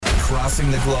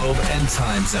crossing the globe and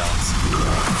time zones.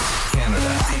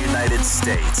 Canada, the United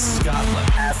States, Scotland,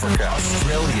 Africa,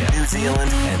 Australia, New Zealand,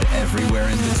 and everywhere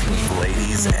in between.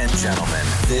 Ladies and gentlemen,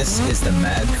 this is the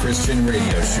Mad Christian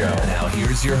Radio Show. Now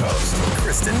here's your host,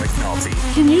 Kristen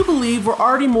McNulty. Can you believe we're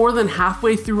already more than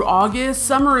halfway through August?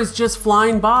 Summer is just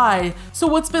flying by. So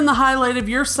what's been the highlight of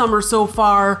your summer so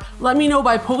far? Let me know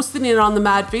by posting it on the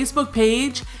Mad Facebook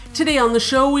page. Today on the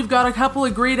show, we've got a couple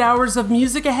of great hours of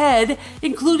music ahead,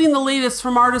 including the latest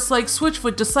from artists like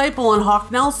Switchfoot Disciple and Hawk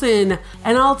Nelson.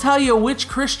 And I'll tell you which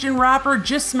Christian rapper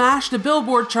just smashed a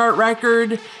Billboard chart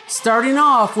record, starting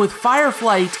off with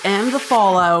Fireflight and The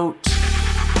Fallout.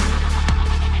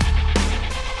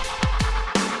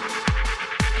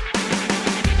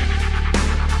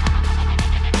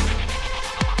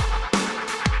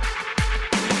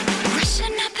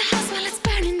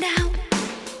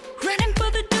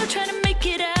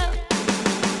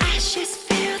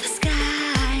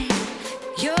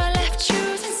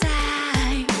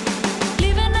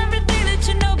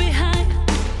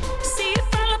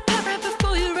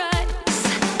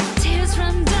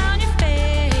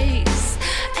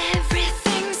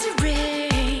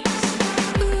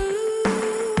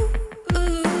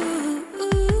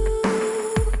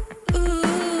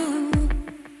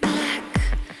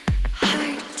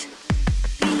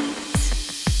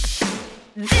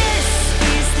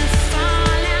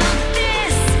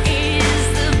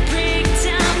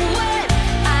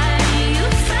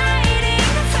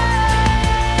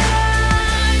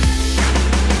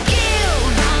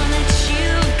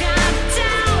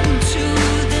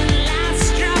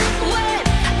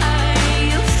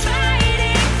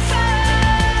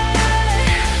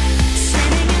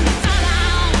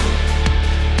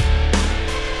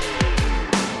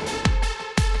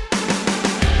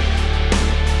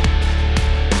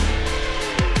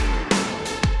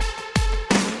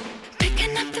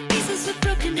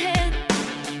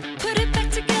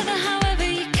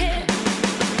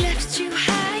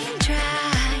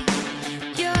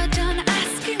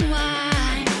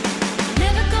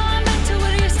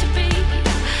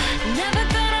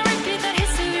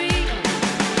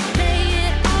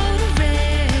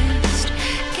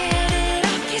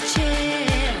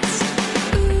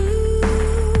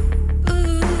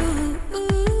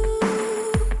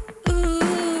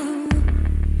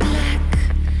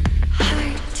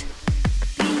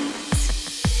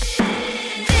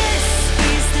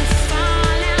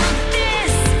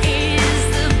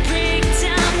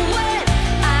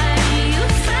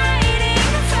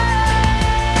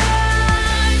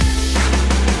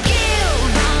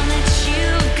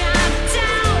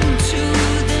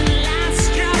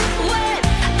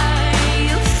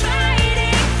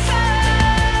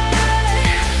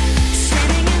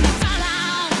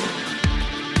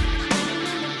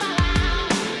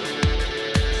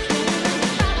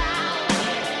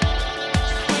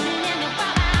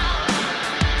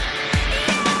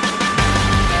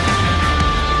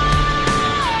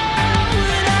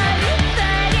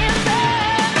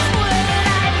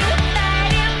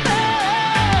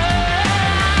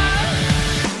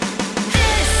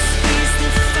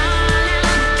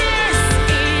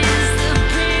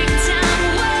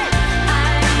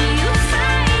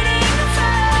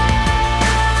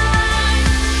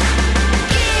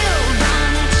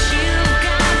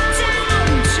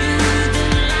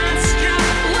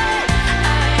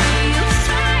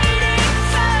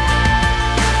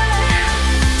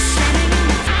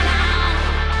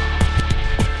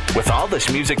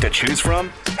 Music to choose from?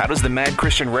 How does the Mad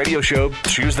Christian Radio Show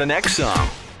choose the next song?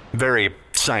 Very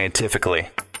scientifically.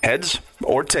 Heads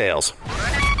or tails?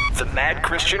 The Mad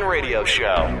Christian Radio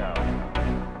Show.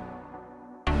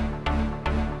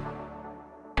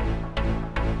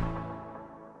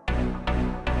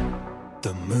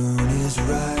 The moon is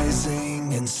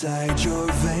rising inside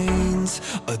your veins,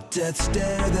 a death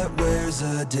stare that wears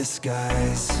a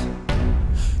disguise.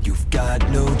 You've got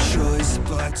no choice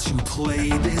but to play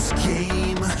this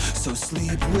game, so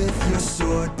sleep with your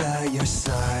sword by your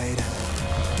side.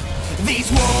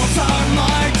 These wolves are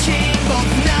marching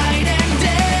both night and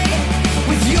day,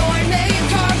 with your name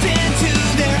carved into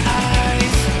their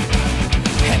eyes,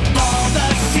 and all the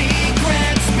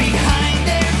secrets behind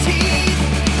their teeth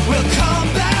will come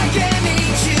back and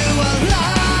eat you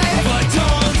alive. But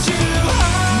don't you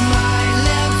hide. My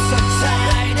lips are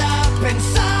tied up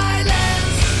inside.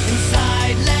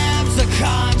 Inside lives a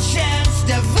conscience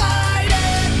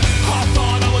divided. I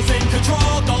thought I was in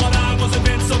control, thought I was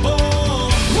invincible.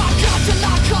 I've got to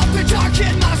lock up and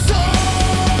darken my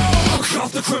soul. Cut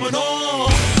off the criminal.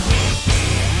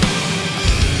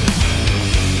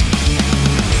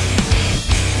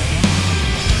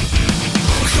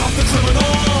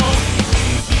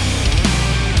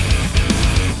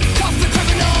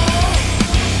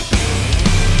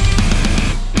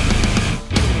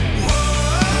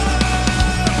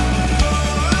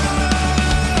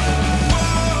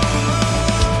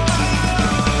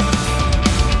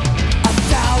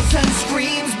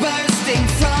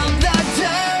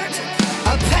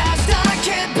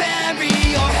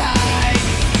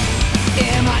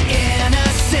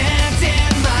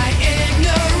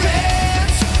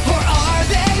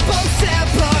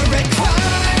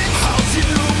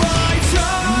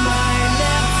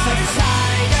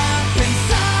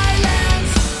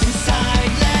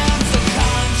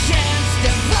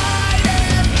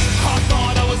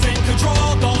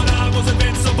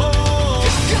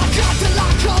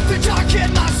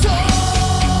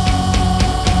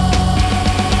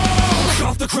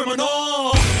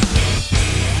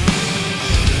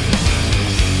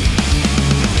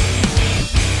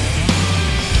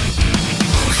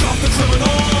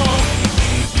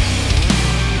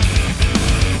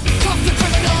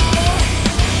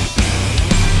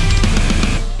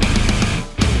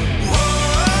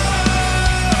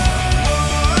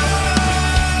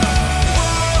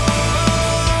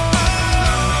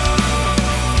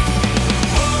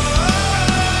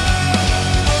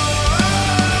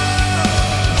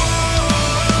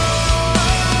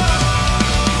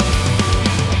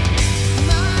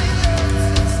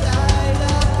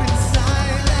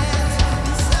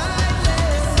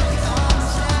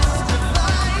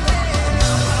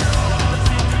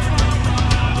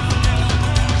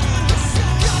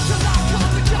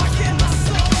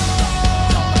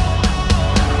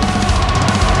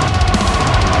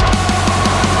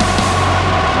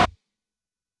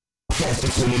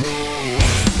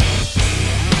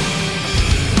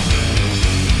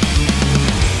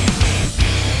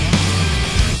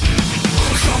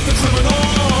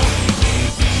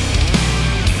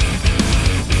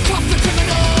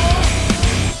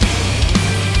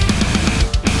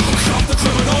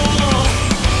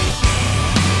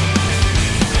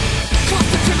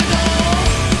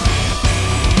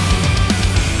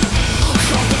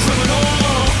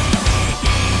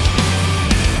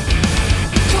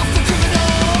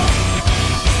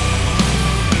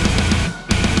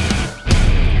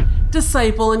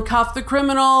 Disciple and Cuff the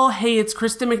Criminal. Hey, it's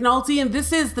Kristen McNulty, and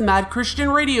this is the Mad Christian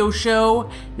Radio Show.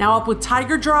 Now up with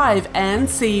Tiger Drive and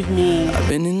Save Me. I've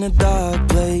been in a dark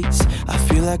place. I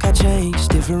feel like I changed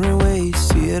different ways.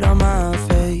 See it on my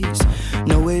face.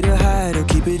 No way to hide or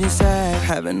keep it inside.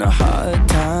 Having a hard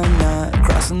time not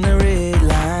crossing the red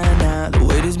line. Now the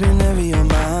weight has been heavy on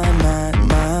my mind,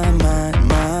 my mind,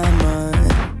 my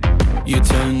mind. You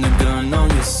turn the gun on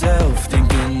yourself,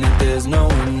 thinking that there's no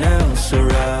one else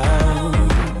around.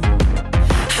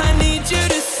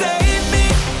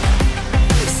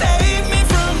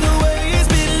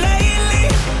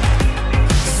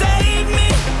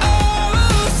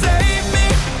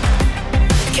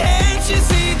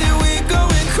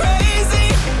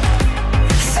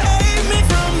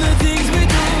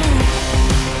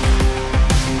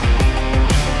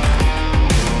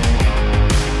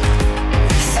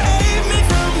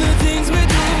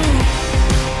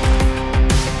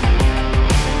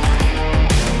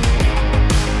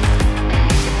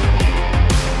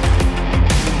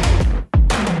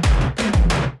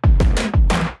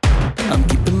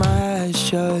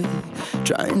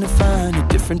 Trying to find a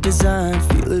different design,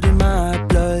 feel it in my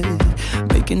blood.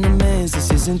 Making amends,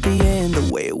 this isn't the end,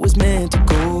 the way it was meant to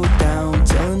go down.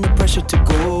 Telling the pressure to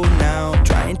go now,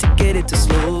 trying to get it to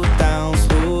slow down,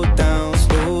 slow down,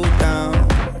 slow down.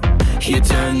 You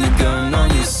turn the gun on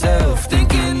yourself,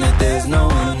 thinking that there's no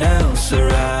one else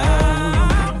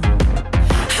around.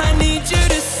 I need you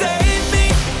to save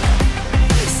me.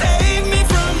 Save me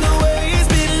from the way it's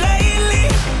been lately.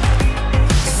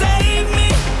 Save me.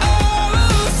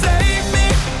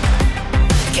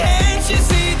 Can't you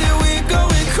see that we're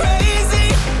going crazy?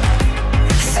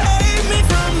 Save me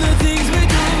from the things we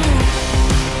do.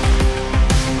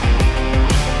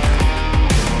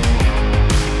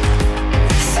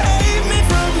 Save me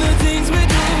from the things we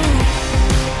do.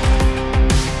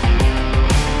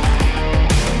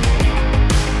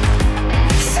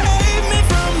 Save me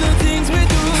from the things we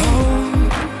do.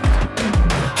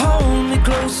 Hold me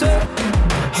closer.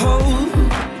 Hold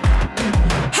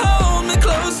me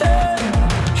closer.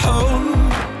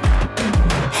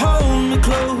 Hold me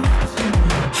close,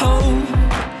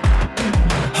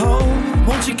 hold,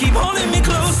 won't you keep holding me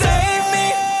close? Save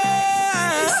me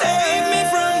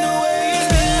from the way it's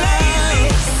been lately.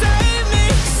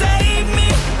 Save me,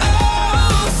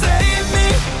 oh, save me.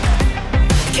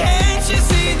 Can't you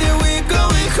see that we're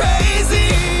going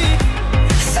crazy?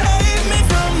 Save me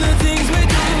from the things we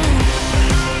do.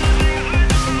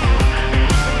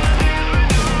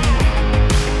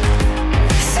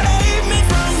 Save me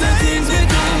from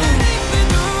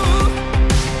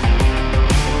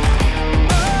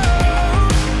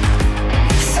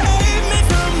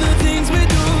the things we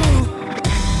do.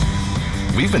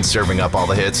 We've been serving up all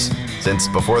the hits since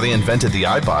before they invented the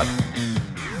iPod.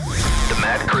 The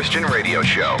Mad Christian Radio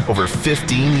Show. Over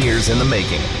 15 years in the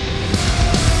making.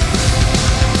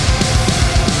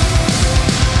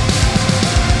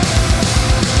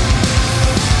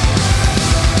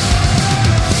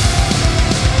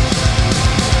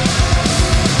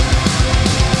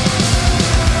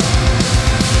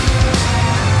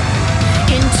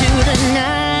 Into the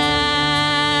night.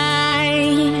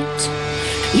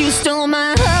 You stole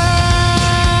my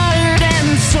heart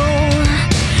and soul.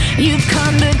 You've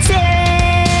come to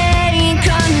take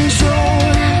control.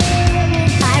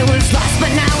 I was lost, but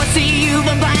now I see you.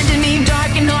 But blinded me,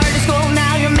 dark and hard to scroll.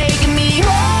 Now you're making me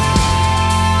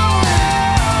whole.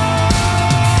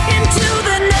 Into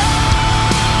the night.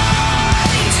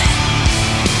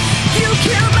 You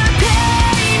killed my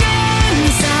pain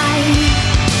inside.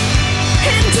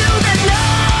 Into the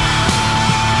night.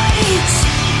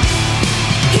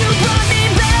 You brought me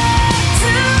back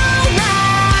to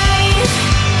life.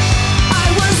 I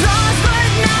was lost, but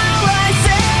now I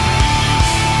say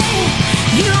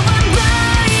you've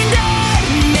unblinded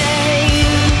me.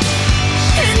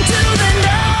 Into the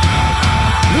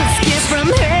night. This gift from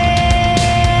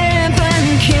heaven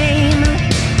came.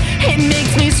 It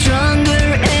makes me stronger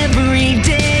every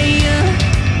day.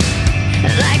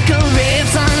 Like a ray of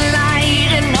sunlight,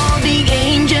 and all the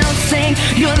angels sing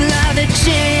your love that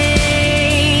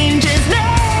changes me.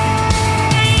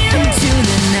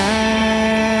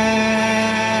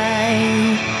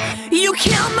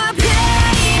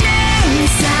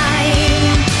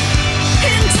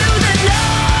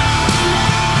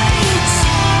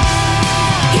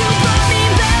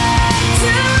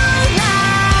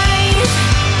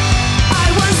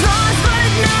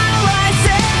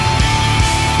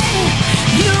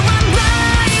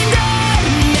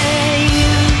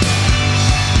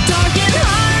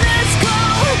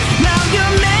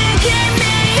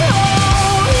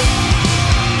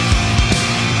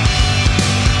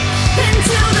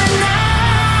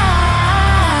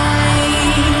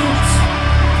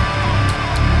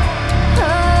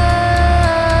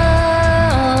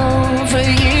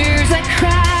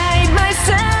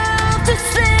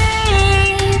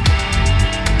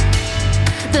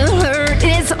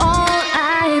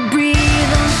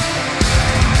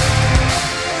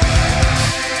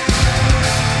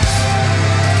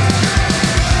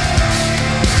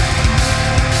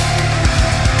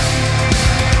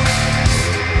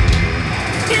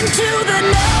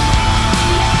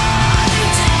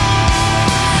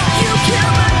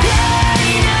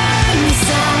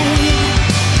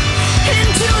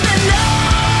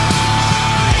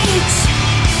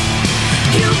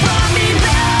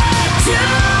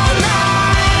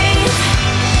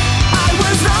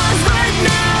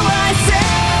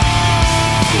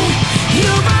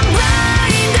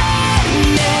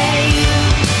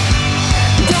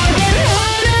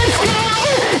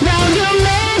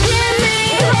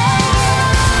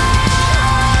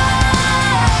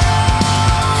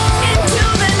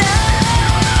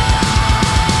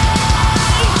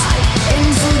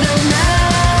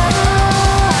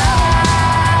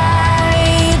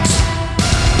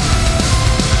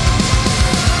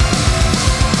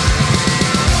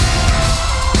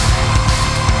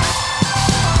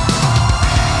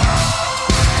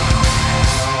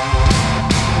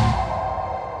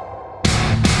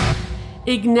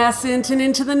 Ignescent and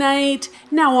Into the Night,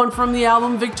 now on from the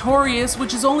album Victorious,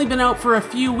 which has only been out for a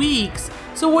few weeks.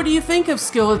 So what do you think of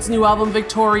Skillet's new album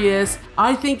Victorious?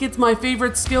 I think it's my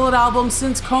favorite Skillet album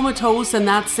since Comatose, and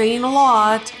that's saying a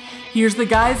lot. Here's the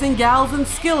guys and gals in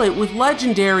Skillet with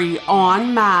Legendary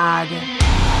on Mad.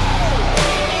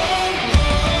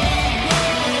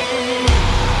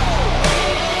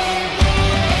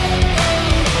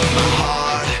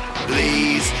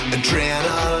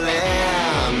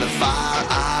 Adrenaline, the fire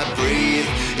I breathe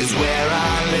is where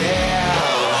I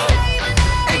live.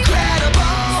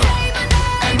 Incredible,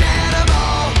 an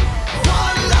animal,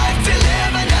 one life to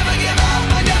live. I never give up,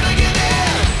 I never give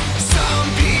in. Some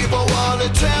people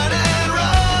wanna turn and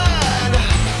run,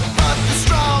 but the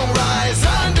strong rise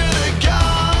under the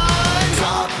gun.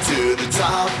 Top to the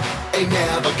top, ain't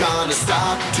never gonna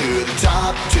stop. To the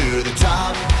top, to the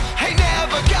top, ain't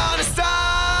never gonna stop.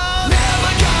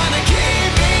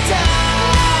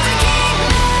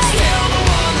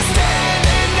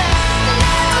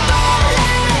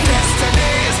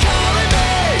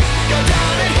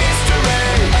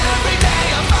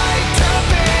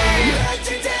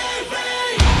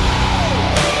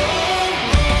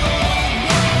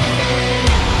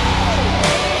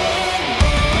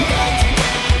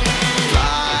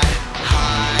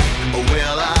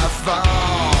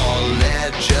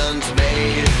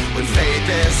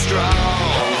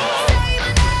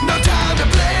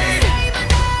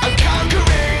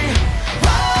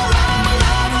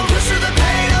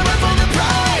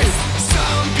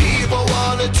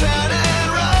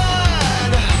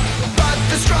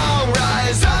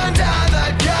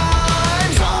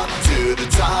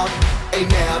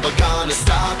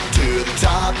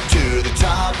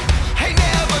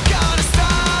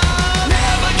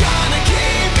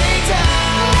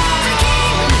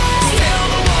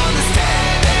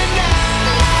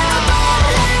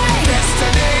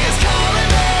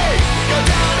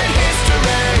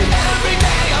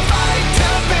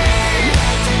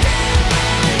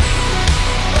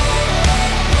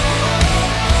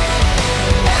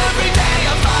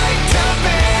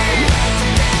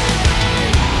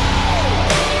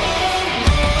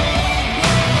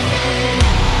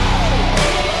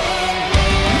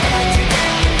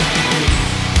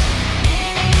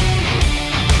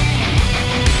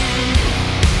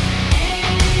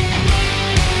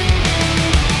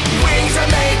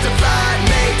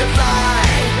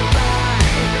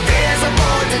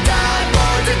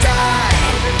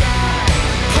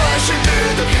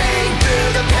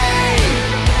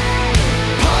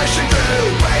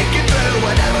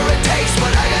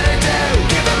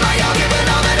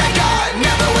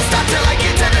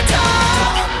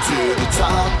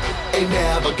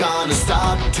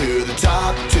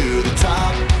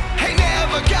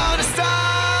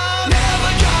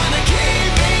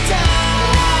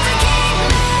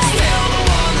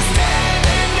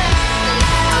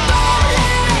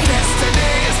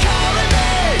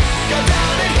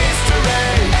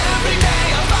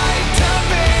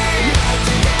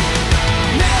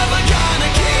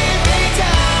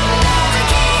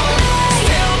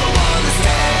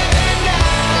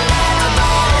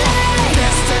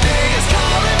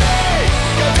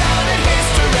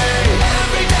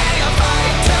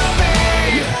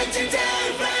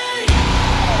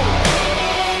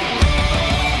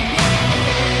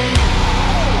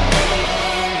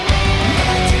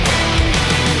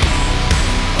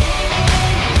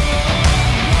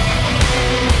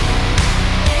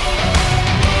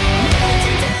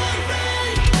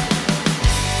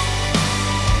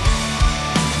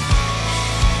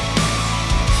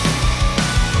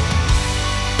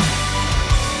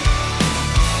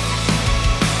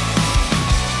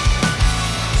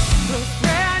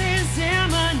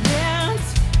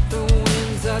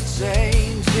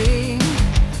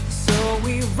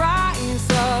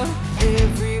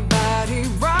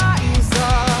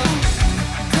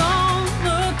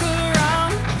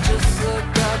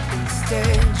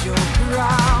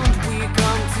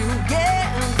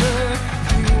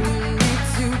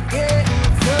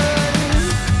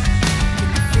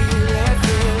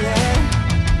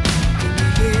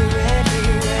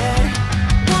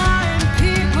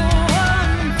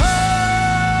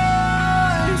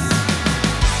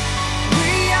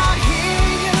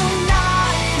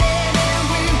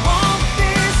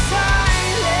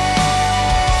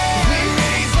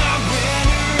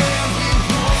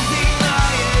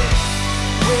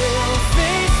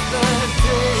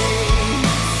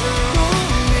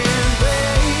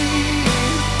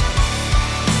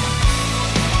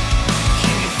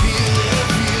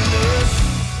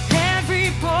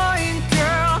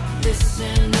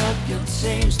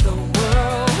 change the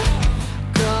world.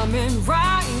 Come and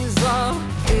rise up.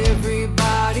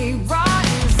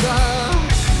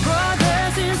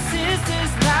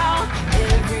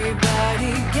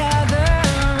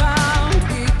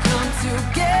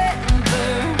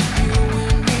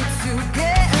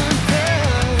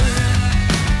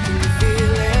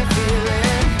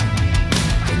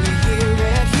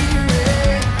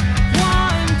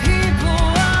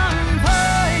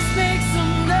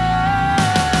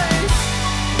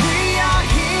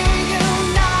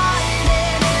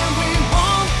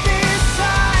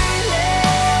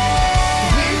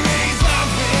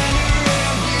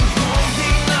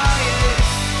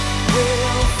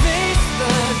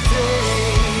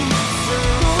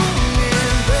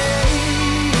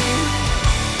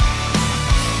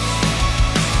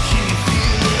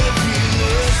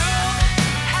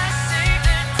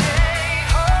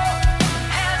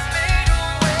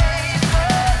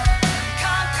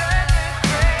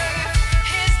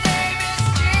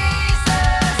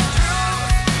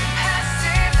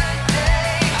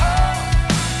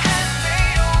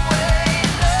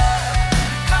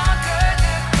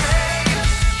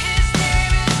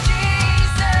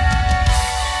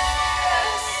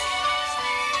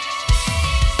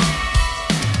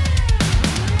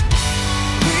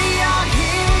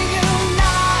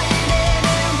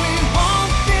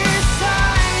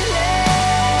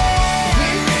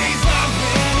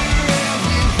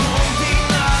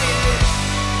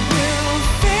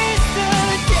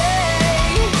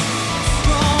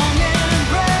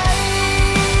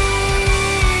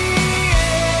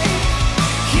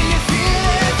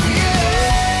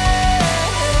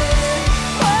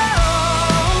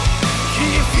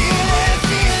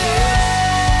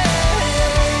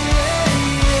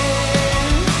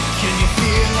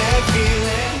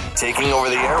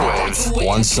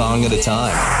 one song at a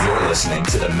time. You're listening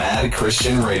to the Mad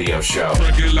Christian Radio Show.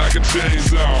 Like a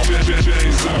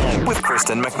chainsaw. With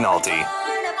Kristen McNulty.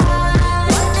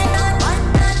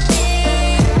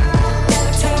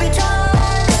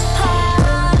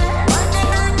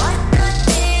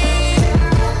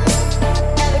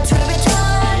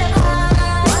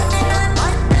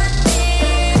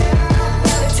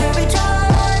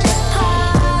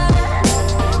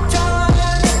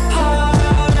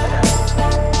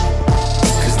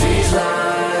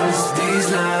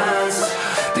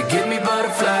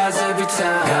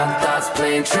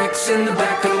 Tricks in the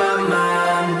back of my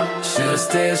mind. Should've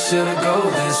stayed, should've go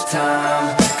this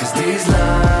time. Cause these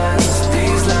lines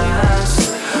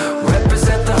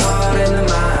represent the heart and the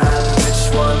mind. Which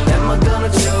one am I gonna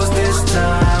choose this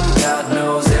time? God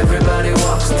knows everybody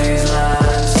walks these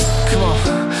lines. Come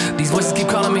on, these voices keep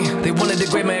calling me. They wanna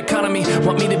degrade my economy,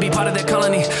 want me to be part of their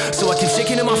colony. So I keep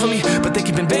shaking them off of me, but they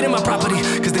keep invading my property.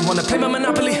 Cause they wanna play my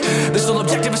monopoly. Their sole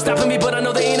objective is stopping me, but I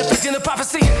know they ain't affecting the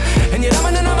prophecy. And yet I'm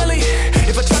an anomaly.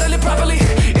 If I try to live properly,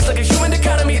 it's like a human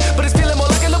dichotomy, but it's feeling more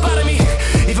like a lobotomy.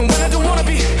 Even when I don't wanna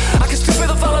be, I can still feel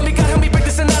the follow me. God help me break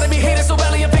this anatomy. Hate it so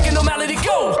badly, I'm thinking normality.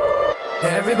 Go!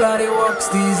 Everybody walks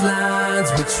these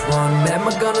lines. Which one am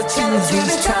I gonna choose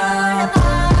this time?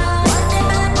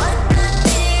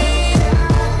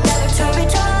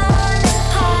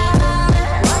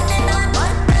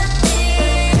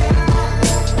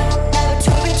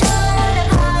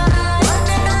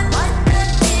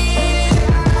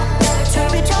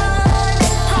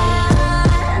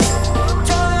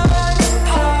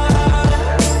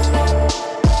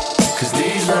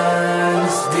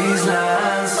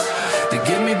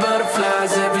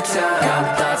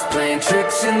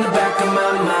 In the back of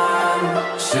my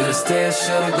mind. Should've stayed,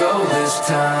 should've go this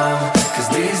time. Cause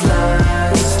these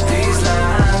lines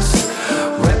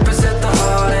represent the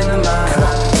heart and the mind.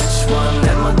 Which one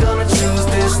am I gonna choose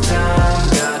this time?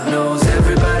 God knows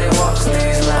everybody walks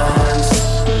these lines.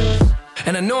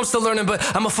 And I know I'm still learning, but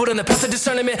I'm a foot on the path of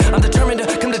discernment. I'm determined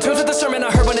to come to terms with the sermon I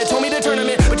heard when they told me to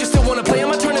tournament. But you still wanna play in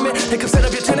my tournament. They come set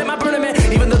up your tent at my tournament.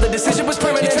 Even though the decision was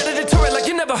permanent. You try to deter it like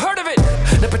you never heard of it.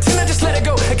 Now pretend I just let it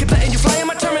go and keep letting you fly in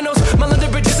my terminals. My London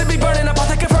bridges would be burning up. I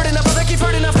think I've heard enough, I think you've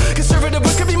heard enough. Conservative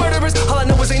words could be murderers. All I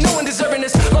know is ain't no one deserving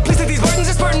this. Lord, please take these burdens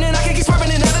as pertinent. I can't keep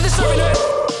swerving in out of this serving it.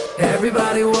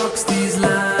 Everybody walks these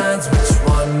lines. Which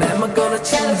one am I gonna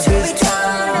choose this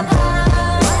time?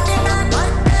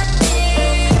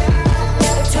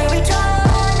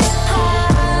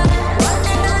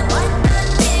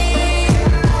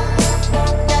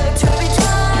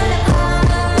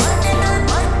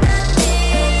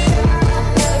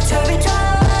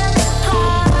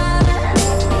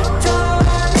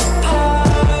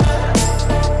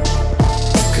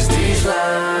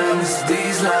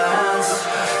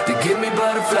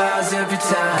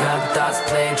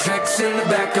 In the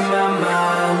back of my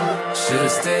mind.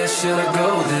 Should've stayed, should've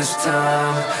go this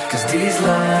time. Cause these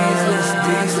lines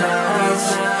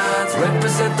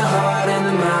represent the heart and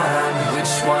the mind.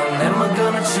 Which one am I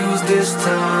gonna choose this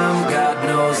time? God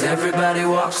knows everybody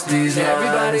walks these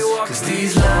lines. Cause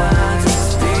these lines,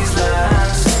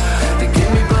 they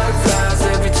give me butterflies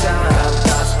every time. Got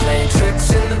thoughts playing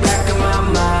tricks in the back of my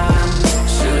mind.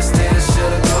 Should've stayed,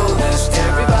 should've go this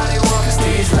time. Everybody walks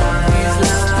these lines.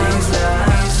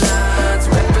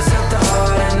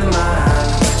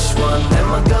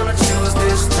 Am I gonna choose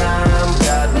this time?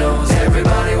 God knows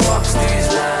everybody walks these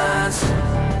lines.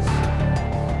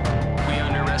 We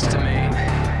underestimate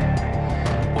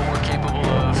what we're capable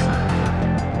of.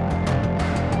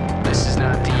 This is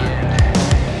not the end.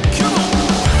 Come on!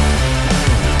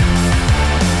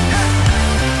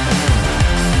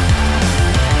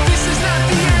 This is not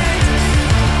the end.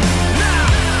 Nah.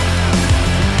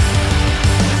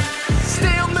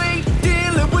 Stalemate,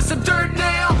 dealing with some dirt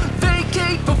now.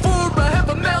 Vacate before I have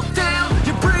a meltdown.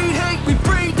 You breathe hate, we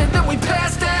breathe, and then we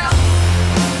pass down.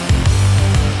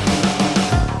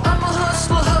 I'm a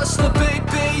hustler,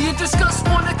 baby. You disgust,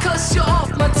 wanna cuss you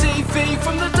off my TV.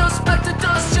 From the dust back to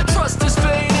dust, your trust is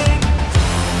fading.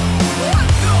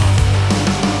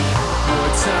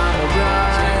 One time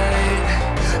alright,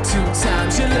 2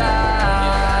 times you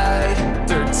lied,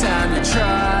 3rd time you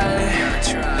tried.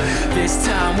 This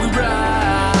time we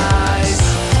rise.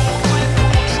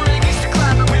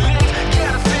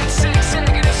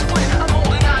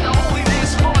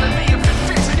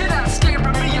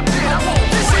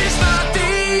 This is not the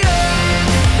end.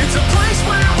 It's a place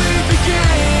where we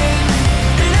begin.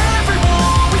 It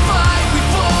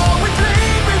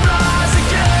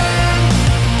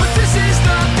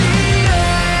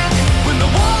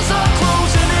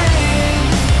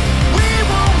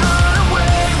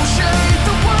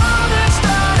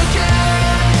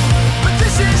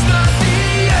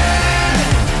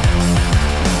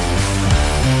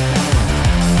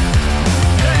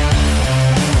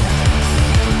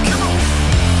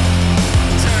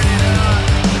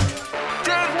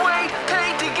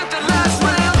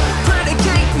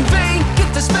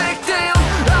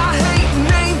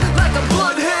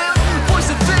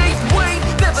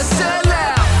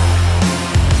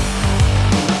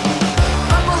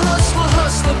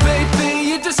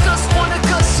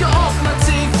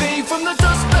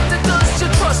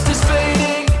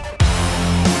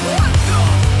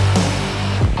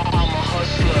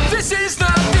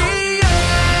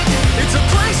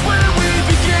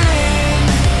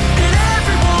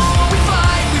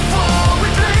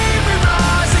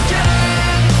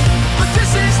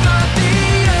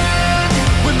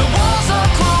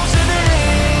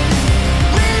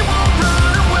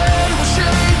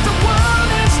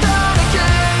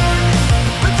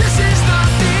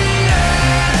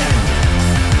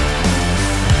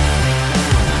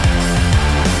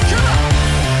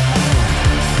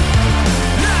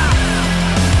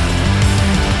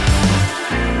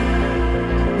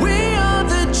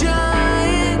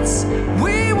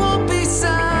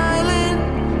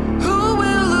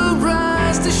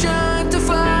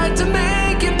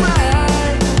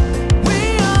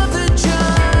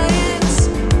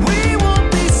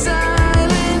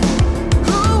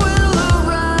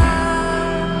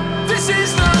this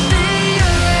is not the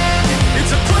end.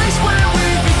 It's a place where we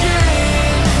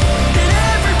begin. In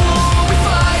every war we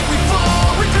fight, we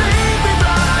fall, we bleed, we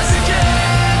rise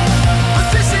again. But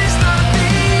this is not the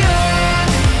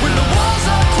end. When the walls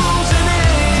are closing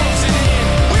in,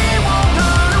 we won't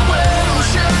run away. We'll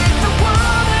shape the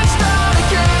world and start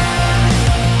again.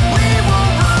 We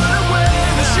won't run away.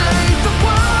 We'll shape the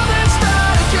world and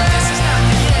start again. This is not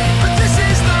the end. But this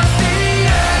is not the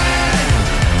end.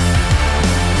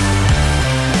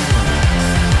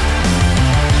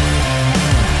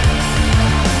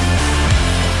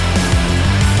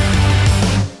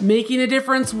 Making a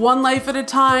difference one life at a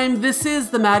time. This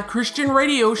is the Mad Christian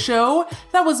Radio Show.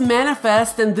 That was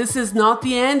Manifest, and This Is Not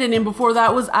the End. And in before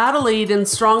that was Adelaide and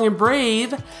Strong and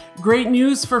Brave. Great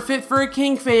news for Fit for a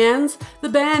King fans. The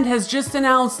band has just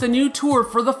announced a new tour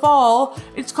for the fall.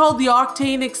 It's called the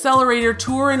Octane Accelerator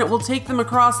Tour, and it will take them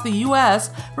across the US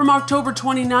from October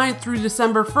 29th through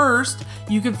December 1st.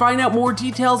 You can find out more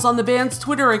details on the band's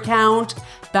Twitter account.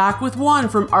 Back with one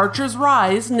from Archer's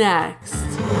Rise next.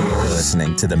 You're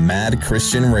listening to the Mad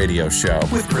Christian Radio Show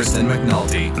with Kristen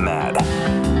McNulty. Mad.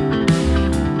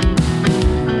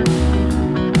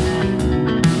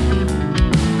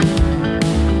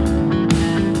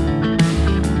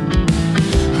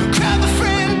 Grab a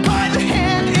friend by the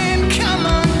hand and come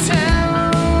on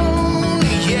down,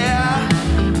 yeah.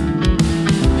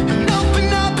 And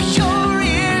open up your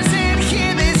ears and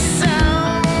hear this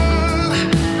sound.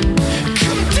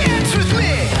 Come dance with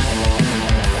me.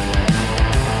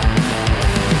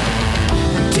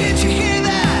 Did you hear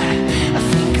that? I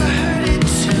think I heard it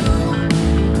too.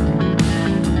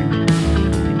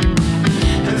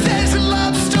 There's a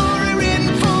love story written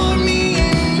for me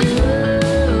and you.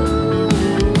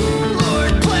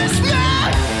 Lord bless me.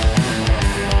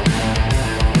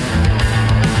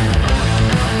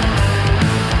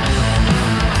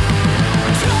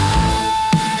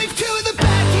 Drive to the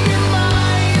back of your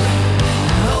mind.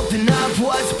 Open up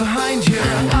what's behind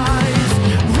your eyes.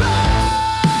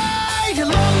 Right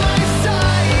along my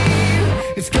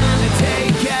side. It's gonna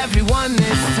take everyone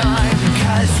this time.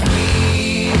 'Cause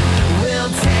we will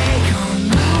take on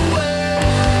the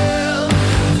world.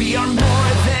 We are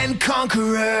more than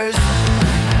conquerors.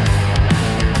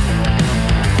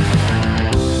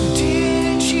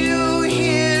 Did you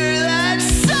hear that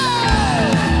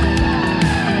sound?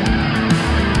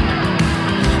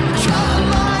 Draw a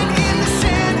line in the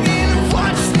sand and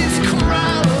watch this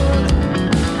crowd.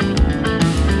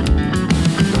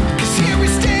 'Cause here we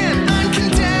stand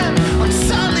uncondemned on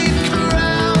solid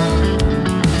ground.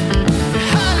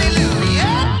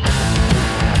 Hallelujah.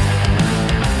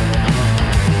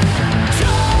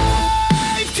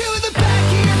 Drive to the back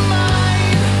of your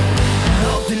mind.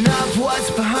 Open up what's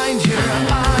behind your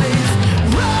eyes.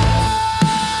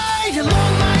 Right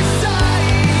along my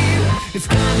side. It's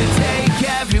gonna take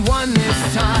everyone this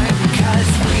time.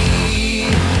 'Cause we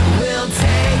will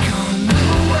take on the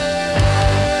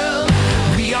world.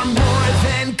 We are more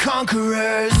than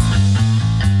conquerors.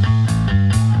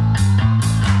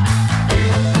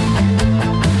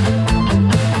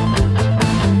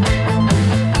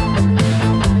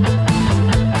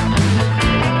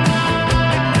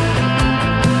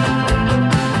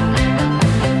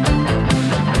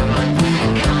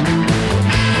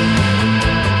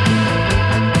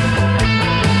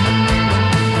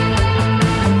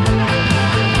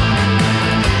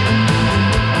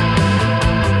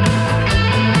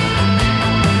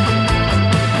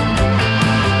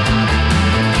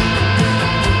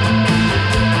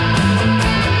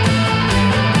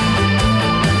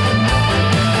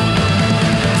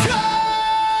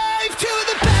 Drive to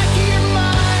the back of your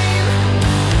mind.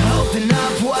 Open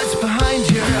up what's behind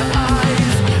your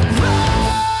eyes.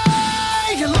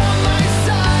 Right along my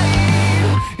side.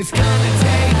 It's gonna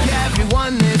take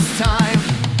everyone this time.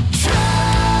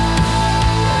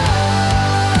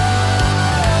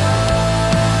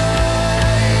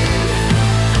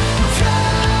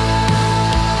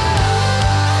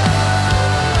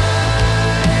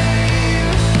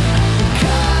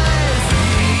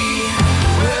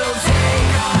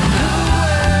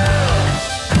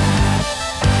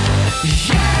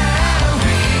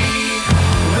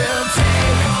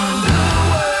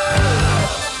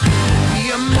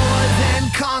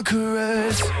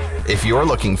 If you're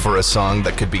looking for a song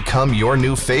that could become your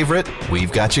new favorite,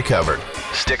 we've got you covered.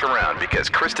 Stick around because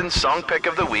Kristen's song pick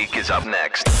of the week is up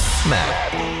next.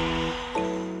 Matt.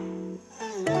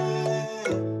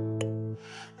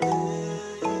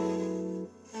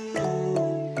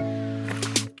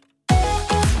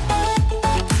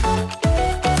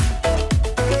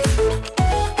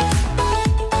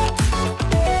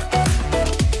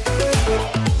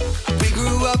 We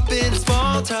grew up in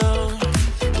small town,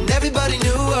 and everybody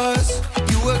knew us.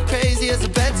 You were crazy as a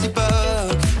Betsy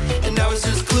bug, and I was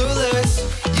just clueless.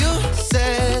 You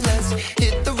said, let's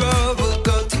hit the road, we'll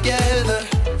go together.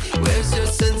 Where's your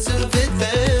sense of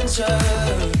adventure?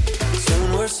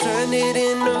 Soon we're stranded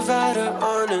in Nevada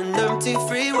on an empty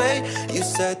freeway. You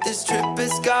said this trip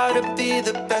has gotta be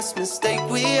the best mistake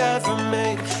we ever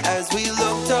made. As we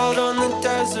looked out on the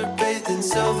desert, bathed in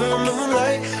silver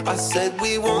moonlight, I said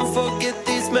we won't forget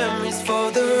these memories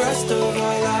for the rest of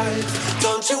our lives.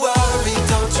 Don't you worry,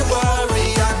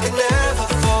 I can never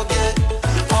forget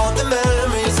all the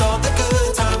memories, all the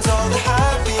good times, all the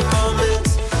happy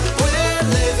moments. We're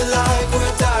living like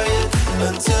we're dying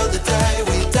until the day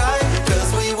we die, 'cause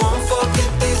we won't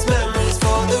forget these memories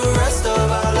for the rest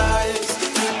of our lives.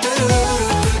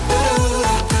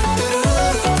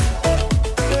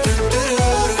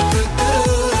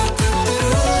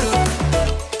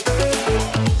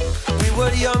 We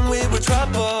were young, we were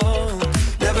troubled,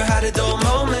 never had a dull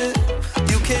moment.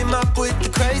 You came up with the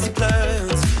crazy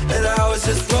plans, and I was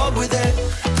just rolled with it.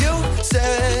 You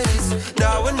said it's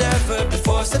now or never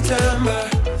before September.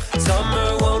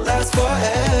 Summer won't last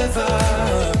forever.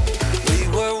 We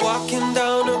were walking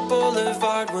down a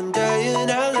boulevard one day in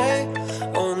LA.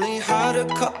 Only had a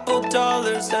couple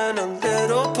dollars and a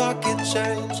little pocket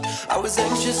change. I was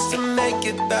anxious to make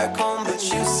it back home, but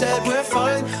you said we're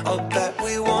fine. I'll bet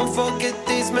we won't forget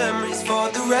these memories for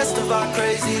the rest of our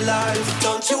crazy lives.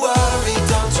 Don't you worry,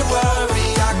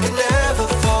 I can never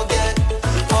forget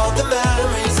all the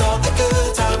memories, all the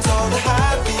good times, all the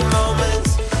happy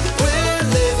moments. We're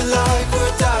living like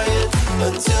we're dying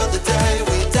until the day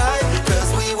we die, 'cause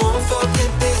we won't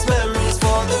forget these memories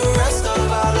for the rest of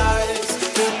our lives.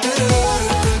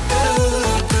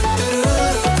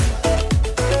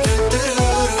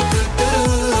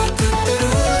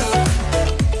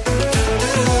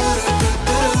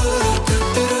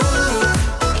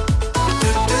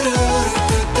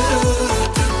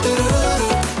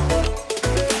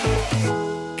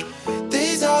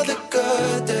 These are the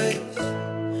good days.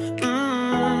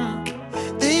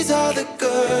 These are the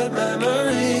good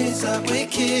memories that we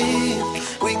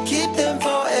keep them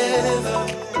forever,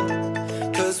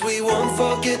 'cause we won't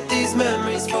forget these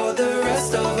memories for the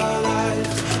rest of our lives.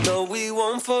 No, we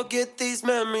won't forget these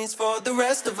memories for the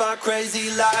rest of our crazy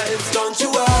lives. Don't you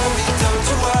worry,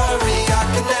 I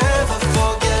can never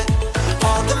forget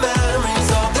all the memories,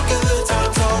 all the good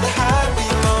times, all the happy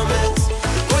moments.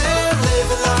 We're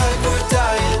living like we're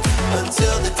dying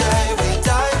until the day we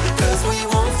die, 'cause we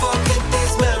won't forget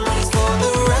these memories for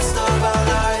the rest of our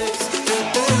lives.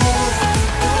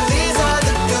 These are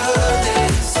the good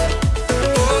days.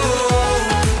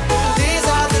 These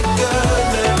are the good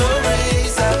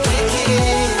memories that we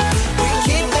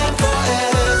keep them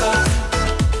forever,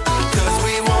 'cause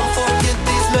we won't forget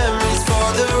these memories for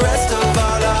the rest of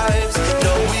our lives.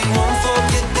 No, we won't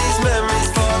forget these memories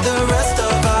for the rest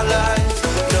of our lives.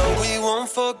 No, we won't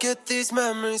forget these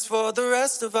memories for the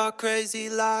rest of our crazy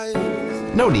lives.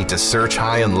 No need to search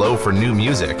high and low for new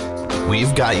music.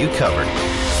 We've got you covered.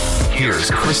 Here's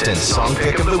Kristen's Song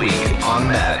Pick of the Week on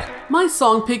Mad. My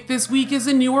song pick this week is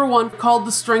a newer one called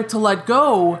The Strength to Let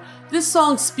Go. This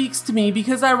song speaks to me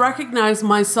because I recognize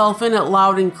myself in it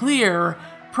loud and clear.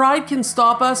 Pride can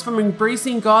stop us from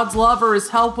embracing God's love or His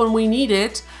help when we need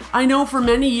it. I know for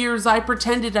many years I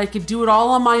pretended I could do it all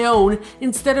on my own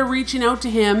instead of reaching out to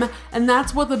Him, and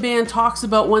that's what the band talks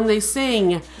about when they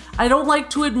sing. I don't like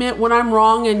to admit when I'm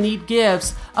wrong and need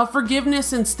gifts of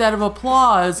forgiveness instead of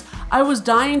applause. I was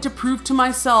dying to prove to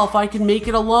myself I could make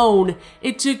it alone.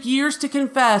 It took years to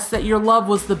confess that your love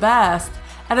was the best.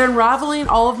 And unraveling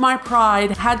all of my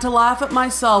pride, had to laugh at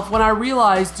myself when I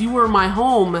realized you were my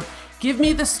home. Give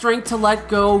me the strength to let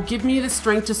go. Give me the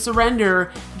strength to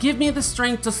surrender. Give me the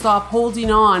strength to stop holding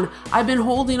on. I've been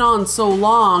holding on so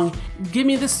long. Give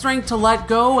me the strength to let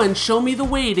go and show me the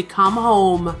way to come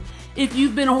home. If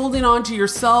you've been holding on to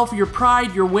yourself, your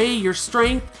pride, your way, your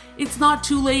strength, it's not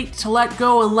too late to let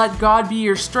go and let God be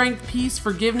your strength, peace,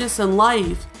 forgiveness, and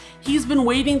life. He's been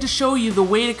waiting to show you the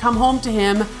way to come home to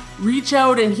Him. Reach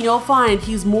out and He'll find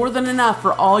He's more than enough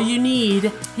for all you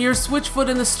need. Here's Switchfoot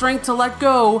and the Strength to Let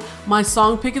Go, my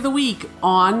song pick of the week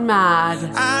on Mad.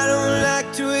 I don't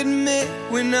like to admit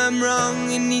when I'm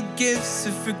wrong and need gifts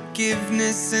of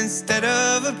forgiveness instead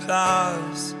of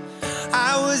applause.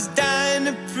 I was dying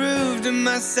to prove to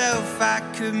myself I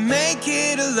could make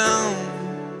it alone.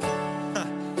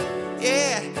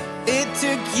 Yeah, it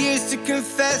took years to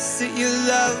confess that your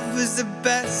love was the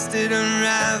best at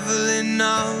unraveling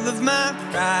all of my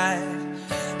pride.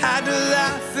 Had to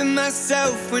laugh at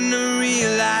myself when I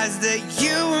realized that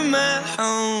you were my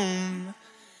home.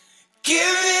 Give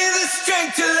me the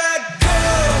strength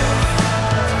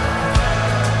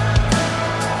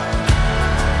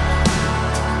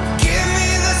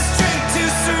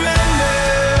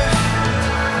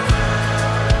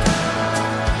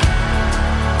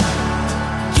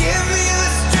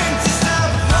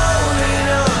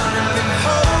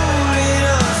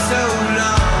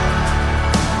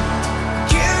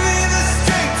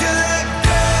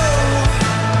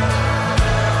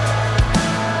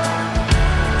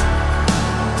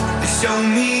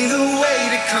me the way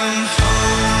to come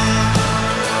home.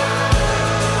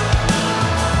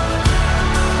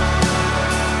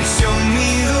 Show me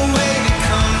the way to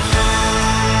come home.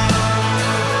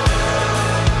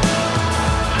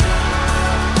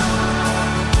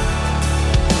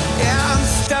 Yeah, I'm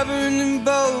stubborn and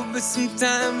bold, but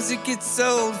sometimes it gets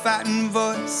old, fighting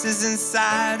voices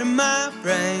inside of my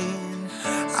brain.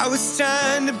 I was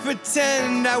trying to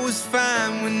pretend I was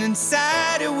fine when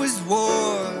inside it was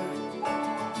war.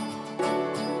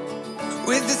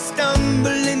 With the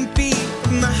stumbling beat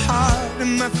of my heart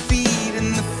and my feet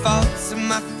and the faults of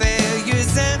my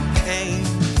failures and pains.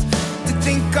 To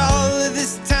think all of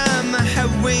this time I had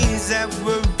wings that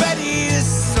were ready to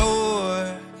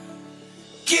soar.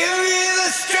 Give me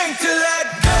the strength to let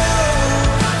go.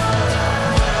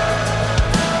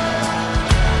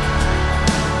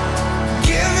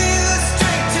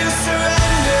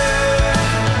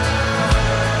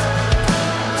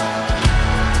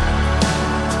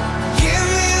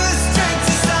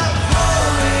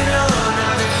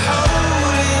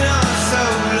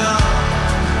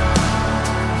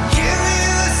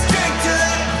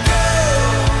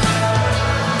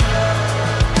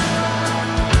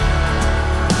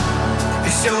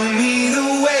 Show me the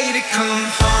way to come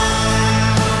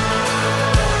home.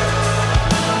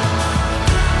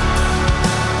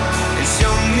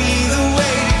 Show me the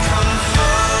way to come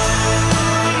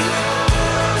home.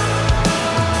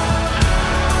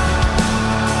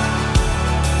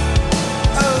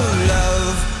 Oh,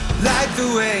 love, light the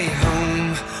way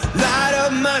home. Light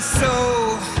up my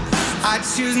soul. I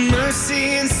choose mercy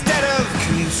instead of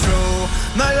control.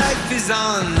 My life is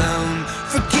on loan.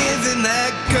 Forgive and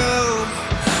let go.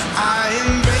 I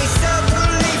embrace the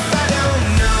belief I don't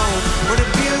know. What a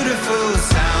beautiful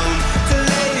sound to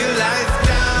lay your life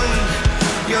down.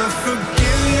 Your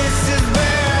forgiveness is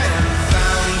where I am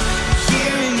found.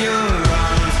 Here in your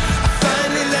arms, I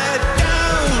finally let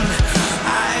down.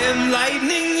 I am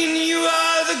lightning and you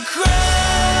are the ground.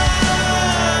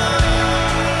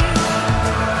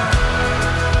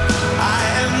 I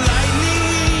am lightning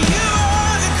and you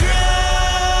are the ground.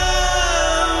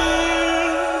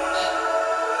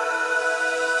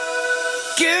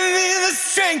 Give me the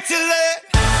strength to let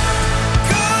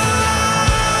go.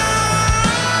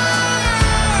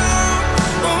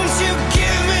 Won't you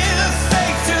give me the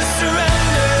faith to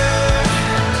surrender?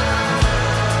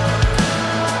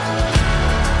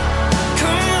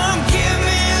 Come on, give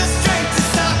me the strength to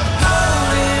stop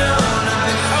holding on. I've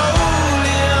been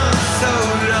holding on so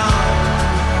long.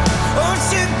 Won't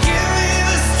you give me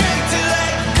the strength to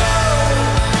let go?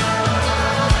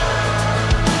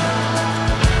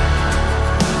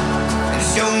 And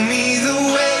show me the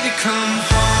way to come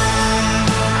home.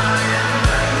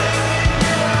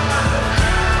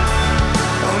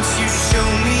 Won't you show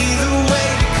me the way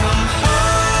to come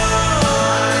home?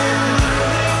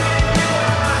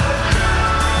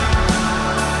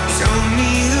 Show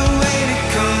me the way to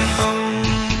come home.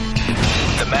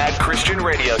 The Mad Christian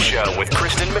Radio Show with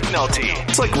Kristen McNulty.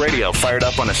 It's like radio fired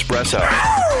up on espresso.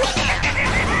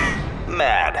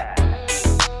 Mad.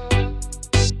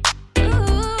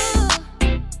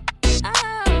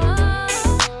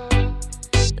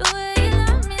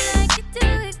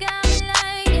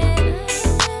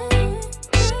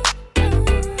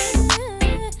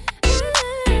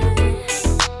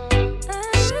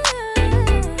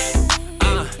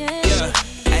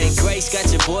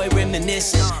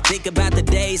 Think about the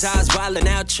days I was wildin'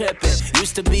 out trippin'.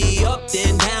 Used to be up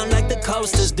then down like the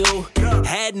coasters do.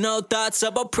 Had no thoughts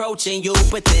of approaching you,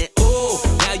 but then ooh,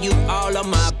 now you all on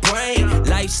my brain.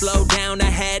 Life slowed down, I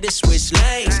had to switch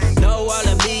lanes. Know all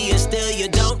of me and still you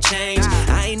don't change.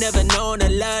 I ain't never known a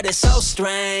love that's so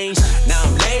strange. Now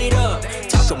I'm laid up,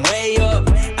 talking way up.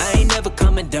 I ain't never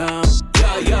coming down.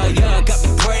 Yeah, got me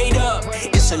prayed up.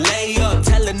 It's a layup,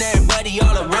 telling everybody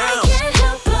all around.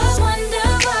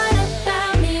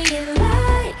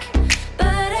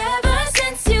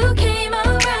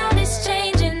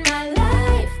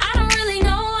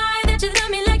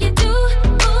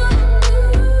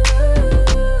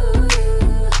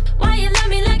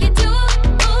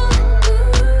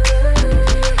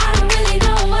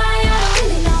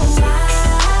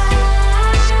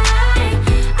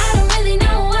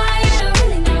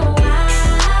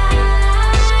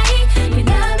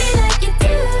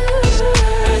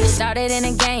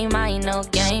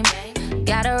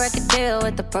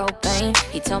 The propane.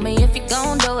 He told me if you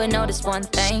gon' do it, know this one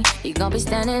thing. You gon' be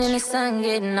standing in the sun,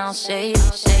 getting all shade.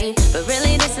 But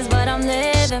really, this is what I'm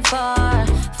living for.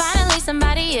 Finally way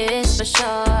somebody is, for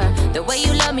sure. The way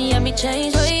you love me, me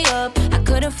change way up. I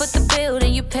couldn't foot the bill,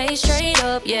 then you pay straight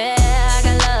up. Yeah,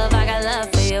 I got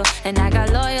love for you. And I got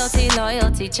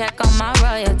loyalty, check on my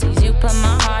royalties. You put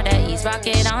my heart at ease, rock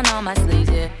it on all my sleeves,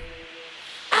 yeah.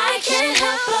 I can't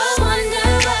help but wonder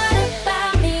what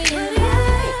about me you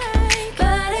like.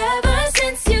 But ever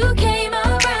since you came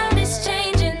around, it's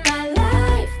changing my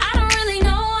life. I don't really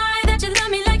know why that you love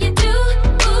me like you do.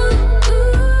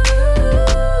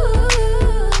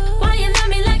 Why you love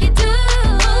me like you do.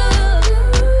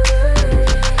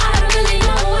 I don't really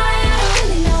know why.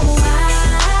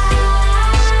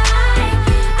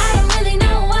 I don't really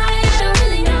know why.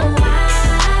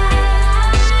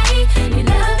 You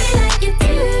love me like you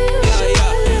do.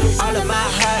 All of my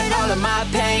hurt, all of my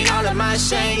pain, all of my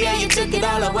shame, yeah, you took it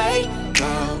all away.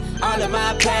 All of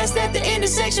my past at the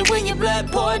intersection when your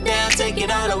blood poured down, take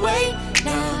it all away.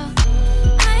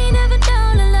 I ain't never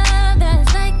known a love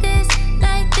that's like this,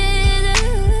 like this.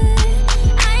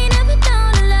 I ain't never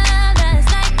known a love that's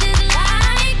like this,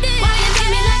 like this. Why you love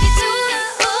me like you do?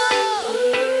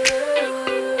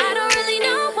 I don't really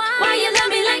know why. Why you love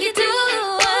me like you do?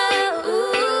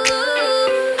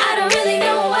 I don't really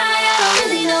know why. I don't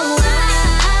really know why.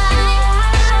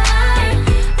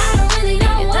 I don't really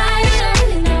know why. I don't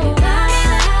really know why.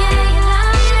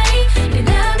 You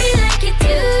love me like you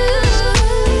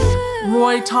do.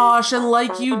 Roy Tosh and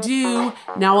Like You Do.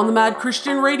 Now on the Mad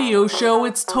Christian Radio Show,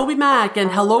 it's Toby Mac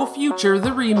and Hello Future, the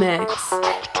remix.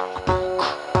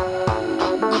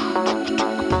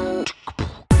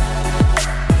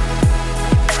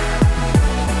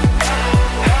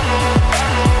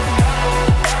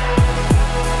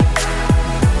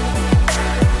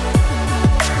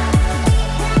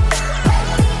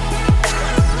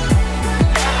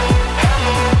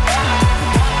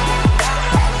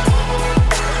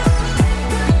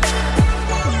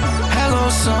 Hello,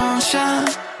 sunshine.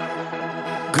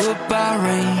 Goodbye,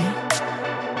 rain.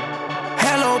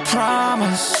 Hello,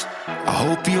 promise. I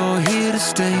hope you're here to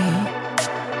stay.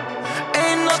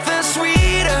 Ain't nothing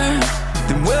sweeter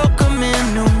than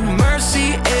welcoming new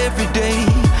mercy every day.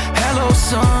 Hello,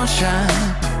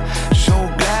 sunshine. So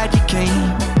glad you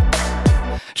came.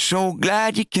 So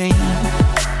glad you came.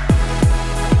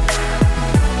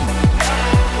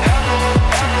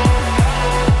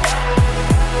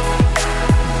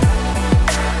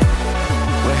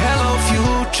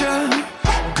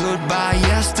 Goodbye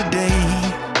yesterday.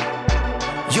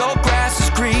 Your grass is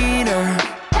greener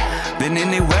than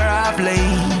anywhere I've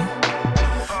lain.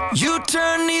 You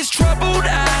turn these troubled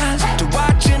eyes to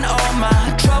watching all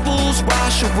my troubles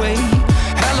wash away.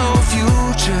 Hello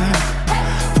future,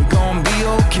 we're gonna be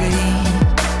okay.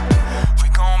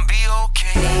 We're gonna be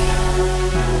okay.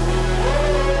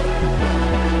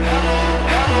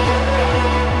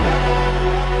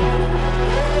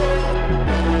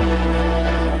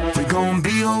 We're gonna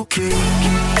be okay.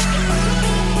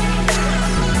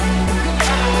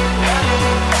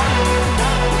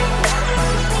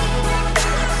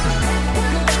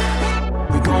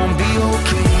 We're gonna be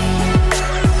okay.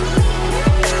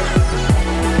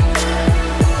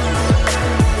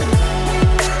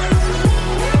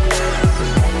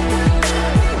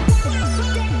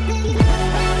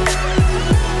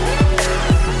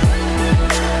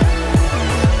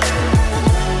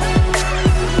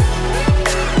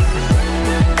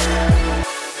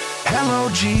 Hello,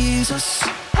 Jesus,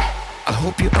 I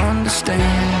hope you understand.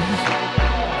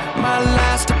 My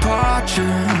last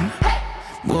departure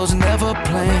was never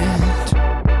planned.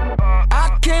 I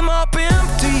came up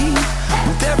empty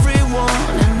with everyone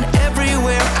and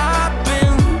everywhere I've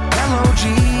been. Hello,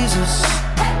 Jesus,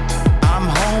 I'm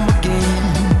home again.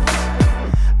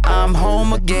 I'm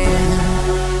home again.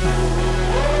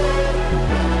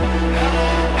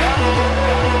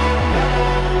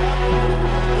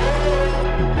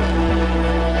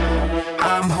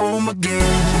 I'm home again.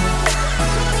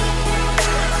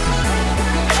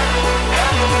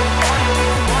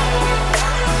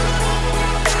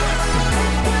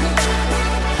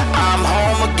 I'm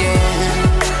home again.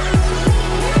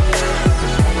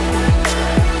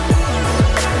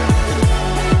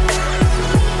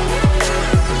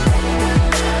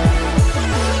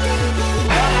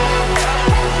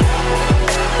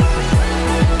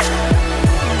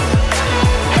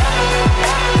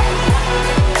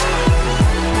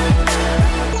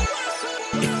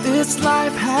 If this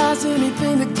life has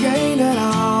anything to gain at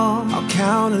all, I'll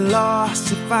count a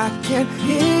loss if I can't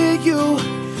hear you,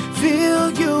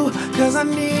 feel you, cause I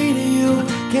need you.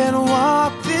 Can't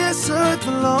walk this earth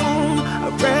alone. I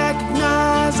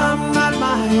recognize I'm not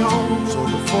my own. So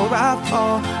before I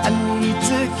fall, I need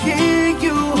to hear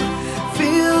you,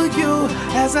 feel you,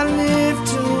 as I live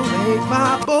to make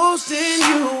my boast in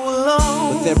you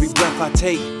alone. With every breath I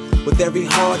take, with every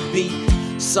heartbeat,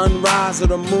 sunrise or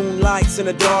the moonlights in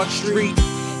a dark street,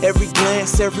 every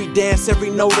glance, every dance, every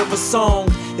note of a song,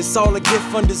 it's all a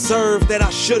gift undeserved that I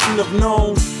shouldn't have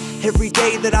known. Every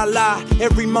day that I lie,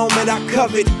 every moment I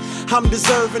covet, I'm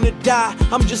deserving to die,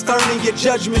 I'm just earning your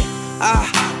judgment.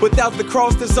 Without the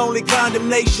cross there's only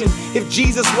condemnation. If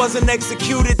Jesus wasn't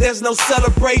executed, there's no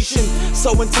celebration.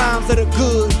 So in times that are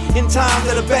good, in times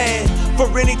that are bad, for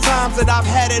any times that I've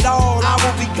had it all, I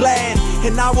will be glad.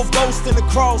 And I will boast in the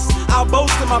cross, I'll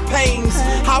boast in my pains,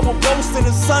 I will boast in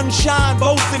the sunshine,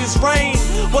 boast in His rain.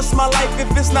 What's my life if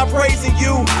it's not praising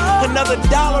you? Another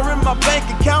dollar in my bank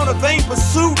account, a vain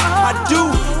pursuit. I do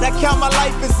not count my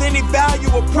life as any value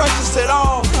or precious at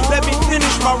all. Let me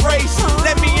finish my race,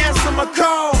 let me answer my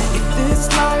call. If this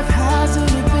life hasn't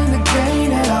been a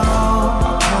gain at all,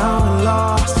 I'll count a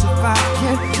loss if I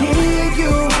can't hear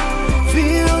you,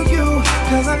 feel you,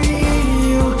 cause I need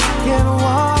you. Can't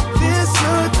walk this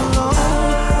earth alone.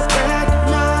 I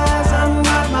recognize I'm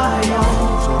not my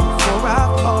own. So before I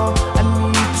fall, I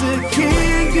need to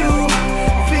hear you,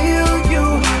 feel you,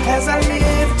 as I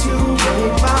live to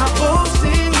make my boast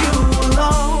in you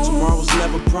alone. Tomorrow's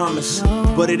never promised,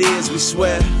 but it is, we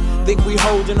swear. Think we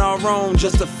holding our own,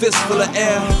 just a fistful of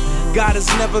air. God has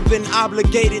never been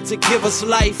obligated to give us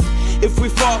life. If we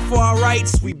fought for our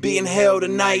rights, we'd be in hell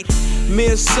tonight.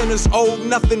 Mere sinners owe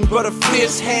nothing but a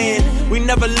fierce hand. We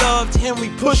never loved Him, we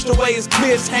pushed away His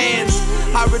pierced hands.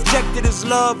 I rejected His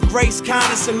love, grace,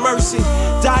 kindness, and mercy.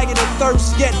 Dying of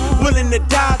thirst, yet willing to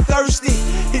die thirsty.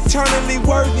 Eternally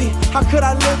worthy, how could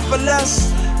I live for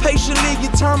less? Patiently, you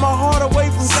turn my heart away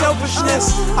from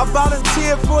selfishness. I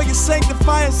volunteer for your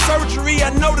sanctifying surgery. I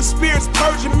know the Spirit's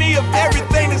purging me of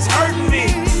everything that's hurting me.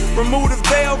 Remove the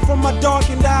veil from my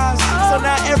darkened eyes, so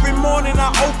now every morning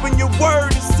I open your word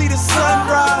and see the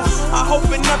sunrise. I hope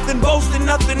in nothing, boasting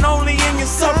nothing, only in your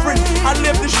suffering. I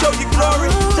live to show you glory,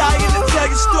 dying to tell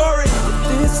your story.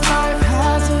 This life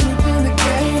hasn't been a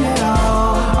gain at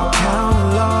all. I'll count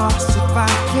a loss if I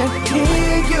can't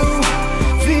hear you,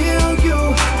 feel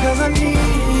you, cause I need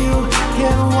you.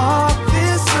 Can't walk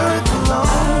this earth alone.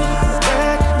 I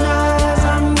recognize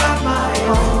I'm not my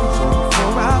own. So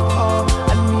before I fall,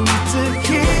 I need to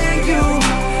hear you,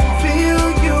 feel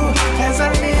you, as I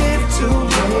live to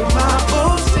make my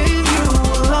boast in you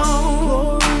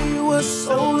alone. Glory was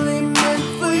only meant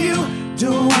for you,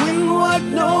 doing what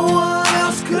no one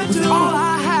else could do. All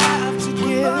I have to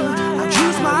give, I'll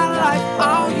choose my life,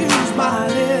 I'll use my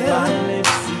lips.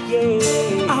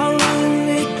 I'll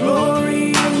only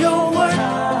glory in your word,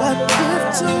 but give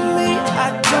to me,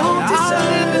 I don't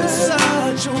deserve in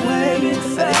such a way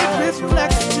that it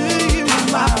reflects to you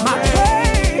my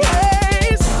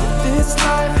praise. This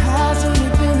life hasn't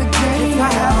been a gain. If I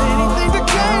have anything to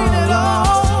gain at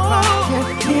all, I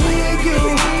can't hear you,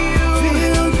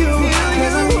 feel you,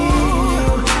 cause I need you.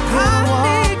 Can't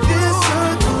walk this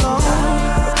earth alone.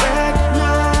 I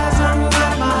recognize I'm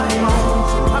not my own.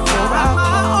 So before I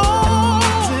fall, I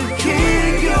need to hear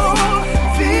you,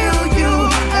 feel you,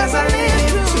 as I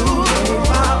live to make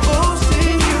my boast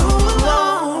in you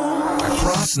alone.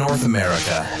 Across North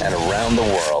America and around the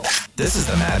world, this is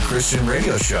the Mad Christian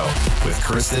Radio Show with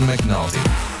Kristen McNulty.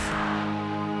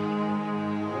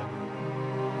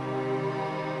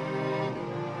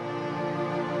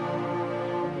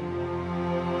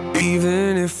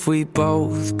 Even if we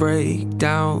both break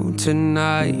down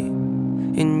tonight,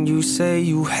 and you say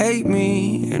you hate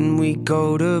me, and we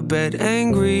go to bed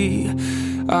angry,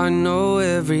 I know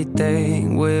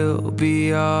everything will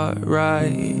be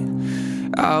alright.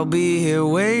 I'll be here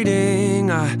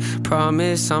waiting, I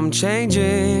promise I'm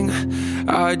changing.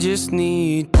 I just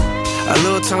need a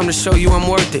little time to show you I'm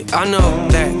worth it. I know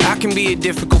that I can be a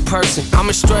difficult person. I'm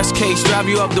a stress case, drive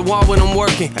you up the wall when I'm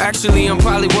working. Actually, I'm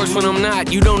probably worse when I'm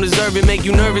not. You don't deserve it, make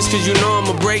you nervous cause you know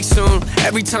I'ma break soon.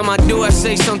 Every time I do, I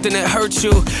say something that hurts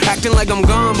you. Acting like I'm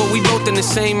gone, but we both in the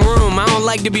same room. I don't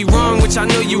like to be wrong, which I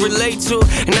know you relate to.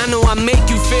 And I know I make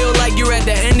you feel like you're at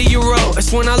the end of your rope.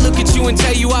 That's when I look at you and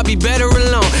tell you I'll be better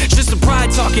alone. It's just a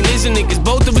pride talking, isn't it? Cause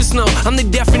both of us know I'm the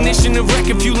definition of wreck.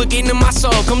 If you look into my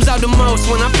soul, comes out the most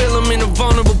when I feel I'm in a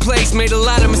vulnerable place. Made a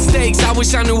lot of mistakes, I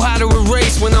wish I knew how to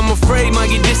erase. When I'm afraid, might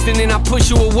get distant and I push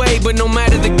you away. But no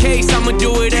matter the case, I'ma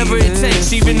do whatever it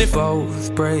takes. Even if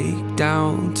both break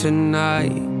down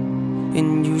tonight,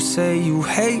 and you say you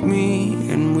hate me,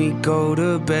 and we go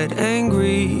to bed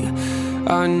angry,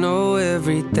 I know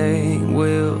everything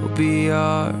will be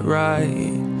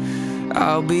alright.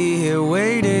 I'll be here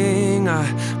waiting, I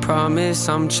promise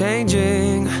I'm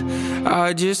changing.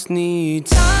 I just need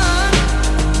time.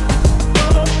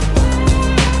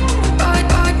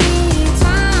 I need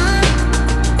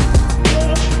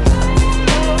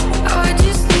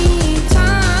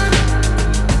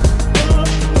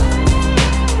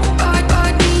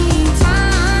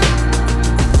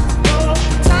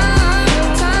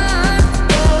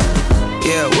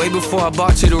before I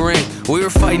bought you the ring. We were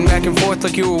fighting back and forth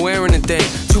like you were wearing a thing.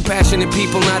 Two passionate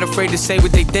people not afraid to say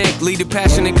what they think. Lead a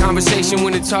passionate conversation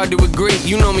when it's hard to agree.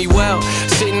 You know me well,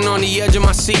 sitting on the edge of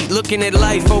my seat, looking at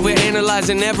life,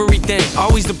 overanalyzing everything.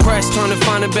 Always depressed, trying to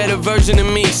find a better version of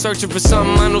me. Searching for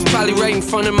something I know's probably right in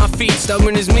front of my feet.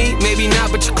 Stubborn as me, maybe not,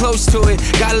 but you're close to it.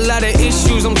 Got a lot of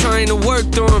issues, I'm trying to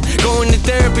work through them. Going to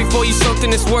therapy for you something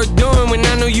that's worth doing. When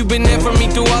I know you've been there for me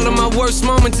through all of my worst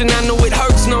moments, and I know it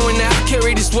hurts knowing that I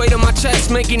carry this weight on my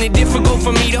chest, making it difficult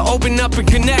for me to open up and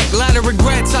connect. A lot of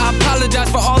regrets, I apologize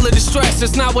for all of the stress.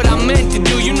 That's not what I meant to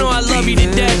do. You know I love you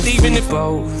to death, even if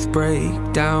both break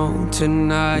down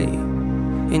tonight,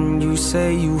 and you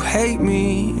say you hate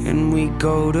me, and we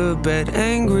go to bed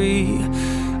angry.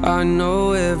 I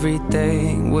know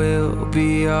everything will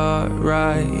be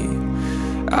alright.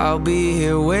 I'll be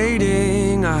here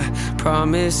waiting, I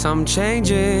promise I'm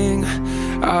changing.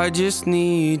 I just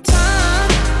need time.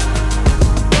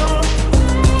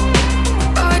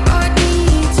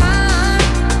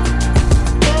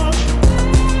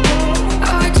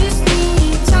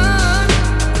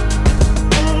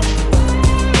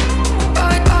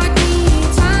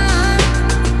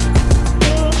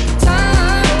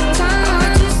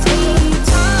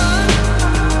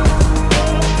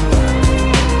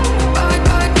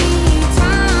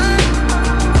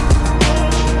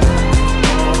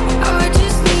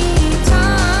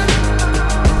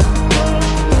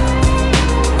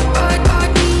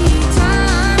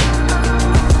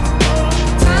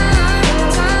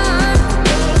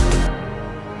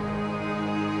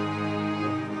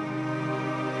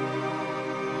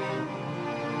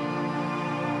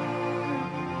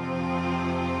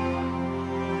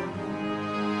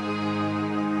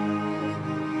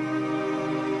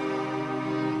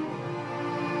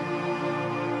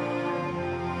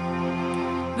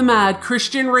 The Mad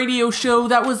Christian Radio Show.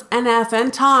 That was NF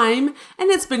and Time, and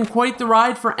it's been quite the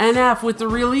ride for NF with the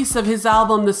release of his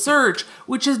album The Search,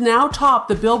 which has now topped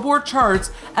the Billboard charts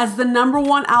as the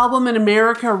 #1 album in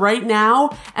America right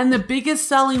now and the biggest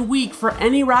selling week for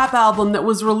any rap album that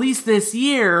was released this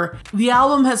year. The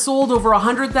album has sold over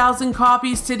 100,000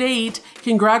 copies to date.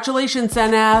 Congratulations,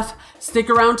 NF.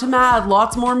 Stick around to Mad,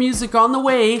 lots more music on the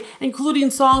way, including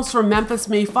songs from Memphis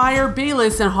May Fire,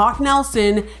 Bayless, and Hawk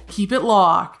Nelson. Keep it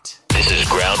locked. This is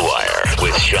Groundwire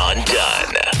with Sean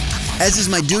Dunn. As is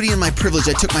my duty and my privilege,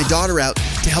 I took my daughter out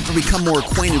to help her become more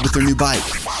acquainted with her new bike.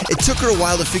 It took her a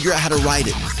while to figure out how to ride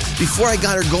it. Before I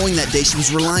got her going that day, she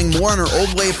was relying more on her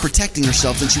old way of protecting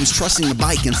herself than she was trusting the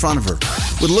bike in front of her.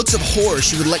 With looks of horror,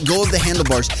 she would let go of the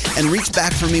handlebars and reach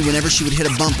back for me whenever she would hit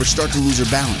a bump or start to lose her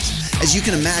balance. As you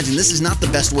can imagine, this is not the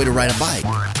best way to ride a bike.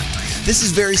 This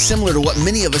is very similar to what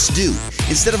many of us do.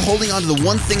 Instead of holding on to the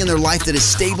one thing in their life that is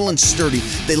stable and sturdy,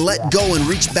 they let go and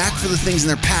reach back for the things in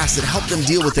their past that help them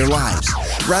deal with their lives.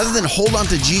 Rather than hold on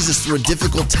to Jesus through a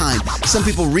difficult time, some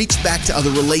people reach back to other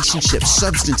relationships,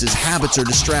 substances, habits, or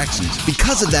distractions.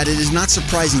 Because of that, it is not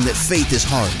surprising that faith is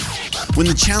hard. When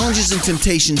the challenges and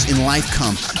temptations in life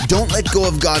come, don't let go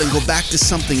of God and go back to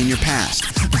something in your past.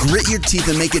 Grit your teeth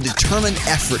and make a determined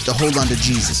effort to hold on to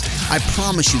Jesus. I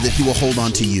promise you that He will hold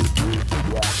on to you.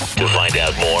 To find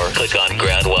out more, click on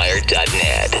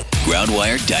groundwire.net.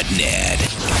 Groundwire.net.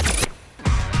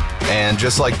 And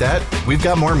just like that, we've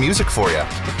got more music for you.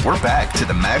 We're back to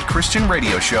the Mad Christian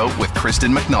Radio Show with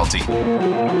Kristen McNulty.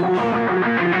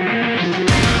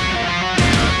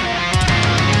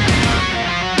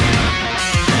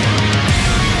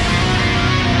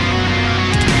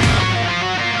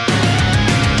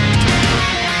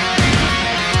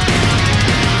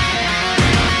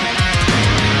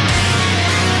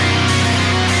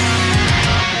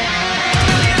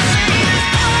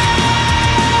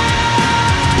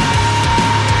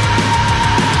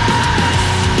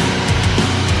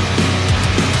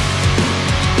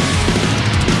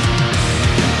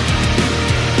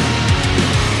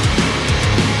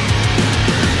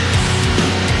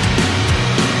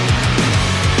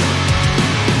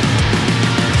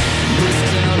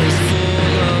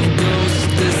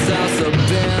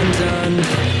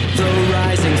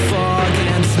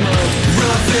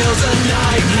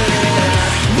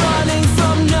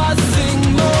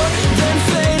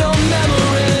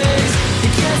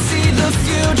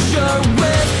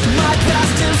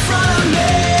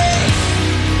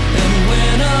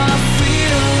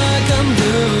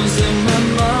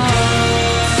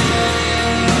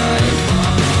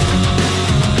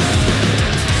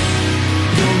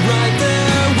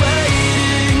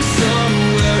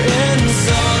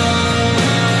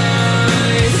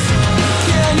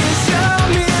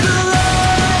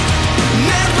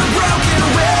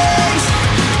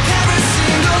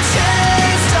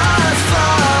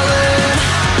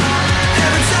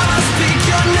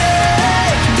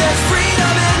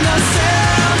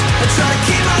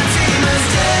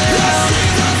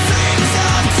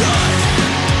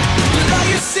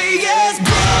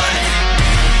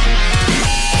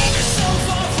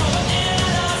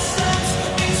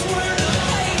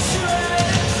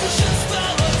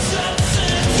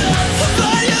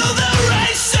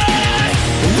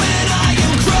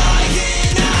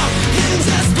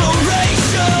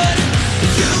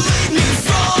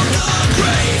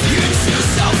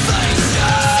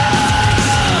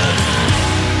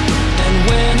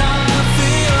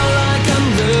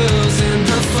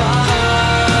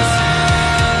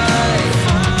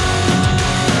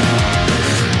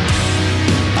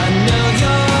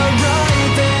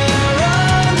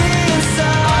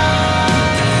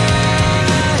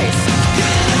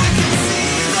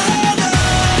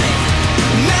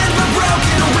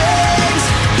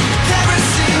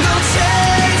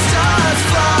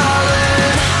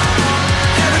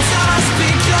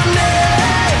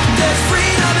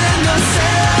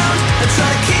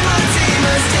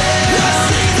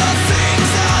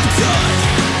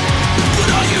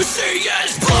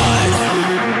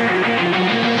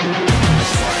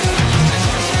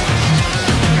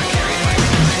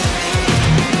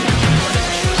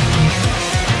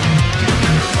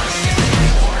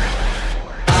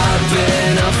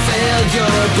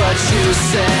 but you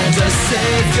sent a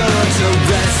savior to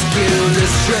rescue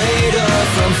this traitor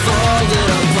from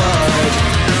falling apart.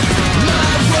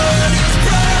 My word is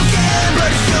broken,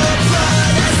 but your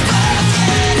blood is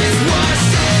spoken, is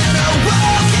washed in a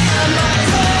walk in my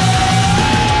heart.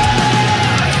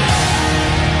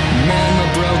 Man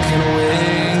with broken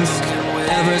wings,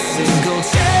 every single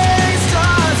chain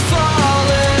starts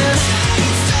falling.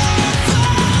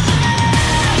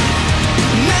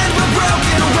 Men with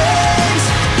broken wings,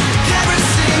 every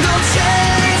single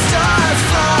chain starts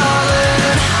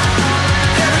falling.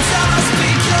 Every time I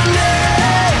speak your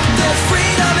name, there's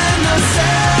freedom in the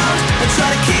sound. I try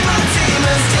to keep my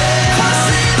demons down. I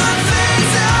see my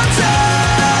face out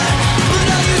there, but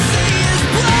all you see is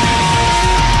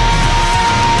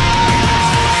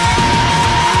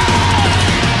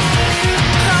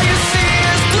all you see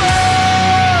is blood.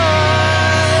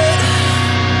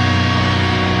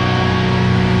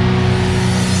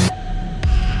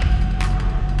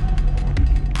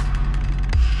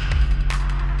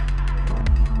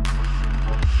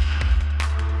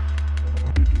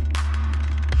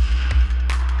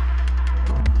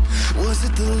 Was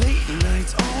it the late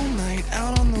nights, all night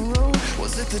out on the road?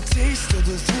 Was it the taste of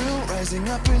the thrill rising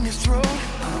up in your throat?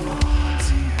 I'm on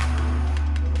to you.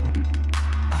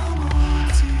 I'm on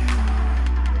to you.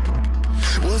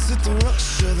 Was it the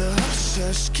rush or the hush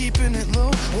hush keeping it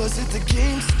low? Was it the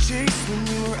games to chase when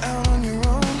you were out on your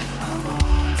own? I'm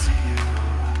on to you.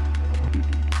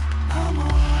 I'm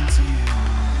on to you.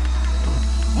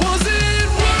 Was it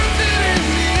worth it in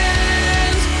the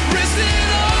end? Risk it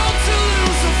all to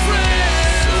lose a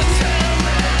friend? So tell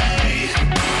me.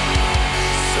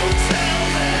 So tell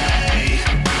me.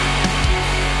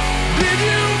 Did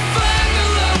you find the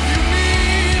love you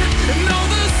need and know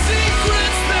the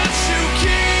secrets that you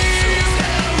keep? So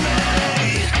tell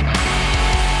me.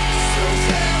 So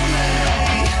tell me.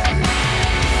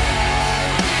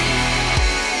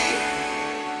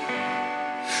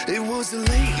 It was the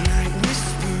late night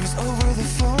whispers over the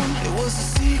phone. It was a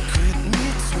secret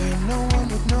meets where no one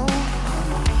would know. I'm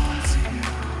on to you.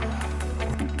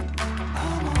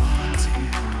 I'm on to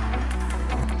you.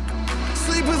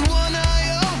 Sleep with one eye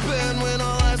open when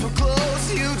all eyes were closed.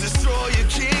 You destroy your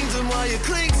kingdom while you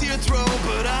cling to your throne.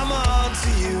 But I'm on to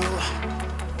you.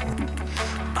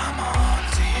 I'm on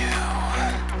to you.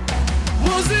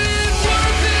 Was it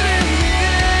worth it in the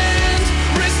end?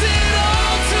 Risk it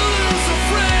all to lose a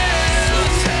friend? So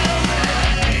tell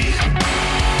me.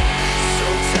 So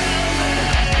tell me.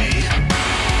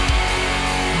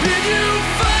 Did you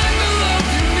find the love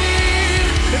you need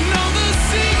and know the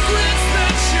secrets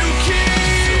that you keep?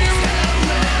 So tell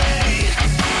me.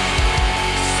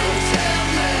 So tell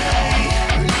me.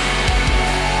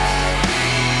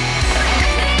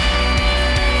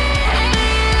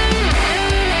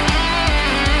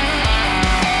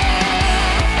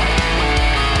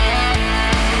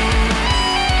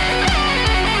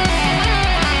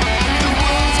 The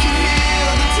wounds can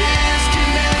heal, the tears can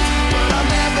end, but I'll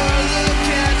never look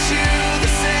at you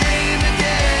the same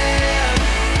again.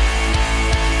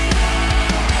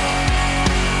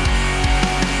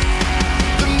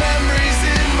 The memories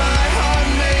in my heart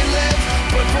may live,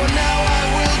 but for now I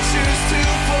will choose to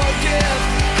forgive.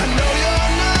 I know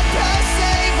you're not past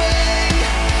saving,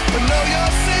 but know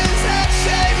your sins have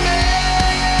shaped me.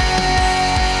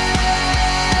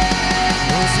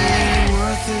 Was it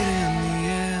worth it in the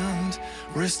end?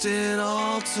 Risked it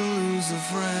all to lose a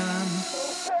friend.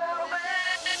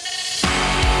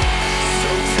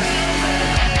 So tell me.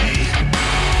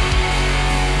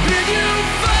 Did you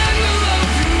find the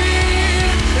love you need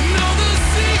and know the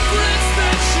secrets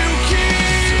that you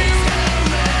keep? So tell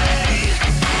me.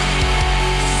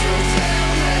 So tell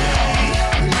me.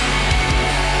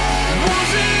 Was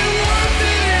it worth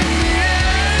it in the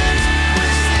end?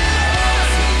 Risked it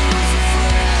all to lose a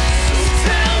friend? So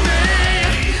tell me.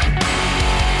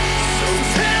 So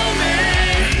tell me.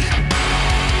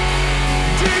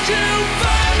 Did you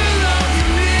find the love you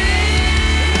need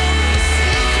and know the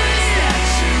secrets that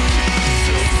you keep?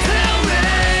 So tell me.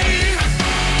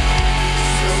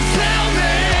 So tell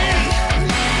me.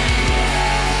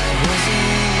 Was it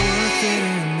worth it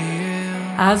in the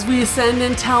end? As we ascend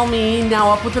and Tell Me,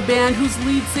 now up with a band whose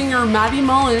lead singer Maddie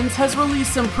Mullins has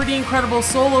released some pretty incredible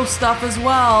solo stuff as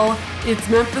well. It's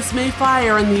Memphis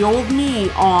Mayfire and The Old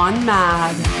Me on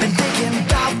Mad. Been thinking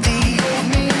about the old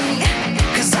me,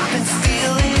 'cause I've been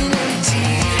feeling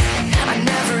empty. I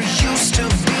never used to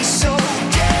be so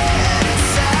dead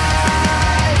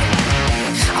inside.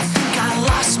 I think I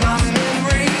lost my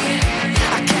memory.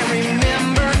 I can't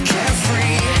remember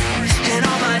carefree, and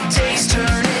all my days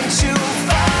turn into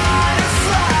fight or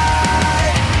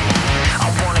flight. I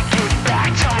wanna get back,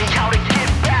 tell me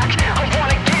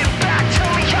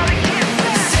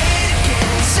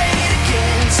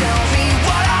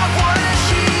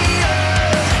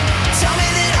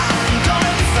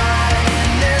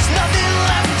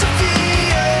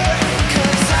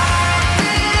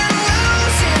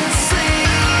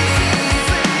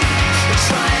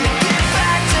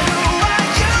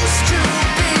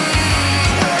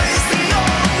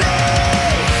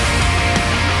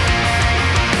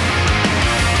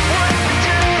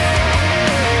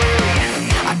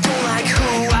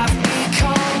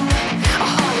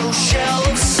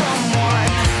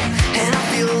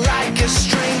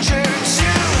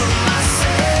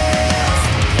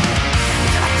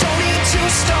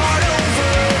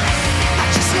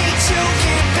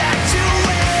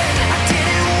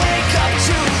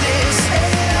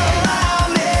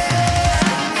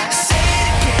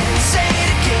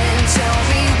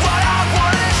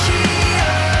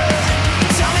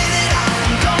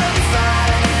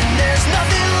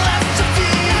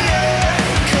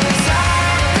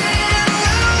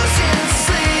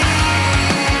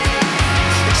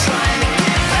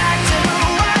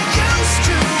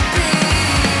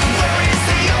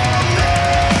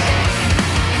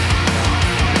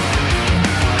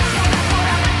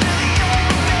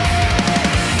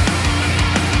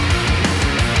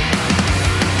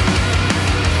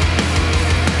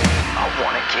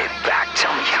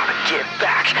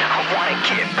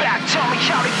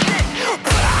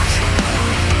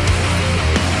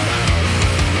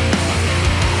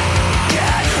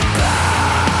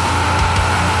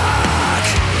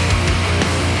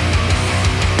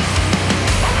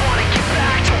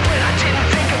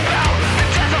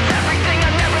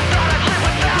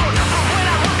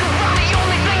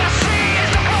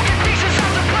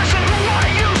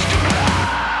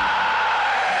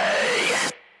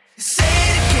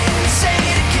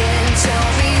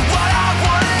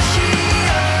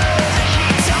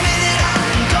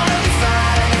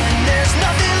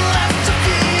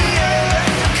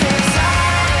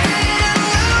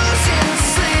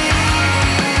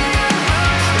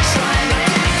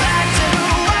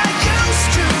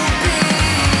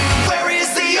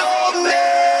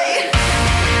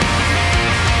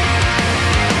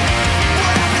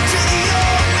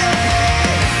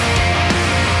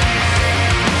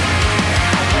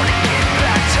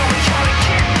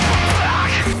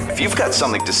you've got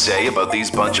something to say about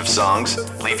these bunch of songs,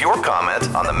 leave your comment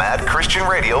on the Mad Christian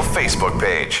Radio Facebook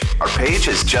page. Our page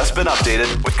has just been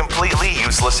updated with completely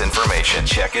useless information.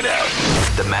 Check it out.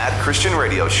 The Mad Christian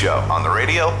Radio Show on the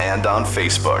radio and on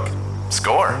Facebook.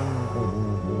 Score.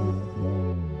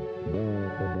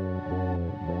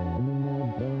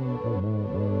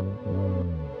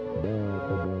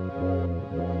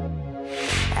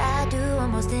 I do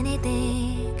almost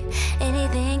anything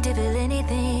to feel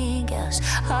anything else.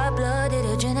 Hot-blooded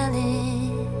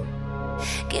adrenaline,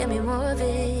 give me more of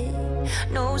it.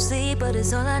 No sleep, but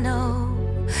it's all I know.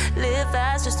 Live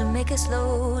fast just to make it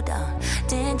slow down.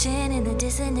 Tension in the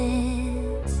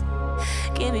dissonance,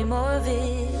 give me more of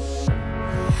it.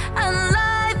 And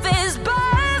life is perfect.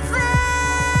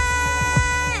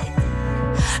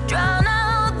 Drown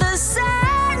out the sanity.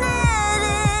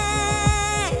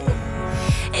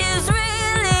 It's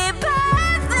really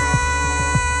perfect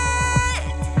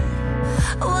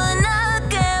when I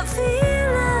can't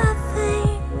feel a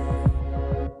thing.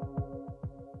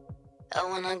 I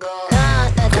wanna go da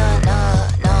da da da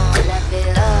da, let me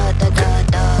da da da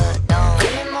da da.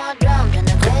 Give me more drums and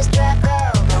the bass track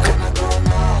up. I wanna go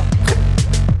now.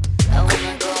 I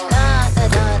wanna go da da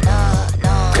da da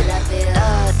da, let me da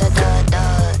da da da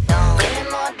da. Give me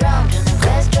more drums and the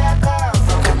bass track up.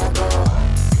 I wanna go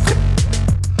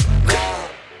now.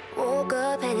 Woke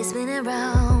up, head is spinning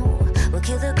round. We'll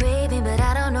kill the craving, but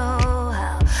I don't know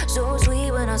how. So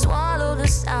sweet when I swallow the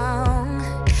sound.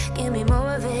 Give me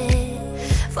more of it.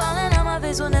 Falling on my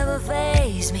face will never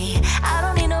faze me. I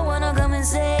don't need no one to come and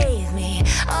save me.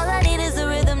 All I need is the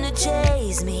rhythm to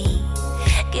chase me.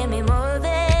 Give me more of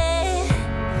it.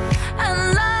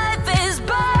 And life is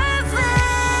perfect.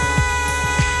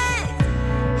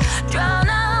 Drown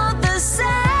out the sanity.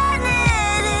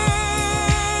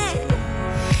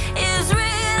 It's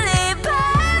really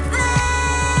perfect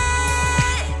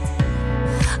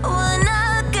when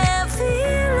I can't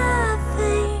feel a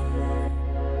thing.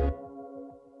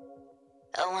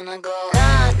 I wanna go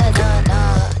da da da da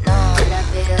da, let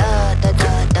me da da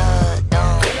da da da.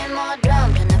 Give me more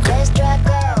drums and the bass track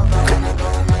up. I wanna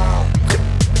go now.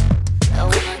 I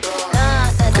wanna go da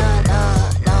da da da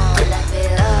da, let me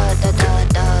da da da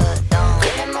da da.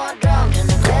 Give me more drums and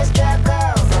the bass track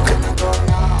up. I wanna go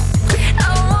now.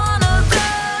 I wanna go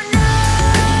now.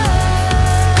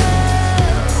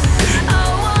 I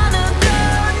wanna go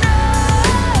now.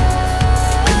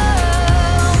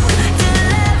 Till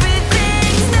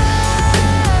everything's new.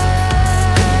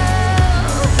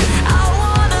 I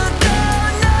wanna go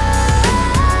now.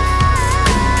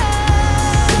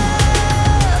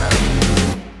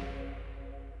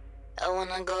 I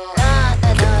wanna go da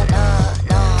da da da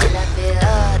da, let me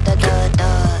da da da da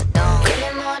da. Give me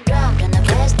more drums and the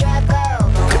bass track up.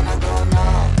 I wanna go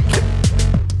now.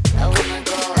 I wanna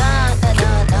go da da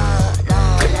da da da,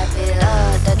 let me da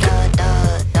da da da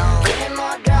da. Give me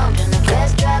more drums and the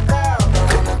bass track up. I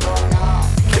wanna go now.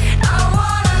 I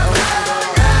wanna go da da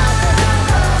da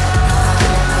da,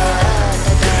 let me da da da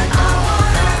da.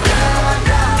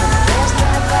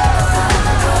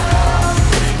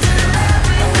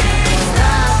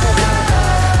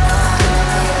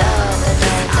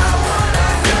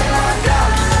 Give me more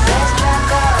drums and the bass track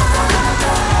up. I wanna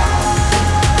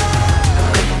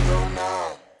go now.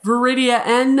 Viridia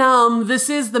and Numb, this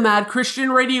is the Mad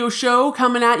Christian Radio Show,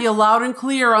 coming at you loud and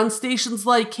clear on stations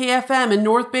like KFM in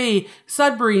North Bay,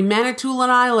 Sudbury,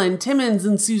 Manitoulin Island, Timmins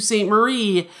and Sault Ste.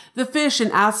 Marie, The Fish in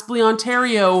Aspley,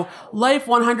 Ontario, Life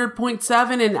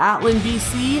 100.7 in Atlin,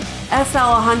 BC,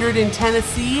 SL 100 in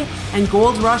Tennessee, and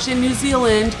Gold Rush in New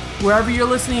Zealand. Wherever you're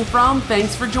listening from,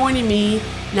 thanks for joining me.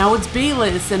 Now it's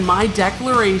Bayless and My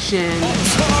Declaration.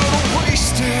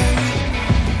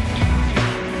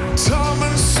 Time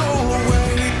and soul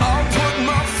away, I'll put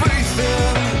my faith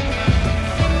in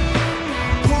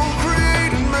who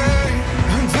created me,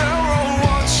 and they're all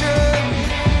watching,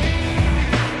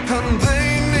 and they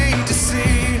need to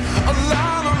see a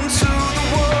light unto the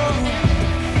world,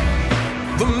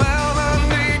 the man I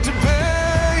need to be.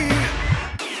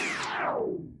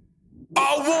 I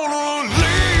wanna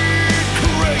lead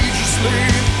courageously,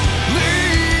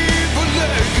 leave a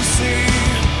legacy.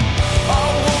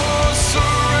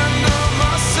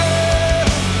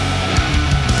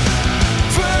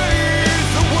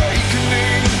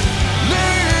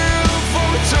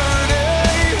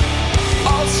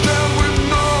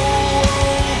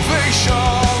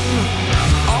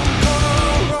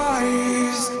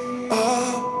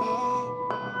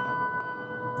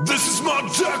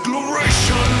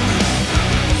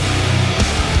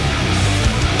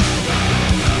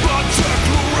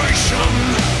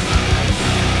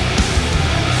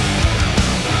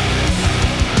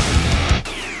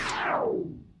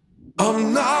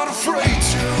 I'm not afraid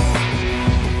to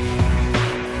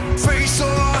face all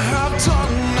I have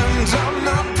done, and I'm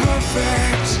not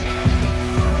perfect,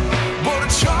 but a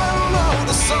child of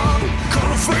the sun,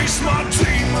 gonna face my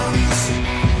demons,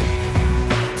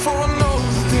 for I know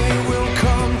that they will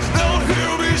come. They'll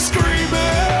hear me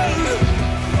screaming,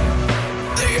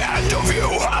 the end of you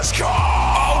has come.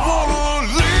 I wanna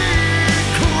lead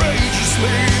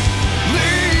courageously,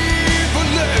 leave a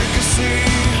legacy.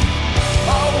 I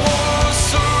wanna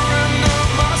surrender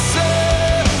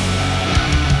myself,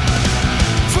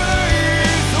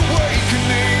 faith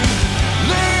awakening,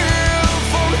 live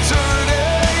for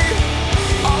eternity.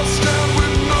 I'll stand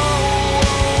with no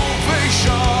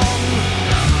ovation.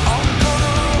 I'm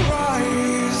gonna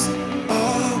rise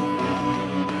up.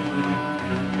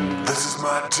 This is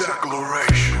my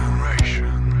declaration.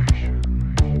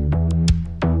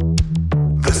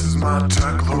 This is my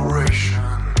declaration.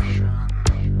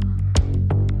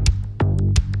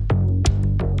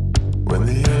 When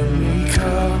the enemy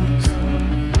comes,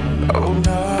 I will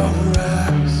not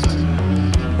rest.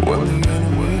 When the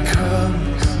enemy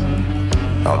comes,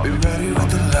 I'll be ready with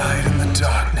the light in the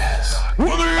darkness.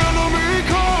 When the enemy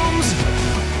comes,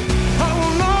 I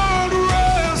will not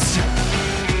rest.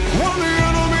 When the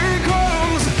enemy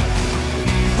comes,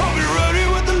 I'll be ready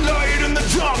with the light in the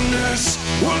darkness.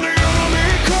 When the enemy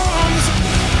comes,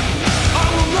 I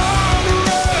will not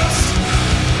rest.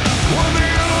 When the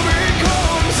enemy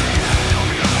comes,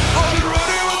 I'll be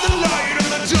ready with the light in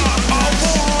the dark. I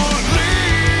wanna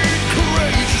lead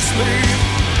courageously,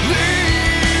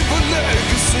 leave a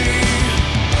legacy.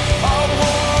 I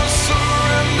wanna surrender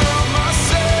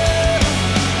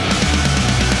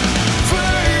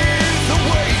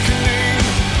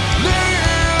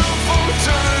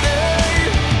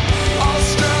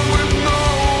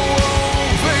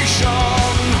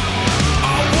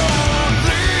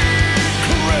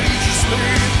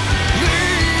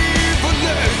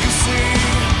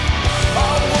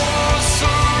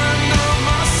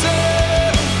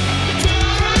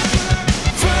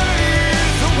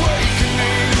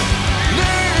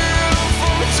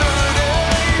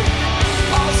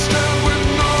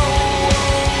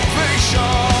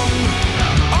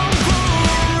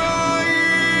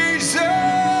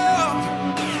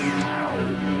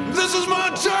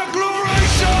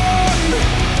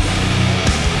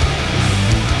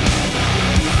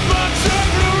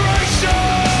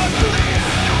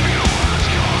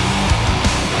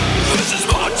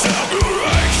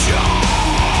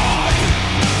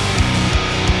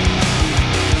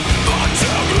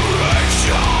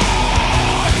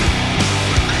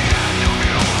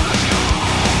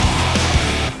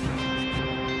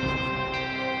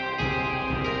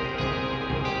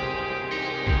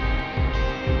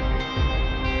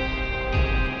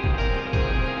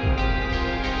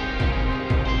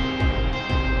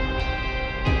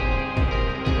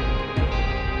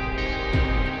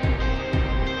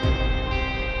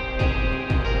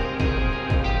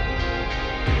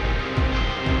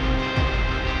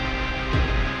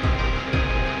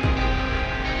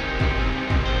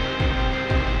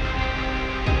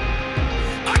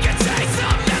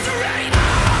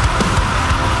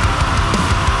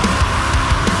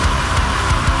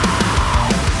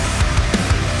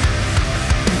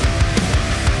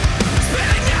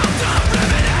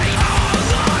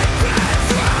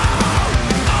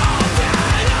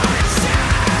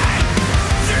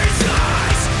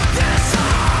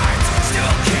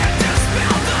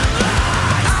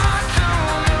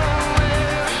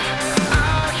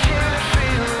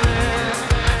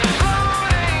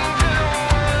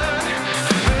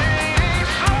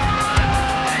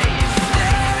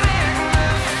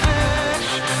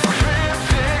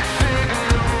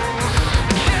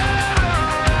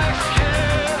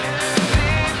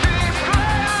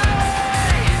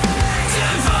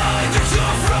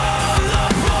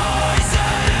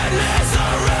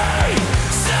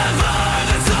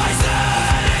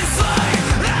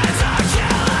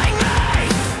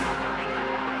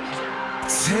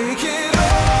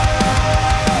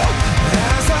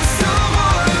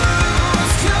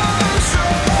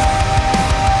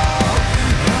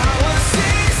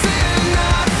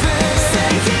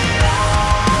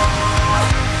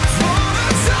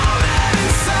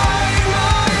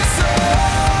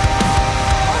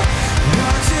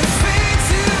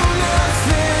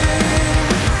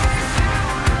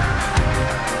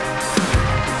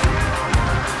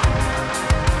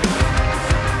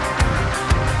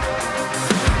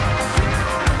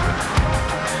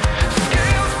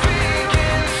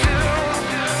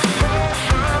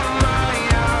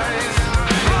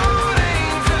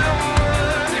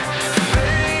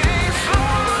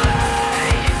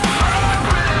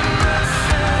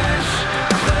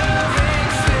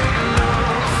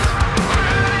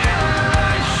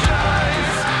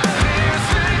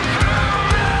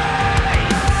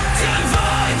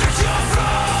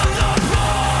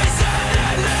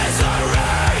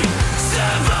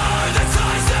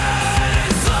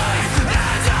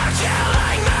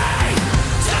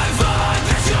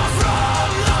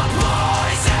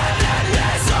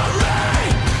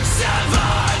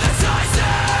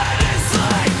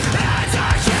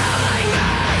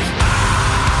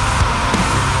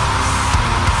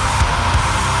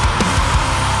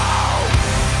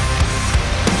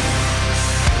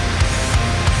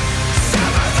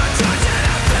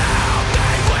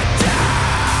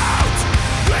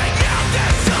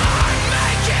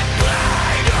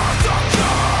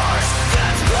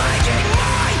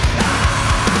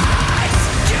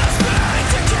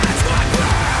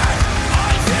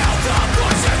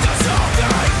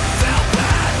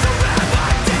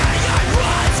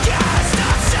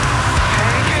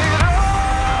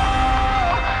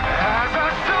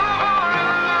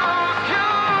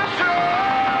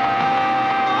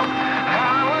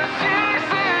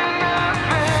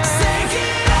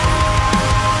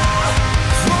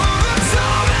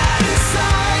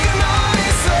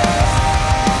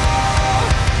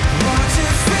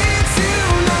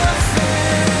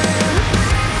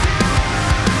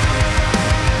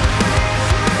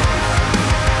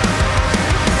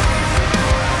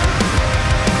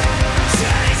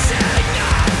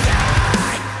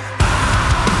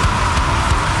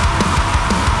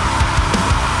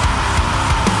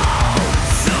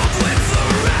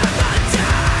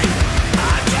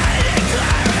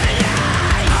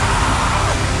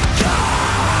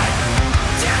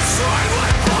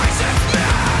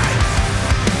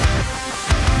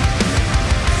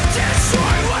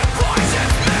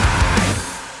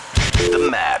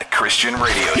Christian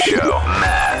radio show,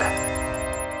 Mad.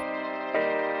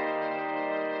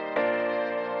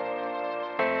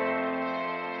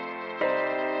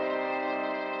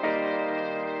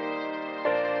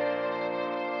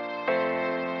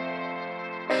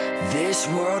 This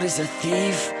world is a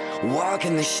thief,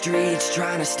 walking the streets,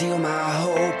 trying to steal my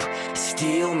hope,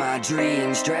 steal my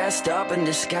dreams, dressed up in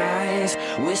disguise,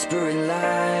 whispering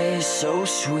lies so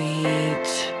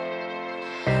sweet.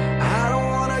 I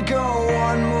don't wanna go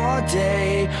one more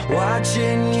day,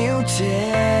 watching you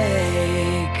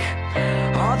take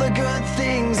all the good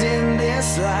things in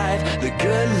this life the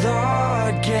good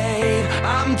Lord gave.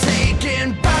 I'm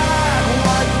taking back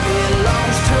what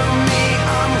belongs to me.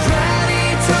 I'm ready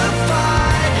to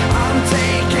fight. I'm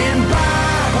taking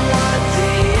back what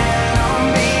the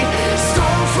enemy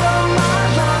stole from my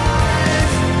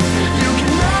life. You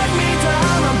can knock me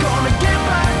down, I'm gonna get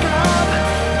back up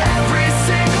every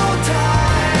single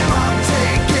time. I'm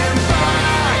taking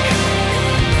back.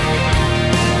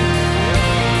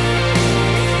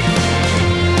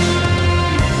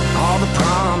 All the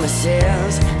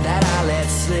promises that I let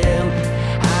slip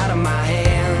out of my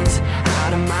hands,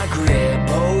 out of my grip.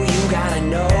 Oh, you gotta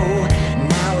know,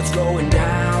 now it's going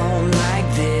down like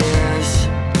this.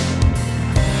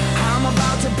 I'm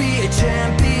about to be a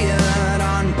champion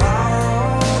on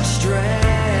borrowed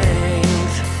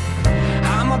strength.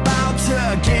 I'm about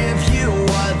to give you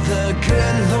what the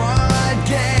good Lord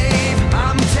gave.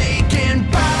 I'm taking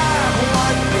back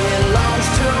what belongs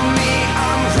to me.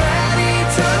 I'm ready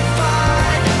to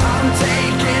fight. I'm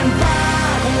taking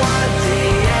back what the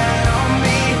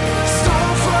enemy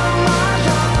stole from my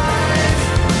life.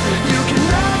 You can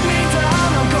knock me down,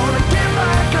 I'm gonna get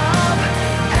back up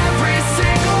every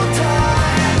single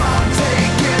time. I'm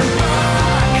taking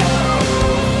back.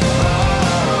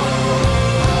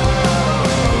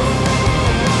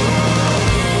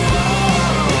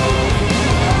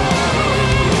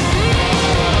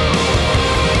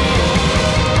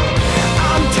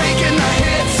 I'm taking the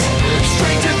hits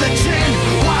straight to the chin,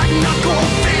 white knuckle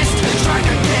fist, strike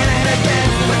again and again.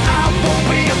 But I won't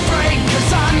be afraid, 'cause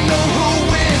I know who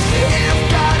wins. If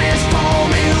God is for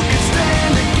me, who can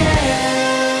stand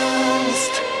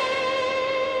against?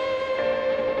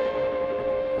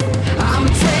 I'm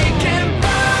taking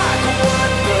back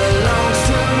what belongs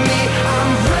to me.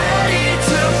 I'm ready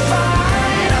to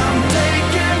fight. I'm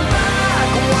taking back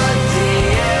what the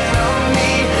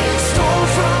enemy stole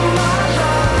from my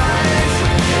life.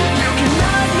 You can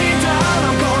knock me down,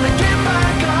 I'm gonna get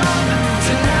back up.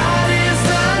 Tonight is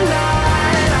the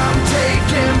night. I'm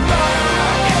taking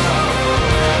back.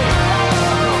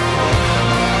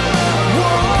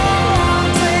 Whoa, I'm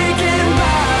taking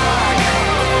back.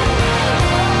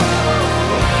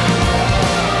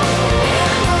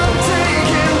 I'm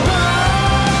taking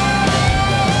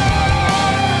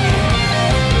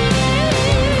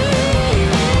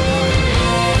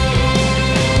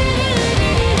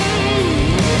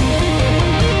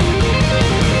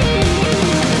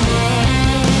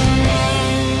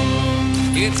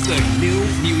It's the new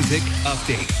music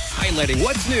update, highlighting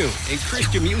what's new in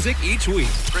Christian music each week.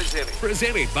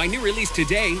 Presented by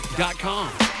newreleasetoday.com.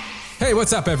 Hey,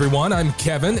 what's up, everyone? I'm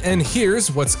Kevin, and here's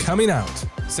what's coming out.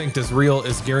 Sanctus Real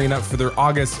is gearing up for their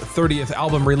August 30th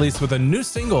album release with a new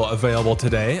single available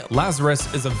today. Lazarus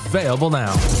is available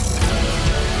now.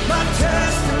 My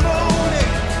testimony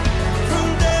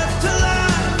from death to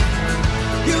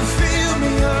life. You fill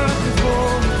me up with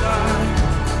holy light.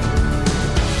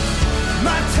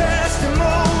 My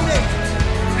testimony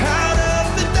out of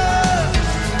the dust.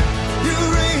 You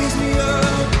raise me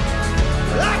up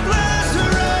like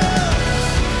Lazarus.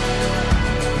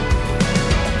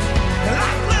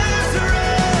 Like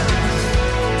Lazarus.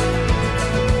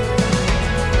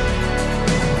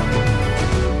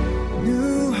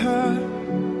 New heart,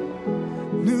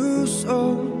 new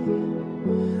soul,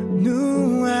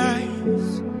 new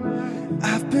eyes.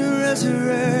 I've been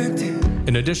resurrected.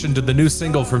 In addition to the new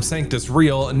single from Sanctus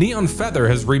Real, Neon Feather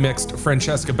has remixed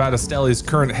Francesca Battistelli's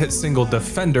current hit single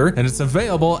Defender, and it's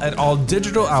available at all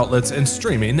digital outlets and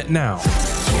streaming now.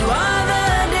 You are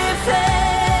the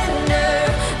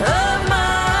defender of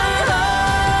my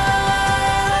heart.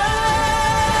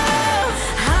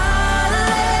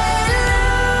 Hallelujah,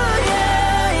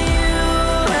 you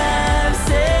have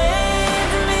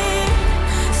saved me.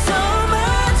 So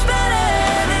much better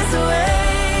this way.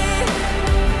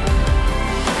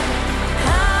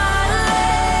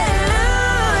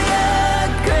 Hallelujah,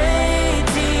 great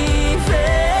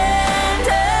defender.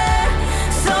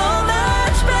 So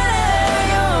much better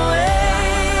your way.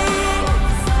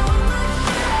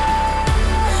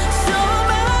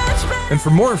 And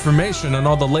for more information on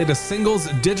all the latest singles,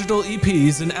 digital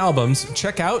EPs, and albums,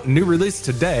 check out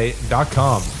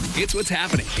newreleasetoday.com. It's what's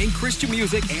happening in Christian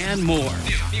music and more.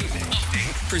 New music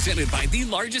update presented by the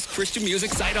largest Christian music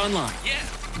site online. Yeah,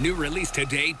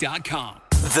 newreleasetoday.com.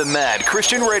 The Mad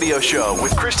Christian Radio Show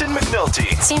with Kristen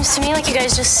McNulty. Seems to me like you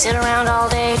guys just sit around all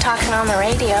day talking on the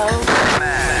radio.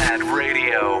 Mad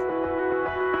Radio.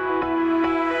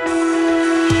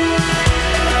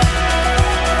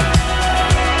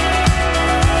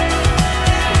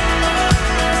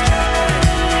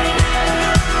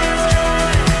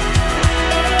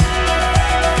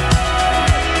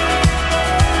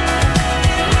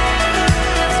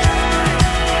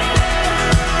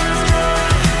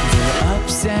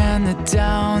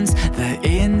 Downs, the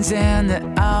ins and the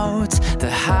outs, the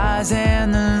highs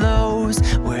and the lows.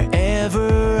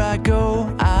 Wherever I go,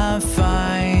 I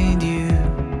find you.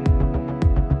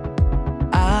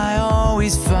 I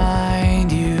always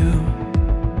find you.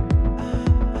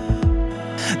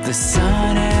 The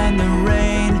sun and the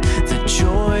rain, the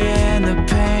joy and the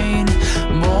pain,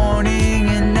 morning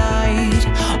and night,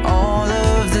 all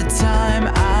of the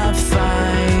time I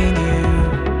find you.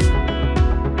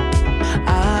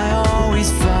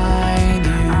 Find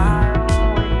you.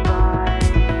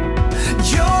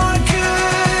 Your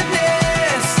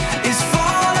goodness is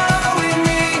following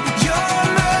me. Your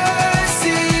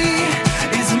mercy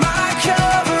is my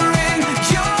covering.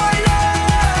 Your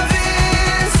love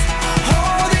is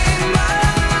holding my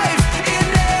life. It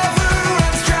never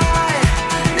runs dry.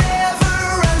 Never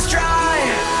runs dry.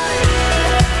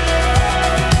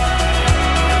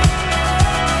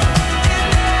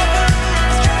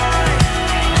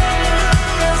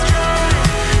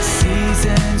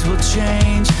 Seasons will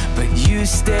change, but you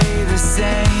stay the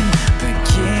same,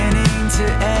 beginning to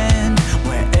end.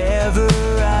 Wherever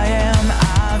I am,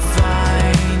 I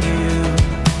find you.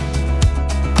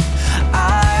 I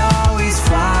always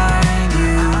find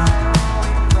you.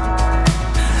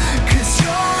 'Cause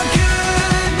your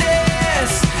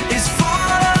goodness is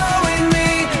following me.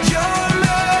 Your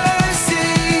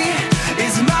mercy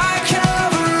is my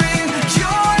covering.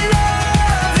 Your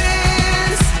love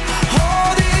is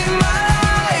holding my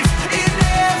life. It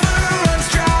never runs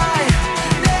dry.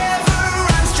 Never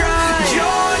runs dry.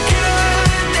 Your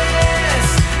goodness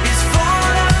is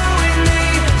following me.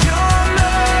 Your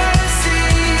mercy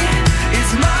is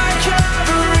my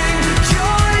covering.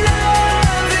 Your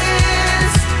love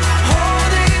is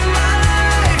holding my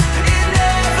life. It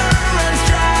never runs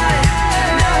dry.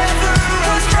 Never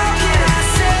runs dry. What can I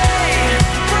say?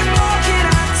 What more can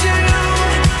I do?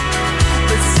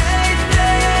 But say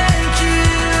thank you.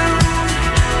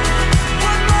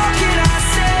 What more can I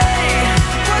say?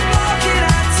 What more can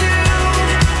I do?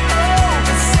 Oh,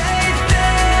 but say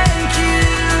thank you.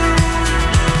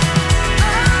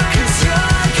 'Cause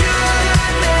your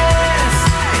goodness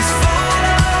is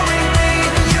following me.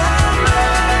 Your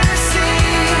mercy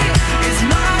is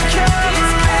my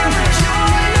covering.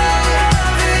 Your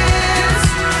love is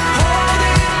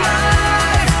holding my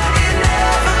life. It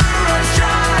never runs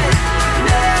dry.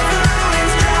 Never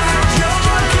runs dry. Your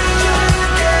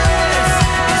goodness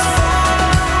is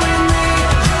following me.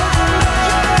 Your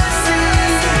mercy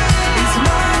is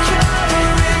my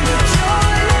covering. Your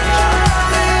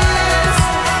love is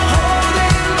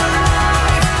holding my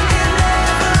life. It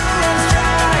never runs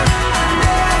dry.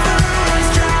 Never runs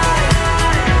dry.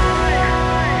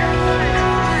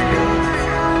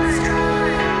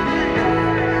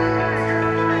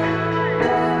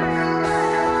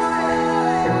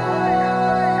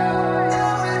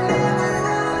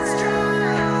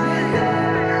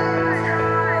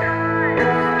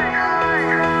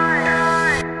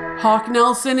 Hawk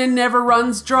Nelson and Never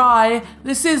Runs Dry.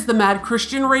 This is the Mad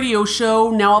Christian Radio Show,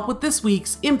 now up with this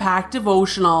week's Impact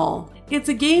Devotional. It's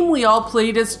a game we all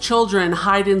played as children,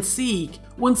 hide and seek.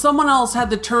 When someone else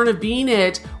had the turn of being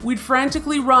it, we'd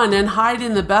frantically run and hide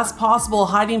in the best possible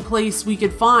hiding place we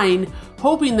could find,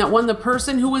 hoping that when the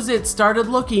person who was it started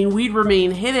looking, we'd remain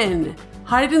hidden.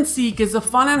 Hide and seek is a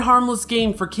fun and harmless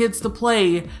game for kids to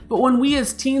play, but when we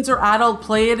as teens or adults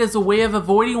play it as a way of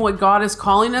avoiding what God is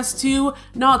calling us to,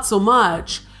 not so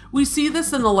much. We see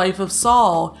this in the life of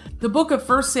Saul. The book of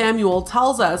 1 Samuel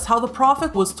tells us how the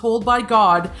prophet was told by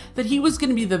God that he was going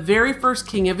to be the very first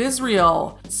king of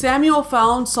Israel. Samuel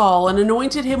found Saul and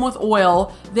anointed him with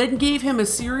oil, then gave him a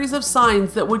series of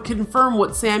signs that would confirm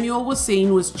what Samuel was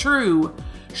saying was true.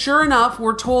 Sure enough,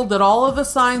 we're told that all of the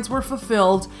signs were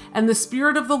fulfilled, and the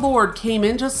Spirit of the Lord came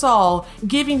into Saul,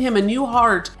 giving him a new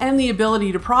heart and the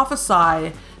ability to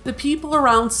prophesy. The people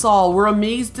around Saul were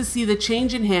amazed to see the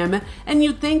change in him, and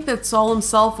you'd think that Saul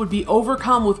himself would be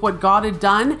overcome with what God had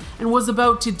done and was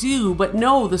about to do, but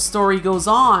no, the story goes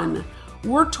on.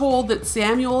 We're told that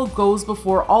Samuel goes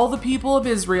before all the people of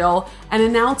Israel and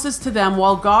announces to them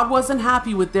while God wasn't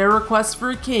happy with their request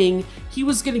for a king, he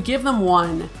was going to give them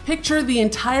one. Picture the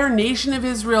entire nation of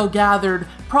Israel gathered,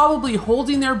 probably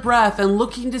holding their breath and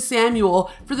looking to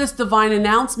Samuel for this divine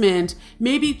announcement.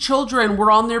 Maybe children were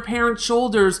on their parents'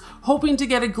 shoulders, hoping to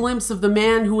get a glimpse of the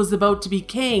man who was about to be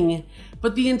king.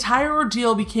 But the entire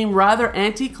ordeal became rather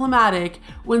anticlimactic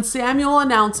when Samuel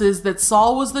announces that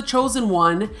Saul was the chosen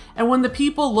one, and when the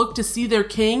people looked to see their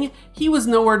king, he was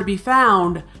nowhere to be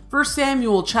found. 1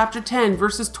 Samuel chapter 10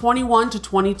 verses 21 to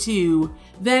 22.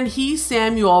 Then he,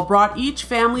 Samuel, brought each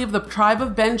family of the tribe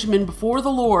of Benjamin before the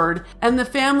Lord, and the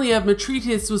family of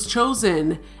Matretus was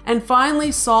chosen. And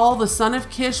finally Saul the son of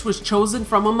Kish was chosen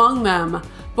from among them.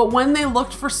 But when they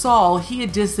looked for Saul, he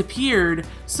had disappeared.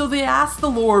 So they asked the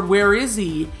Lord, "Where is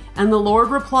he?" And the Lord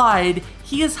replied,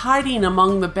 "He is hiding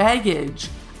among the baggage."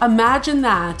 Imagine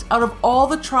that, out of all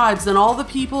the tribes and all the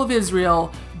people of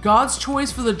Israel, God's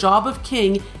choice for the job of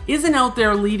king isn't out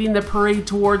there leading the parade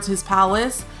towards his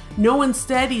palace. No,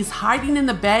 instead he's hiding in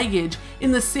the baggage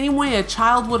in the same way a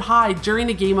child would hide during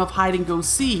a game of hide and go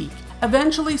seek.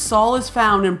 Eventually Saul is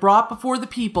found and brought before the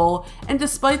people, and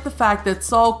despite the fact that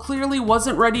Saul clearly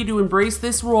wasn't ready to embrace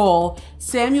this role,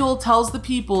 Samuel tells the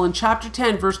people in chapter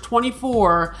 10 verse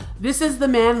 24, "This is the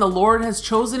man the Lord has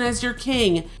chosen as your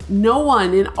king. No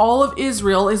one in all of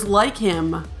Israel is like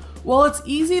him." While it's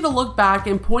easy to look back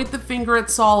and point the finger at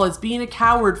Saul as being a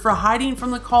coward for hiding from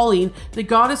the calling that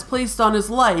God has placed on his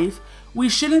life, we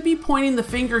shouldn't be pointing the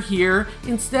finger here.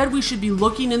 Instead, we should be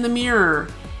looking in the mirror.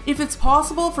 If it's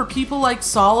possible for people like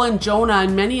Saul and Jonah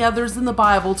and many others in the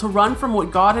Bible to run from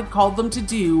what God had called them to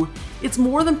do, it's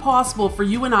more than possible for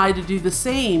you and I to do the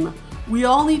same. We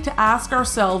all need to ask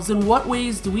ourselves, in what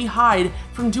ways do we hide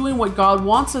from doing what God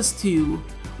wants us to?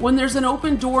 When there's an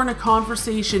open door in a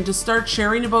conversation to start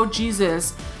sharing about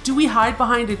Jesus, do we hide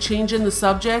behind a change in the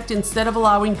subject instead of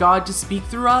allowing God to speak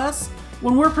through us?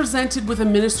 When we're presented with a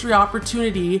ministry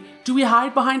opportunity, do we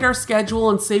hide behind our schedule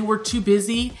and say we're too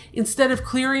busy instead of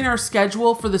clearing our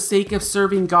schedule for the sake of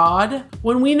serving God?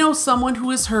 When we know someone who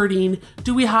is hurting,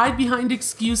 do we hide behind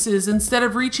excuses instead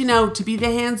of reaching out to be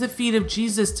the hands and feet of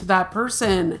Jesus to that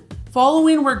person?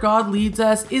 Following where God leads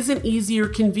us isn't easy or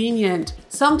convenient.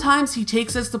 Sometimes he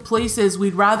takes us to places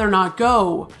we'd rather not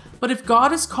go. But if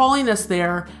God is calling us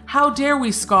there, how dare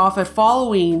we scoff at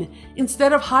following?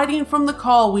 Instead of hiding from the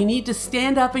call, we need to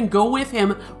stand up and go with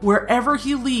him wherever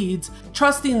he leads,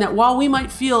 trusting that while we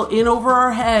might feel in over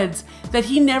our heads, that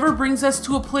he never brings us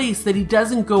to a place that he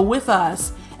doesn't go with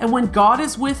us. And when God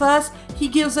is with us, he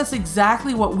gives us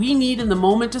exactly what we need in the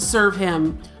moment to serve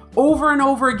him. Over and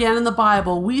over again in the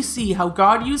Bible, we see how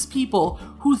God used people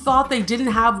who thought they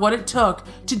didn't have what it took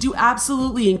to do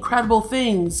absolutely incredible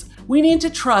things. We need to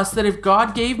trust that if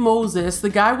God gave Moses, the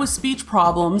guy with speech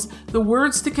problems, the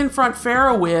words to confront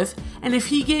Pharaoh with, and if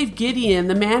he gave Gideon,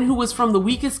 the man who was from the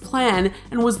weakest clan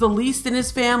and was the least in his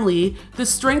family, the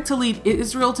strength to lead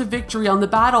Israel to victory on the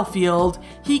battlefield,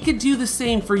 he could do the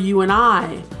same for you and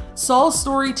I. Saul's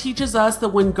story teaches us that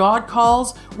when God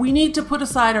calls, we need to put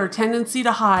aside our tendency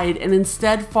to hide and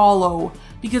instead follow.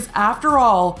 Because after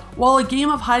all, while a game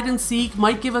of hide and seek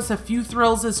might give us a few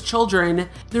thrills as children,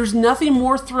 there's nothing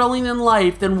more thrilling in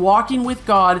life than walking with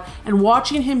God and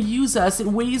watching him use us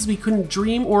in ways we couldn't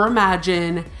dream or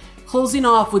imagine. Closing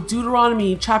off with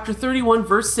Deuteronomy chapter 31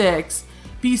 verse 6.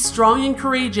 Be strong and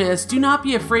courageous. Do not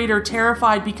be afraid or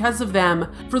terrified because of them.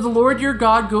 For the Lord your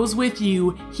God goes with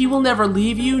you. He will never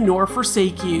leave you nor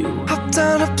forsake you. Hopped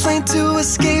on a plane to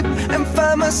escape and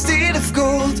find my state of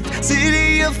gold.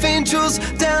 City of angels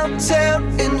downtown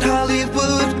in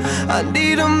Hollywood. I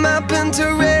need a map and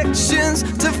directions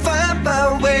to find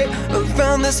my way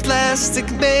around this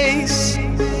plastic maze.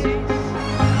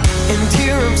 And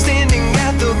here I'm standing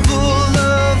at the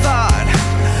boulevard.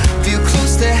 Feel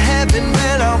close to heaven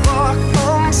when I walk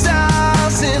on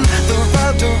stars. In the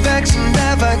right direction,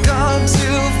 have I gone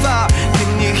too far?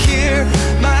 Can you hear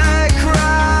my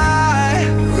cry?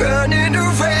 Running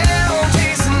around,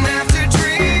 chasing after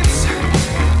dreams.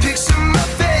 Picture my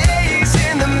face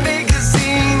in the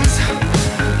magazines.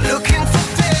 Looking for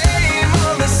fame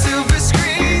on the silver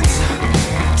screens.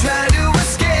 Try to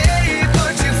escape,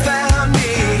 but you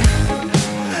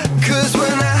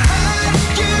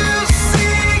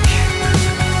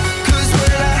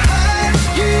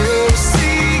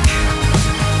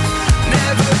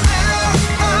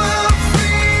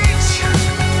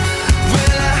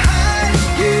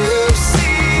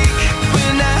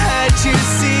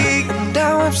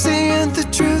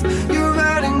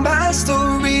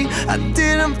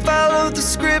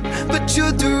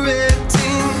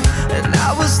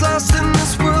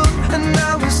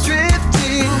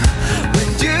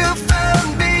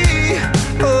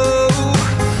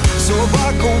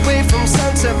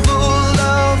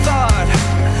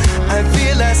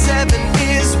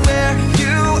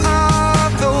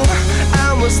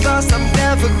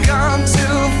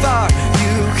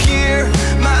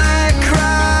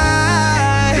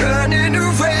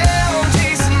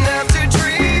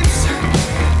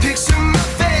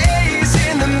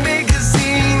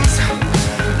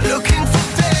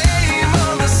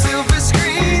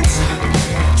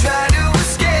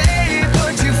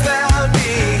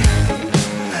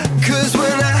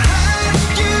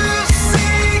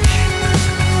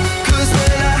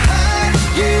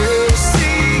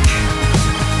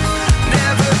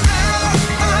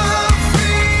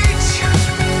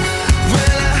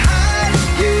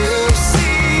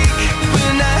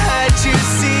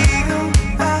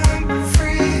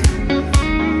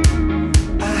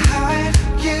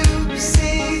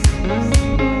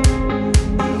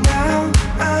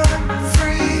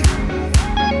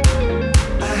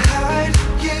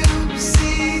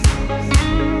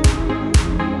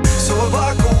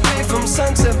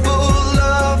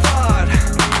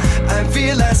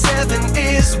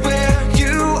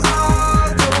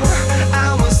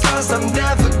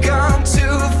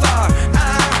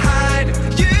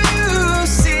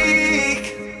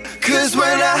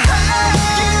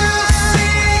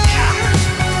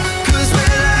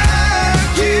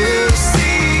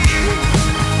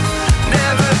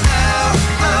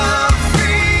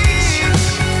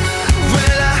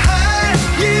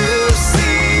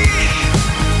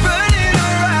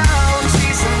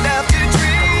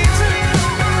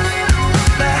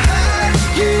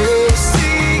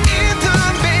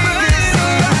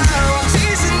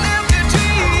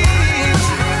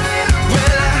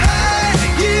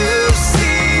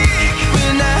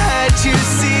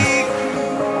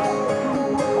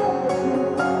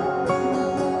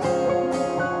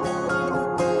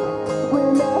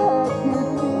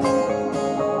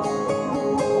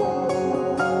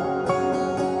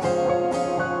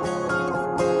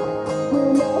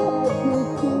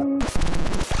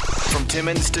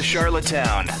Queens to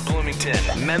Charlottetown, Bloomington,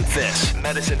 Memphis,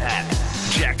 Medicine Hat,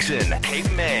 Jackson,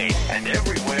 Cape May, and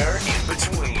everywhere in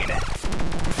between.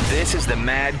 This is the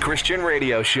Mad Christian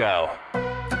Radio Show.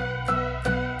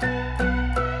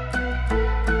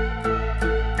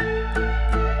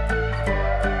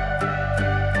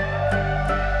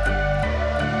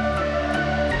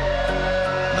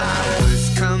 My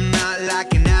words come out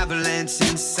like an avalanche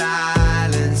in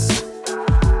silence.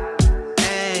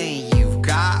 And you've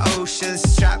got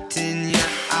oceans trapped in your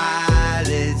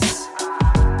eyelids.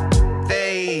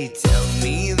 They tell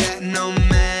me that no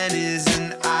man is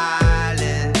an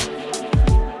island,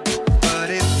 but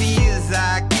it feels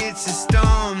like it's a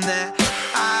storm that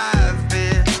I've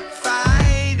been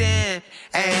fighting.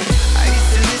 And I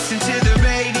used to listen to the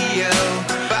radio,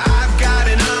 but I've got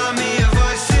an army of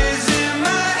voices in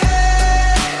my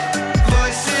head,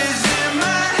 voices in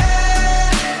my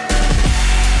head.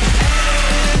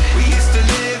 We used to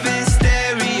live in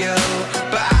stereo,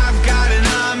 but I've got an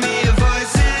army of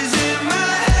voices in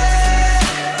my head,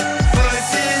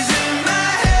 voices in my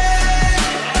head.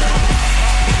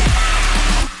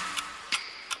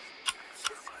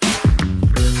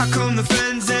 How come the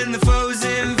friends and the foes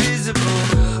invisible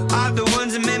are the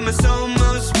ones that make my soul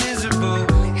most miserable?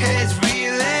 Heads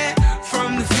reeling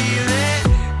from the feeling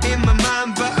in my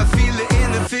mind, but I feel it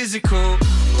in the physical.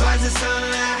 Why's the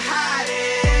sunlight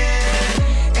hiding?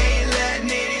 Ain't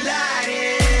letting any light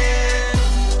in.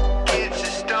 It's a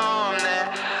storm that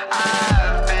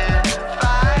I've been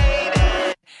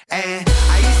fighting. And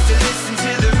I used to listen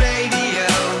to the radio,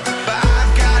 but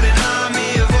I've got an army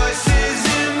of voices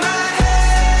in my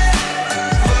head,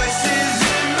 voices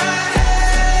in my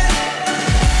head.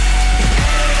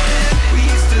 We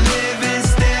used to live in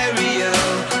stereo,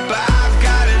 but I've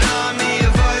got an army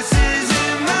of voices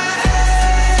in my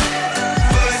head,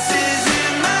 voices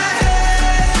in my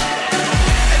head.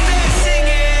 And they're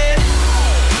singing.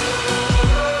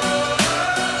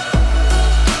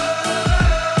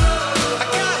 I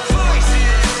got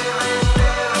voices. I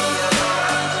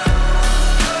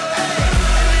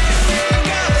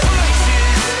got voices.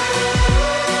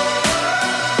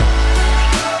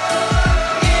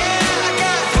 Yeah, I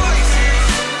got voices.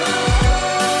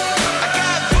 I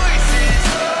got voices.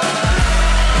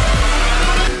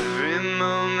 Every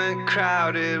moment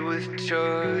crowded with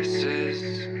choices.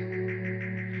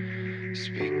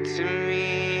 Speak to me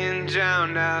and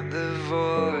drown out the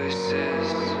voices.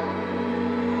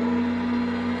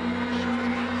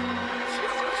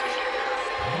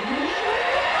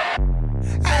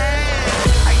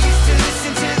 I used to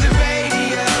listen to the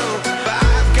radio, but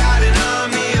I've got an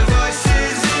army of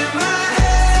voices in my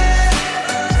head,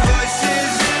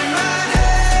 voices in my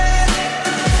head,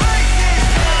 voices.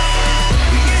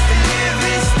 We used to live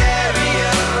in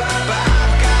stereo, but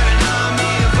I've got an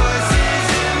army of voices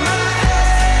in my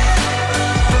head,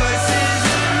 voices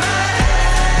in my head.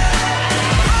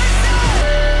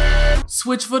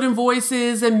 Switchfoot and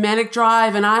Voices and Manic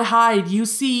Drive and I Hide, You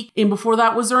Seek. And before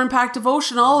that was our Impact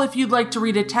Devotional. If you'd like to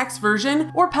read a text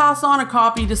version or pass on a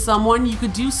copy to someone, you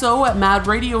could do so at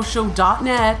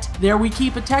madradioshow.net. There we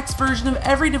keep a text version of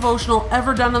every devotional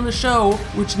ever done on the show,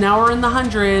 which now are in the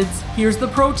hundreds. Here's The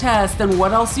Protest and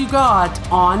What Else You Got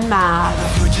on Mad. I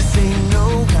heard you say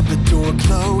no, got the door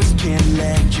closed, can't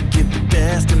let you get the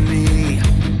best of me.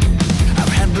 I've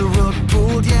had the rug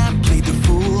pulled, yeah, I played the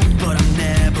fool, but I'm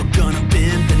never gonna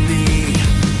bend the knee.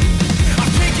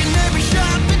 I'm taking every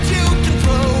shot that you can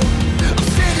throw. I'm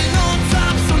sitting on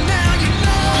top, so now you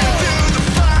know. Been through the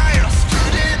fire,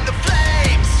 stood in the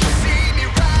flames. You see me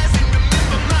rise and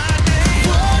remember my name.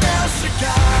 What else you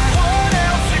got? What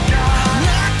else you got?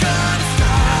 Not gonna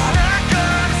stop, not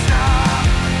gonna stop.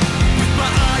 With my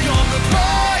eye on the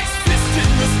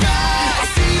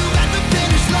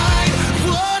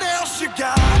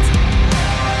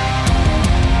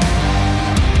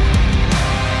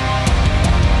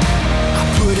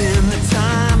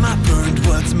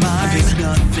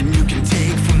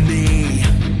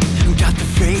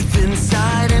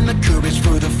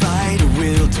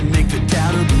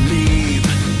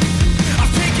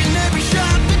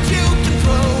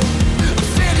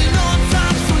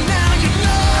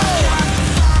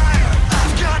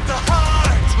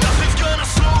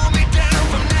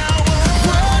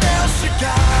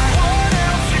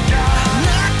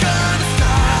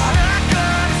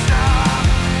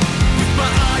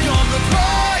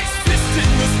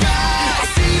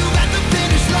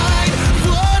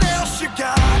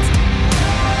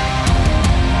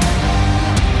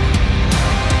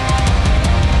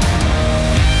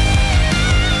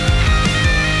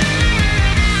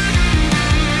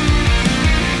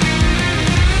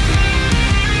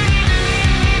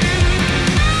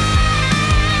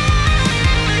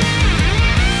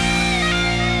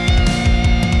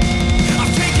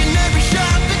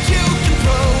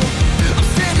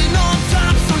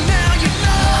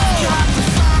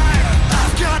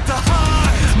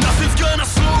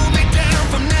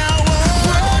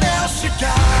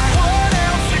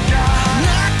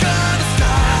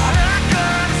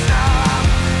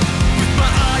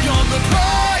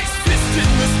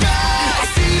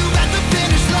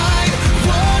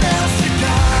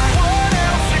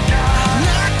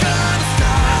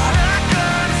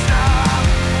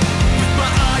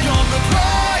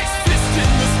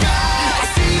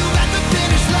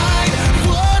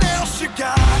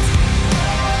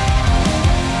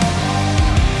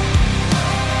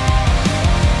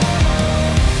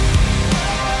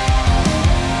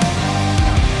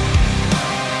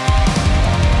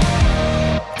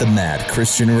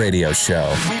Christian Radio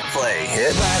Show. We play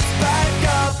hit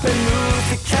after hit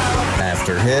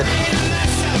after hit.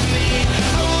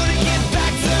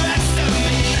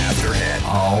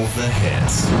 All the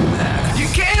hits. You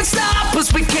can't stop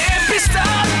us, we can't be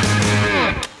stopped.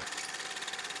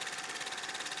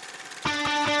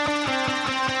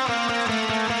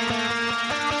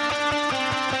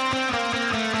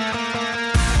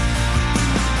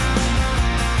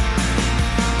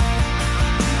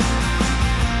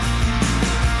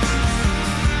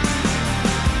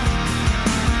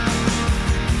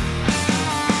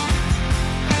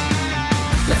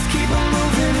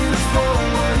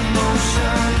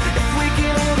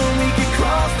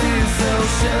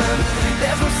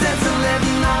 There's no sense in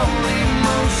letting our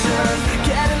emotions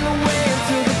get in the way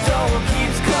until the door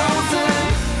keeps closing.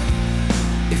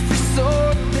 If we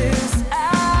sort this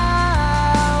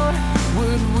out,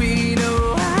 would we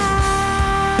know how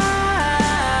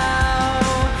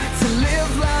to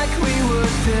live like we were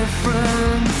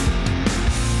different?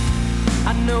 I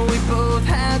know we both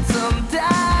had some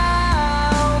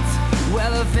doubts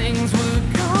whether things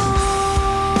would go.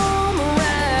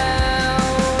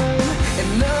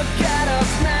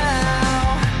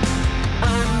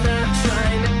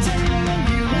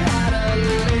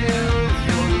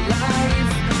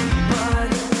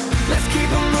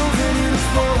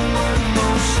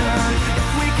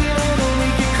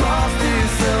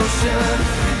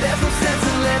 There's no sense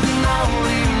in letting our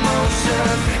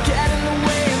emotions get in the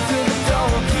way until the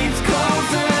door keeps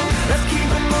closing. Let's keep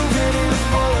it moving in a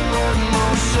forward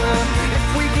motion. If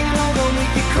we can hold on, we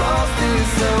can cross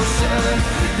this ocean.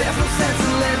 There's no sense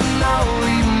in letting our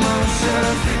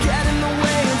emotions get in the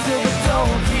way until the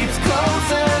door keeps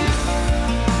closing.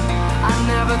 I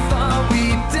never thought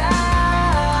we'd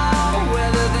die,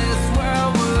 whether this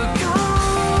world would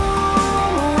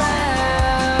come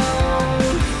around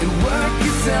and work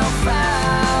itself out.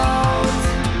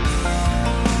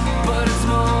 But it's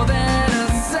more than a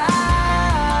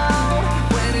sound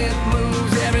when it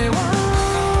moves everyone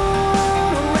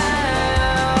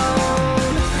around.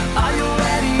 Are you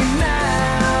ready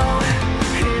now?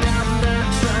 And I'm not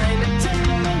trying to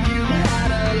tell you how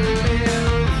to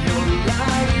live your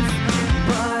life,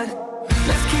 but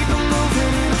let's keep it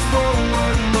moving in a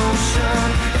forward motion.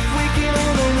 If we can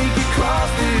hold on, we can cross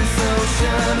this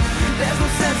ocean. There's no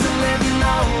sense in letting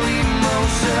our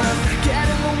emotions get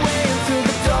in the way until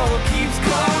the door keeps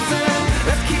closing.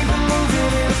 Let's keep it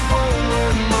moving in a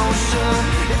forward motion.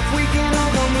 If we can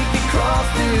hold on, we can cross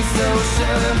this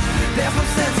ocean. There's no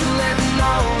sense in letting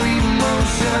our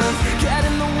emotions get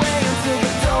in the way until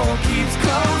the door keeps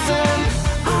closing.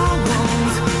 I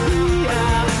won't be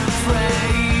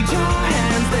afraid. Your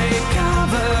hands, they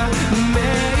cover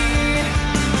me.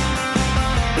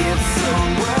 It's so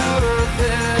worth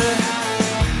it.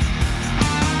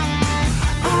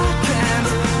 I can't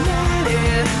let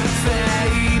it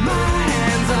fade. My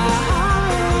hands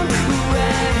are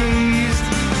raised,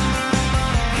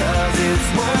 'cause it's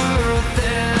worth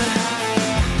it.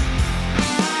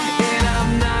 And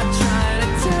I'm not trying to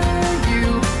tell you,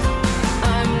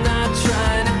 I'm not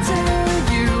trying to tell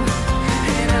you,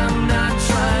 and I'm not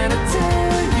trying to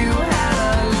tell you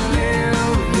how to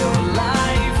live your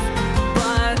life,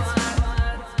 but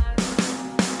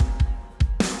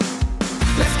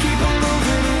let's keep it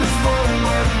moving in a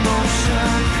forward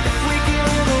motion. If we can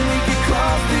hold on, we can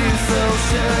cross this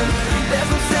ocean. There's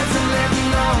no sense in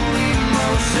letting our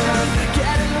emotions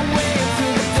get in the way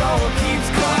until the door keeps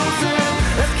closing.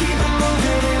 Let's keep it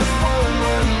moving in a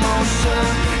forward motion.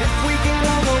 If we can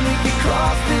hold on, we can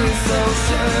cross this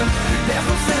ocean. There's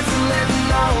no sense in letting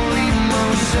our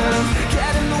emotions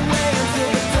get in the way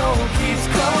until the door keeps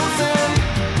closing.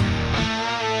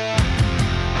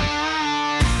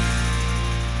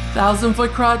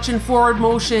 1,000-foot crutch and forward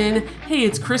motion. Hey,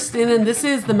 it's Kristen, and this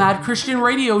is the Mad Christian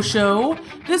Radio Show.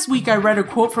 This week I read a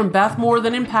quote from Beth Moore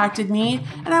that impacted me,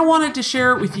 and I wanted to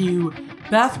share it with you.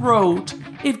 Beth wrote,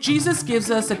 "If Jesus gives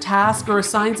us a task or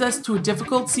assigns us to a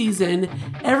difficult season,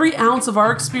 every ounce of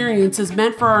our experience is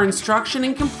meant for our instruction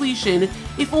and completion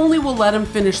if only we'll let him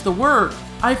finish the work.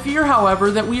 I fear, however,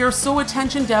 that we are so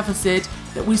attention deficit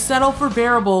that we settle for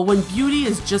bearable when beauty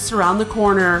is just around the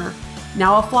corner."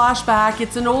 Now a flashback,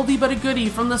 it's an oldie but a goodie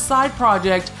from the side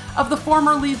project of the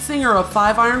former lead singer of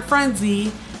Five Iron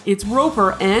Frenzy. It's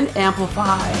Roper and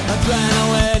Amplify.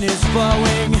 Adrenaline is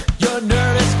flowing, your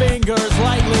nervous fingers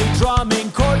lightly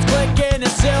drumming, chords clicking and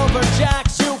silver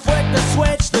jacks. You flick the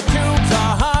switch, the tunes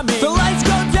are humming. The lights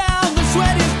go down, the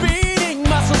sweat is beating,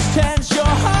 muscles tense, your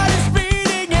heart is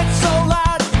beating. It's so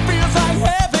loud, it feels like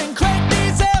heaven. Crank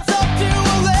these amps up to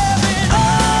 11.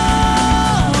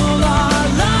 All our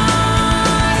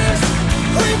lives,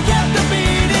 we've kept the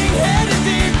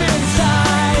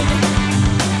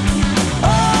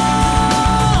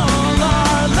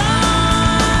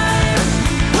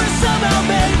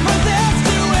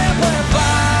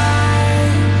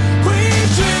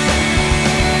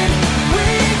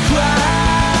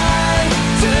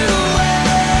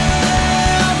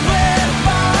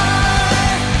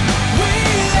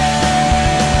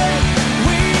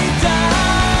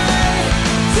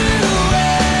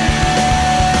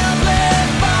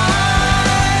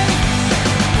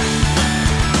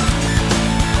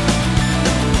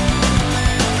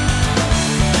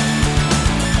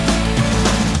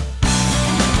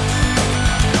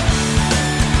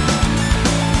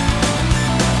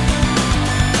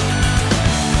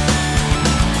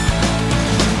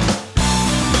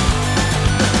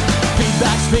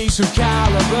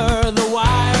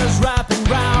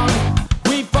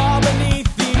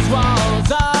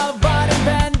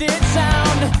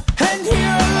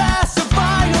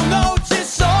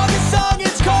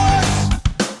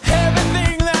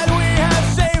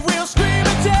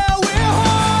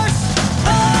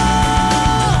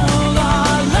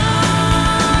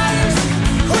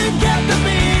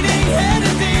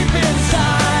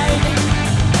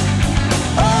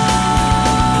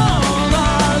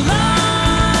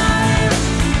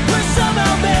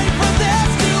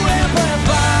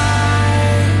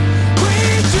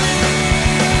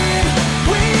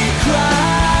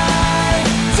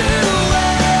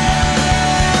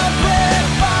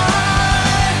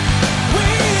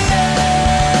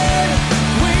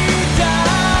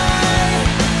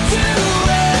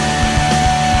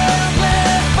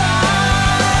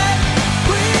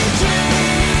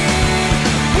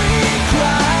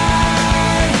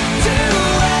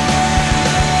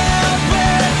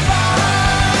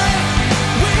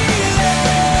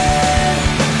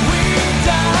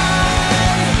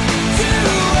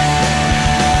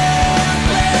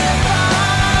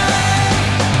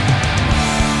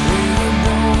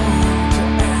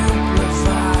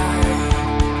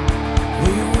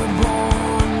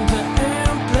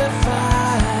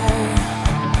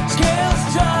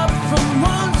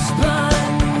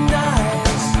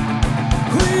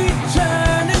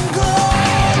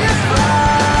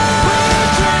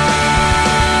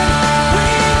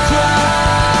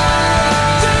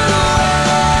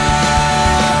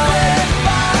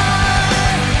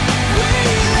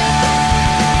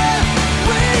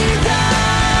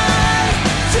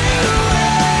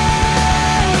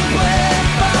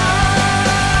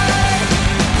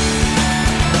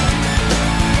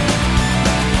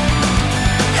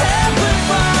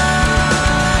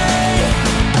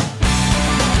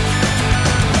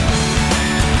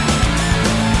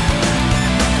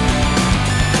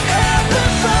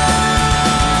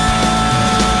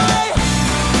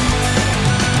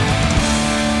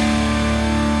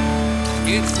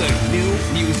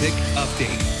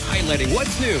celebrating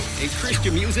what's new in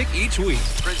Christian music each week.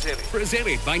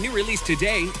 Presented by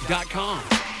NewReleaseToday.com.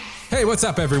 Hey, what's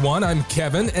up, everyone? I'm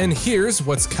Kevin, and here's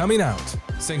what's coming out.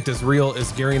 Saint is Real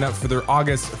is gearing up for their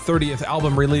August 30th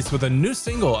album release with a new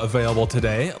single available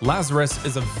today. Lazarus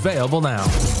is available now.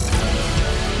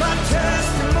 My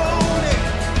testimony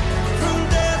from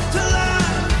death to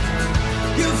life.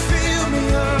 You fill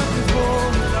me up with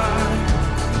holy light.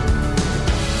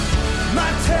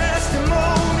 My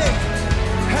testimony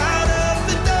out of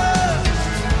the dust.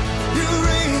 You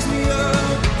raise me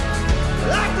up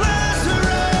like Lazarus.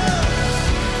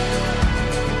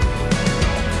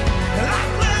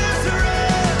 Like Lazarus.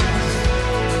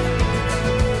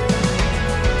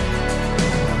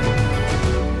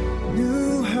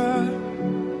 New heart,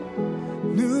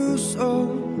 new soul,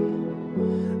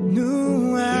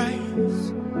 new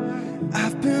eyes.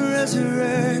 I've been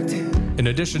resurrected. In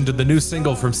addition to the new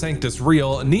single from Sanctus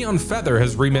Real, Neon Feather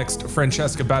has remixed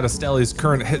Francesca Battistelli's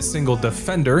current hit single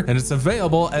Defender, and it's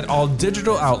available at all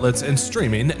digital outlets and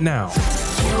streaming now.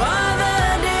 You are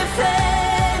the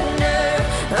defender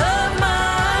of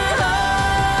my heart.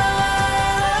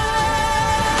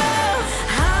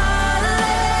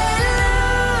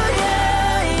 Hallelujah,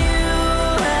 you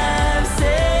have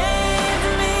saved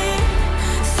me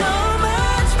so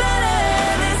much better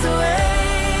this way.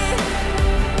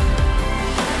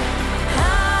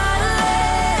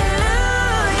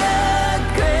 Hallelujah,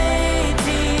 great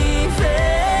defender,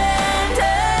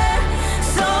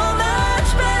 so much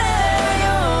better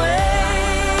your way.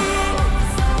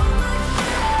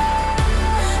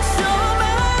 So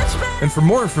much better. And for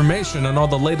more information on all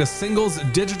the latest singles,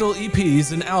 digital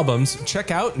EPs, and albums,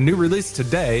 check out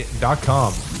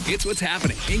NewReleaseToday.com. It's what's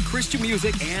happening in Christian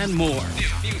music and more. New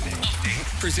music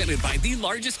update. Presented by the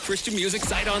largest Christian music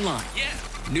site online. Yeah.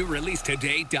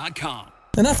 NewReleaseToday.com.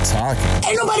 Enough talking.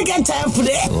 Ain't nobody got time for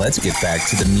that. Let's get back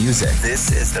to the music.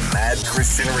 This is the Mad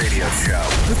Christian Radio Show.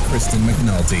 With Kristen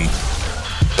McNulty.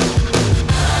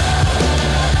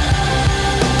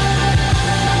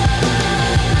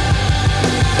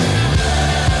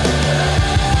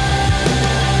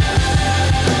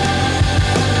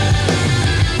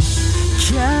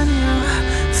 Can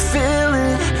you feel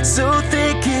it? So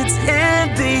thick it's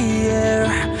in the air.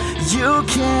 You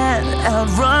can't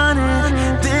outrun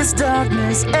it. This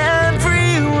darkness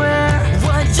everywhere.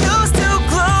 What used to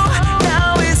glow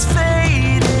now is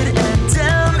faded and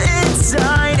dim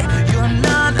inside. You're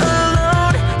not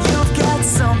alone. You've got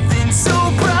something so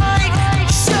bright.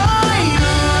 Shine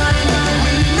on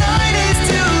when the night is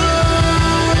too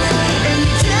long and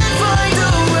you can't find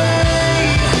a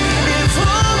way. If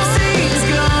hope seems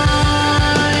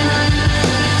gone,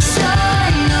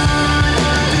 shine on.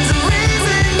 There's a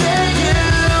reason that you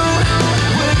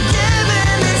were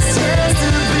given this chance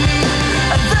to be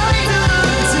a light to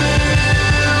look to.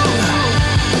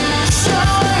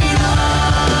 Shine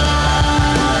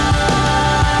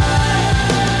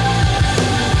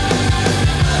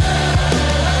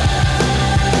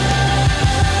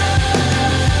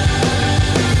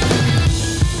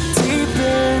deep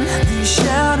in these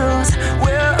shadows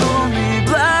where only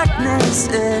blackness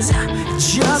is.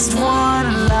 Just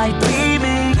one light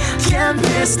beaming can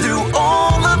pierce through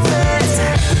all of it.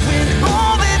 When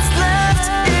all that's left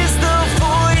is the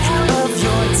void of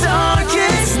your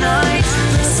darkest night,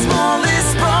 the smallest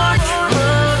spark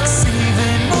looks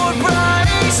even more bright.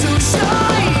 So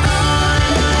shine on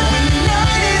when the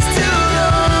night is too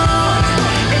long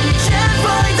and you can't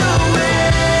find a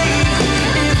way.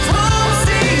 If hope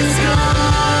seems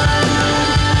gone,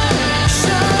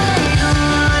 shine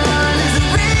on. There's a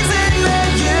reason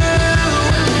that you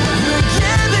were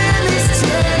given this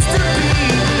chance to be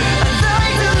a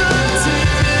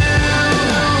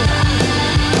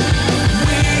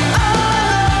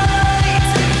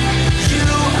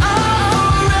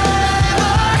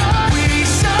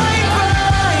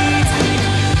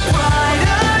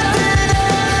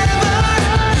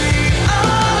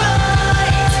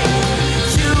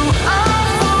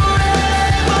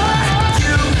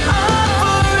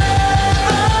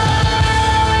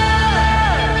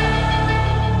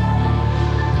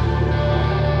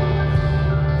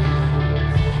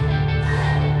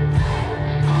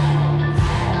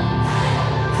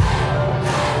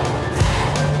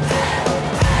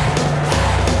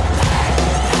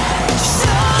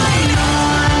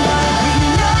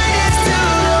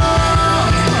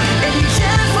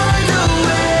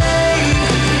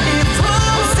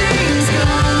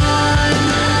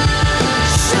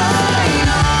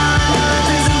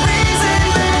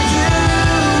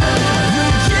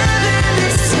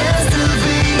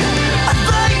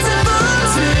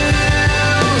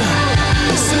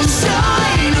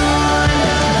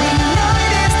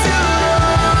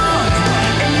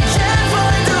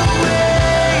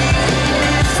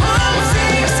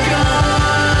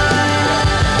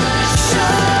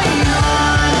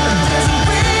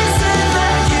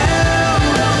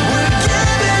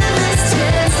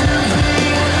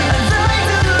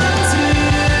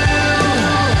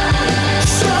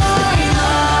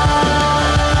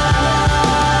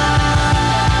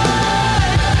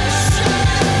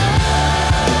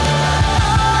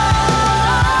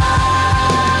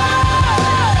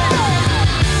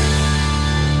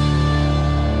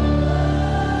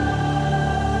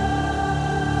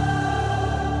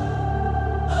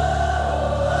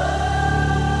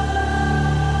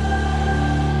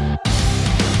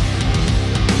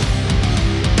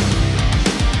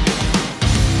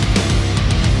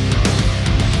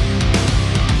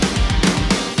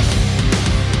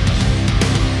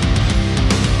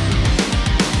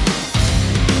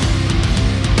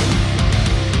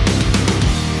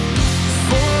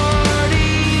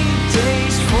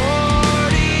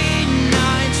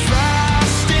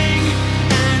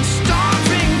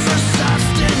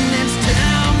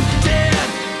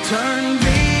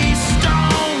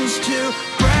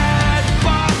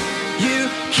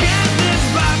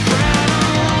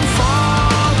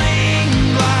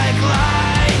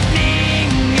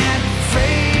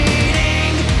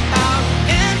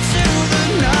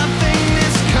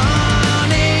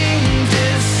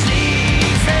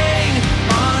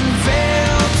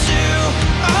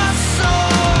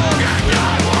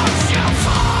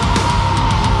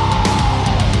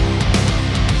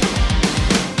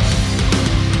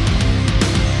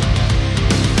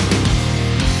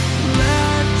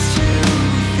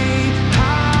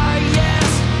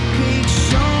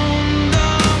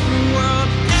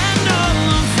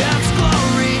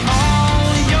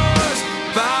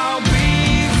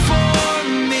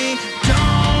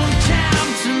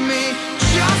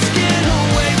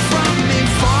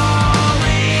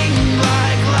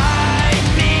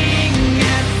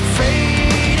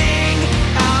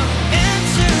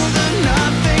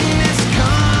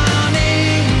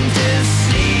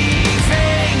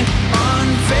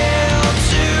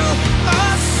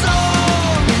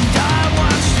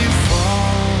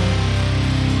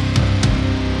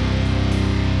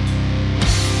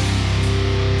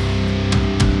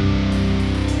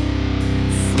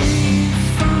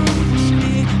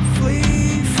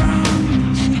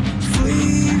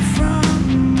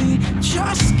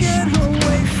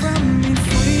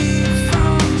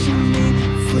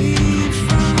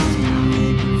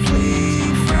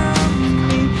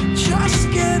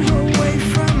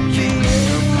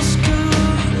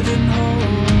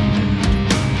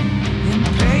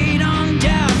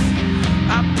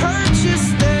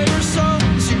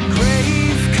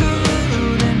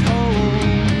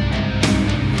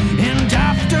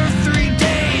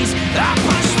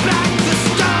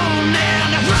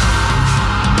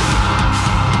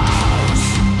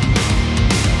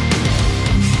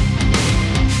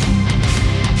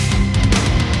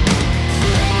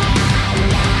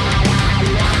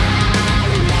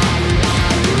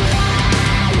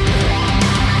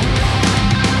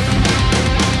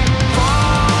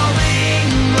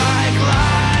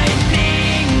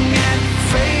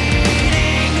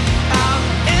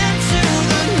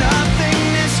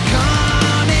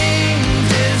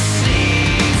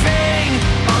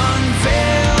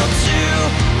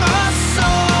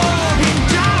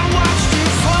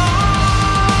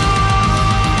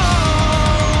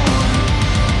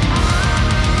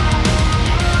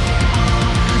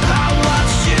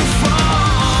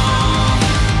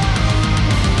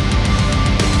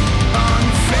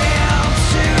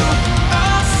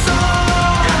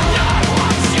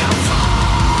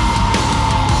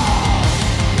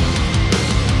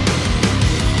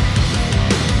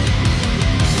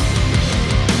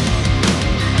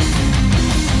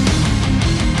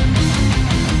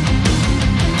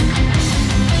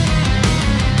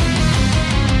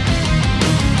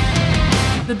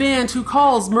band who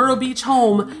calls Myrtle Beach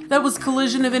home. That was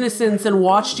Collision of Innocence and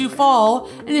Watched You Fall.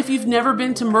 And if you've never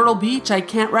been to Myrtle Beach, I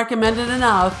can't recommend it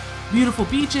enough. Beautiful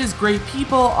beaches, great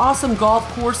people, awesome golf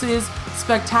courses,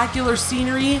 spectacular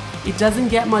scenery. It doesn't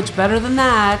get much better than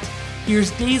that.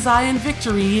 Here's Day's Eye and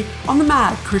Victory on the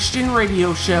Mad Christian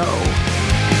Radio Show.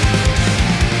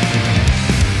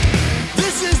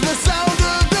 This is the sound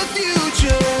of the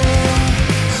future.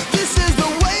 This is the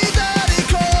way that it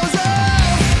calls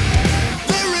out.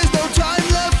 There is no time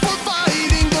left for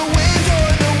fighting the winds or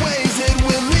the waves. It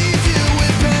will leave you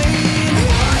with pain.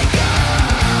 Wake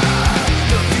up.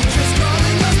 The future's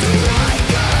calling us to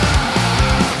wake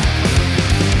up.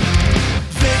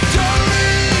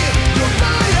 Victory. You're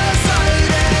by our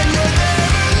side and you're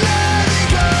never letting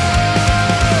go.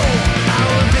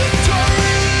 Our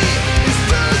victory is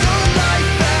through your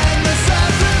life and the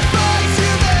sacrifice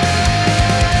you made.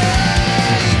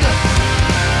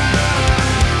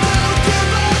 Don't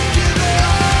give up, give it on.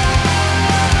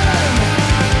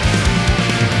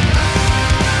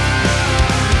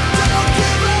 Don't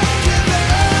give up, give it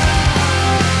on.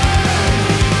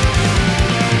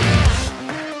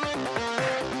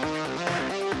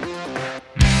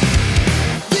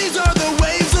 These are the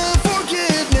waves of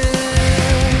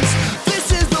forgiveness.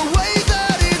 This is the way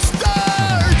that it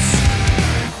starts.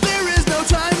 There is no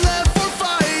time left for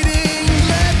fighting.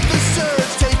 Let the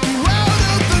surge take you out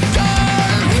of the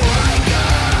dark. Wake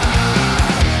up.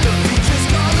 The future's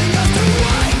calling us to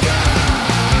wake up.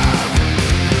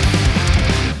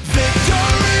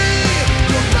 Victory.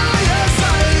 You're by our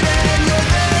side and you're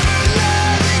never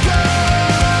letting go.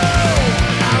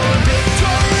 Our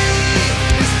victory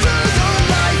is through your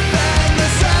life and the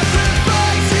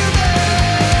sacrifice you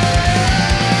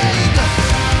made. Don't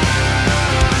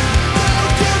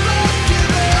give up,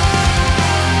 give it on.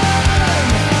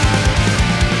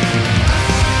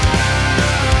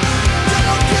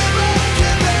 Don't give up,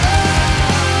 give it on.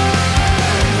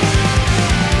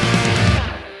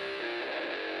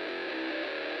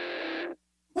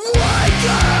 Wake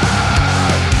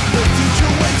up! The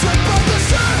future wakes up on the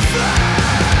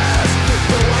surface.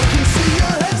 Though I can see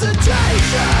your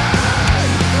hesitation,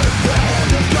 the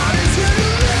hand of God is here to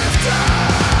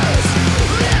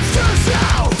lift us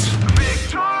out.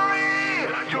 Victory!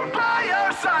 You're by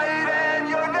our side and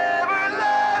you're never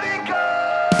letting go.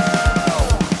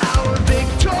 Our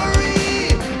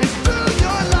victory is through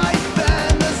your life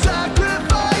and the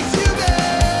sacrifice you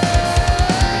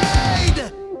made.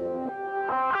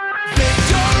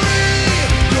 Victory!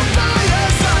 You're by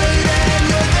our side and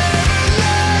you're never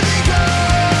letting go.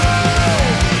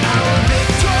 Our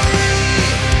victory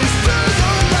is through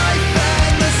your life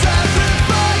and the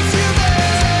sacrifice you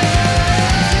made.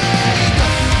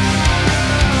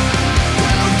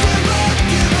 Don't give up,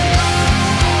 give it on.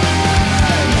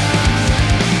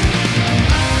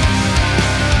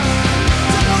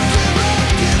 Don't give up,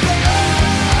 give it on.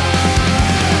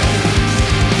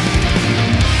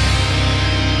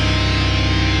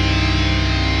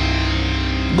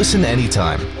 Listen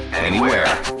anytime, anywhere.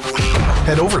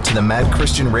 Head over to the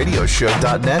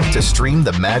madchristianradioshow.net to stream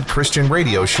the Mad Christian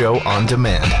Radio Show on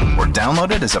demand or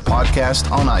download it as a podcast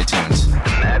on iTunes. The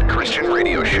Mad Christian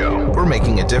Radio Show. We're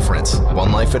making a difference,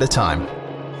 one life at a time.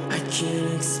 I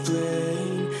can't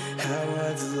explain how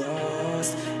I've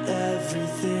lost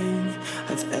everything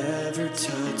I've ever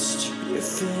touched. Your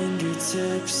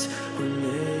fingertips were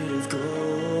made of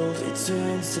gold. It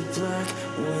turns to black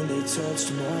when they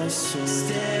touched my soul.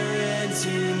 Stare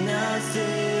into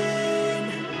nothing.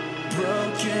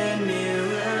 Broken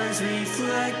mirrors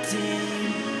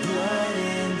reflecting blood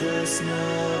in the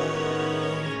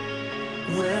snow.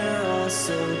 We're all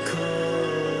so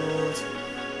cold.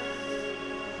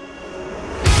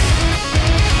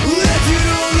 If you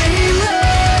only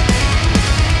look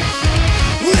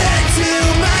into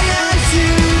my eyes,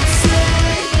 you'd say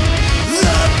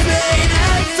the pain I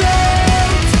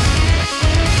felt,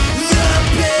 the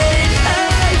pain I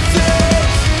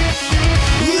felt.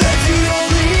 If you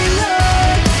only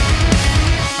look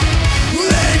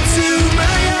into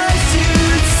my eyes,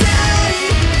 you'd say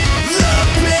the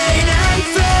pain I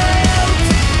felt,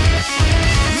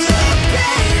 the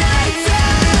pain I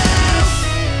felt.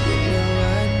 You know I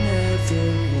never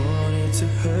wanted to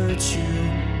hurt you.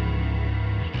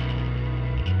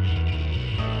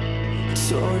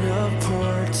 Torn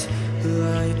apart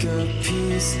like a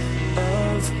piece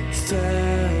of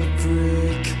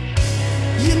fabric.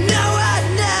 You know I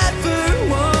never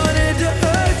wanted to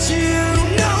hurt you.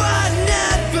 No, I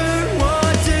never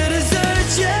wanted to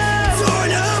desert you.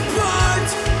 Torn apart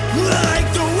like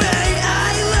the way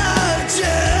I loved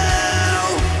you.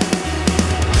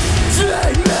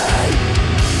 Take me,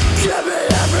 give me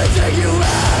everything you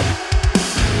have.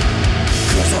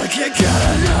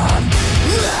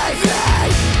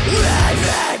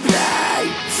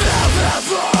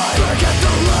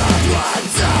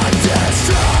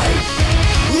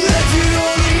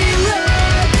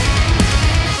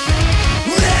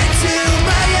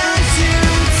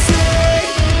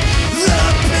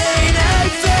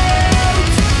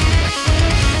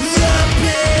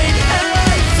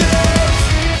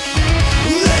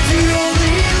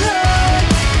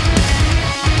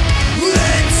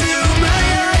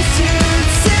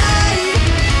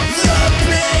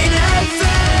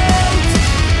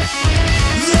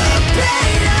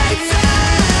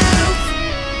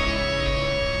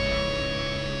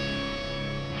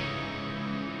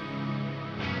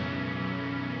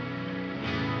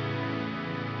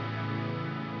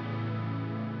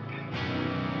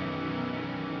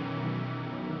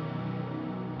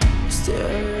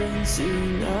 Stare into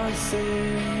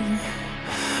nothing.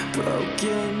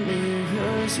 Broken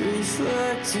mirrors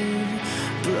reflecting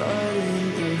blood in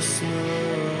the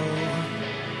snow.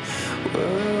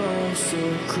 We're all so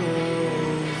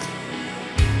cold.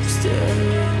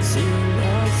 Stare into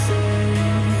nothing.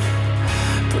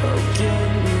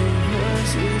 Broken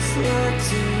mirrors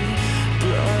reflecting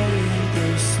blood in the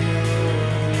snow.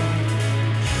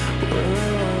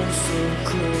 We're all so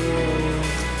cold.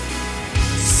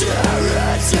 Stare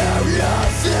into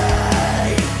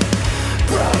nothing.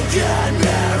 Broken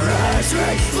mirrors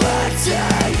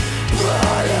reflecting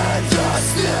blood in the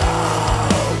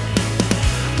snow.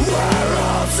 We're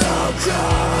all so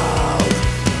cold.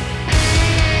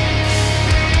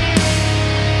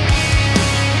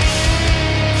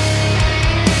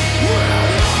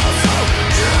 We're all so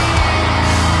cold.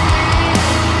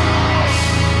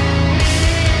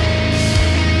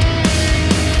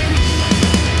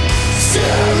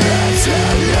 Stare into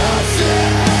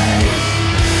nothing.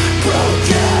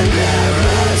 Broken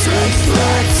mirrors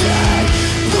reflecting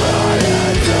blood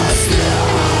in the snow.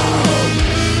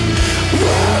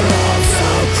 We're all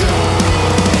so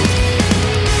cold.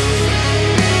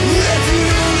 If you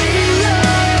only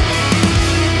look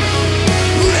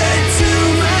into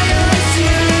my eyes,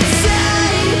 you'd say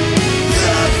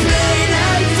the pain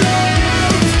I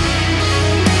felt,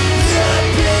 the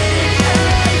pain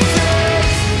I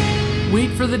felt.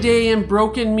 Wait for the day and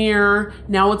Broken Mirror.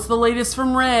 Now it's the latest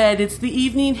from Red. It's the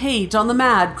Evening Hate on the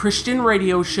Mad Christian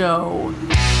Radio Show.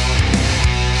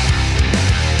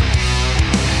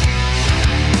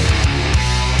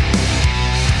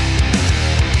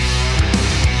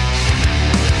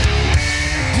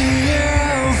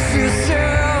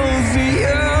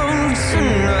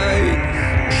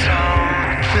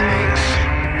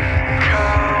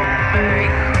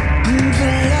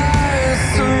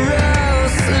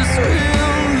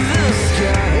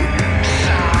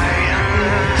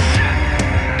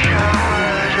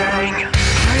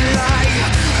 I lie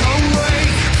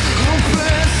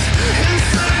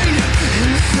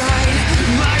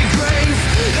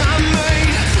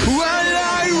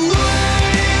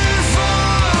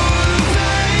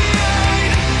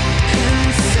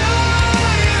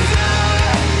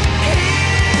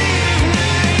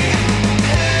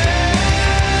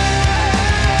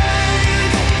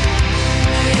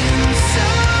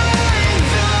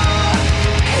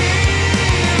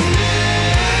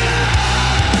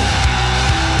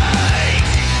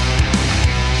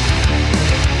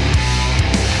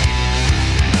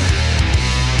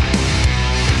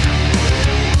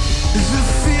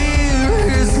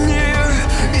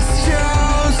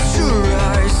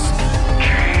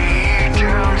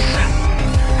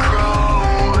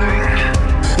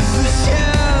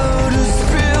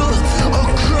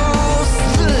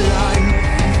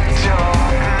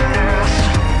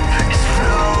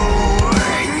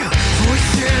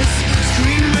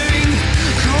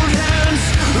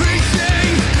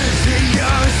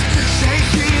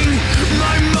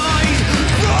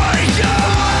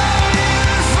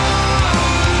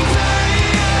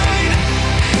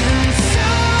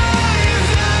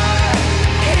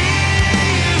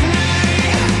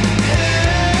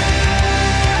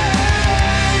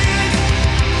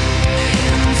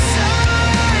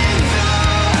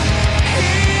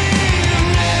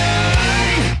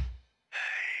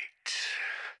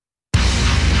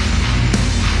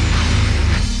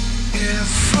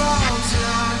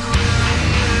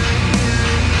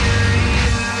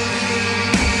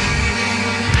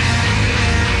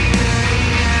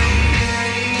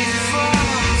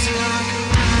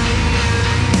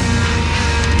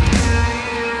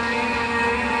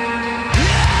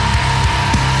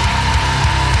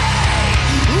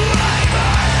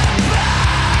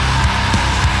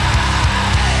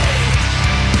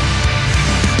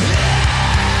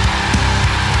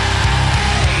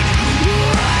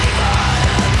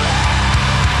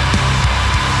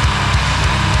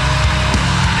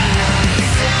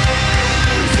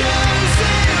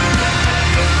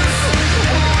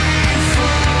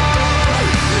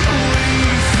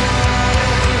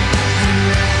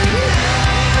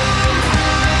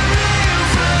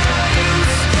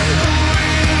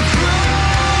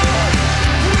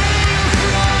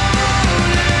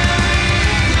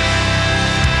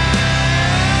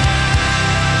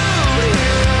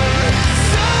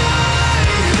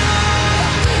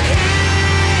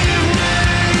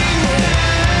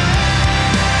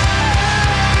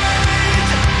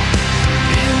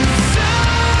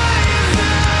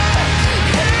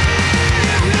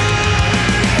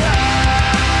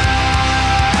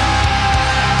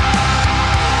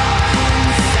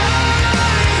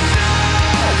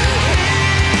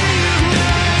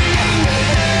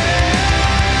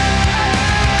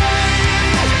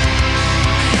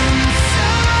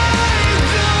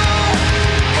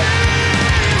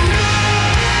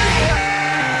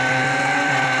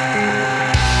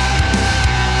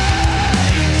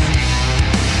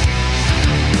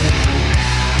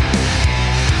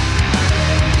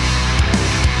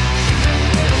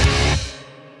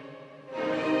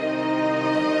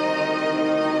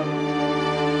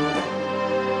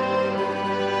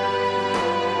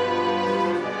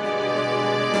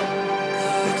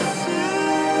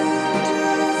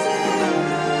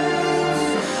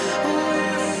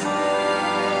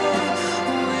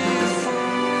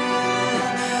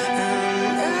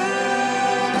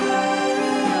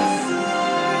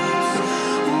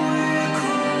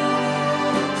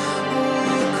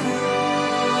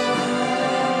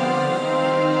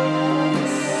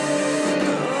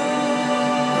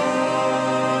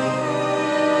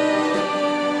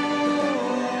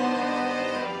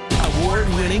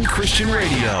award-winning Christian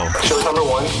radio. Show number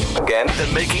one, again,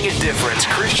 The Making a Difference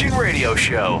Christian Radio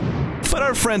Show. But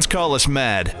our friends call us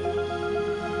mad.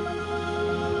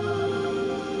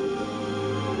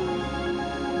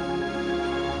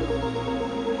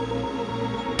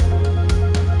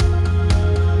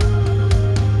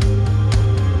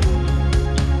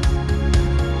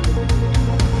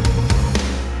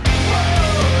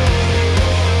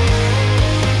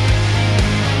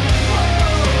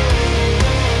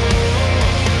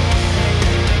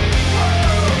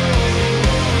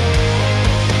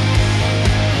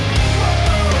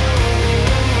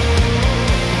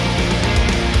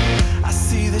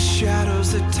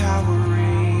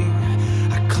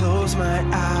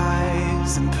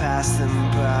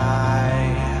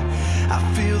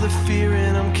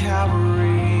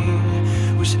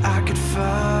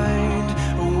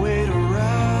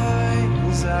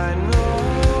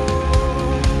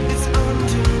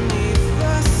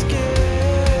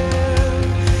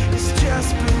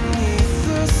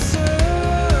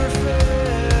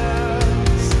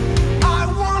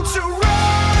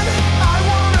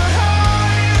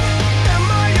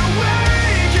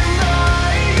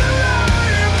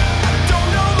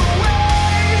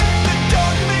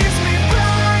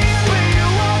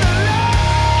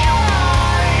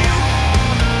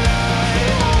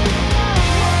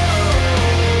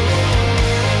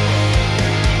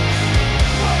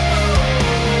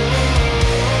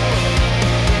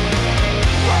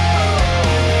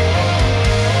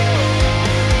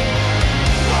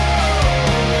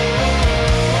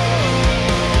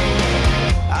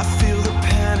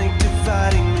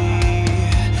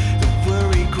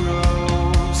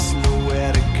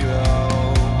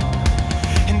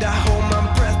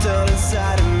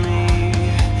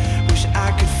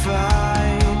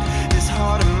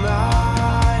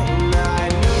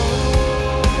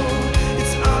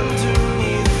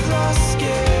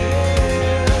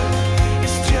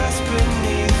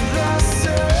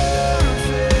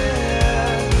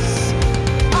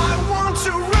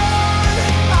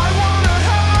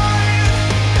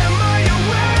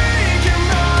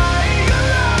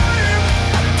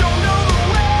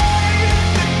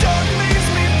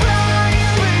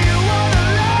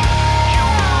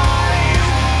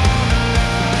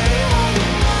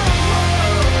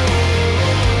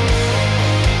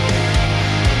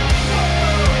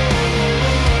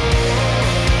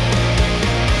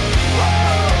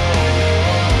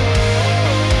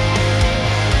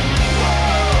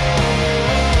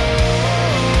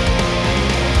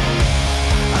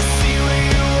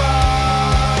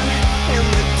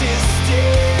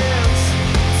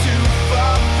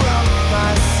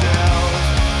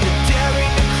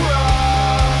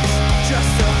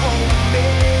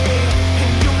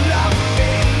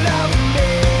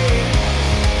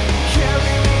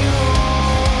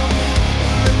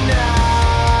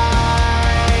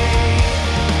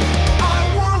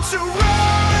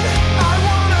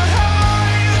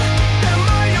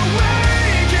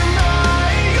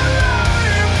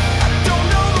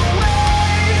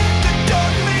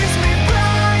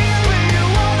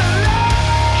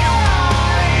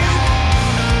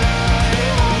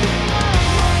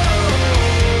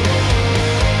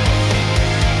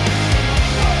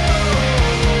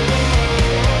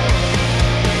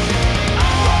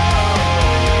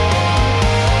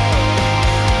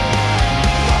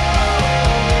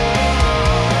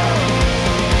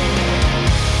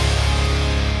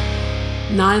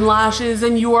 Nine Lashes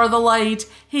and You Are the Light.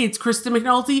 Hey, it's Kristen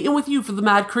McNulty and with you for the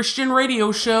Mad Christian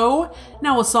Radio Show.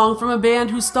 Now a song from a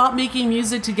band who stopped making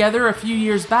music together a few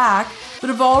years back, but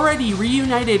have already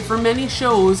reunited for many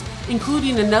shows,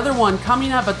 including another one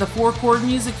coming up at the Four Chord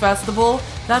Music Festival.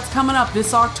 That's coming up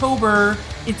this October.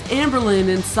 It's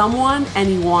Amberlynn and Someone,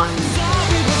 Anyone.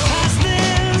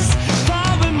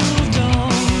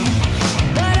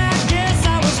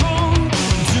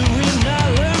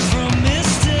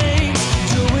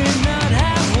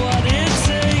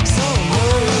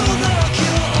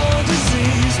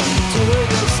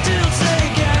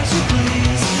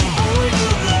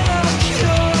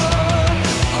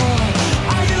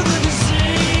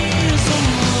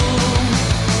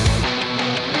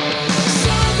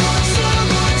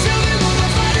 Someone, tell me what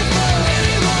I'm fighting for.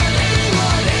 Anyone,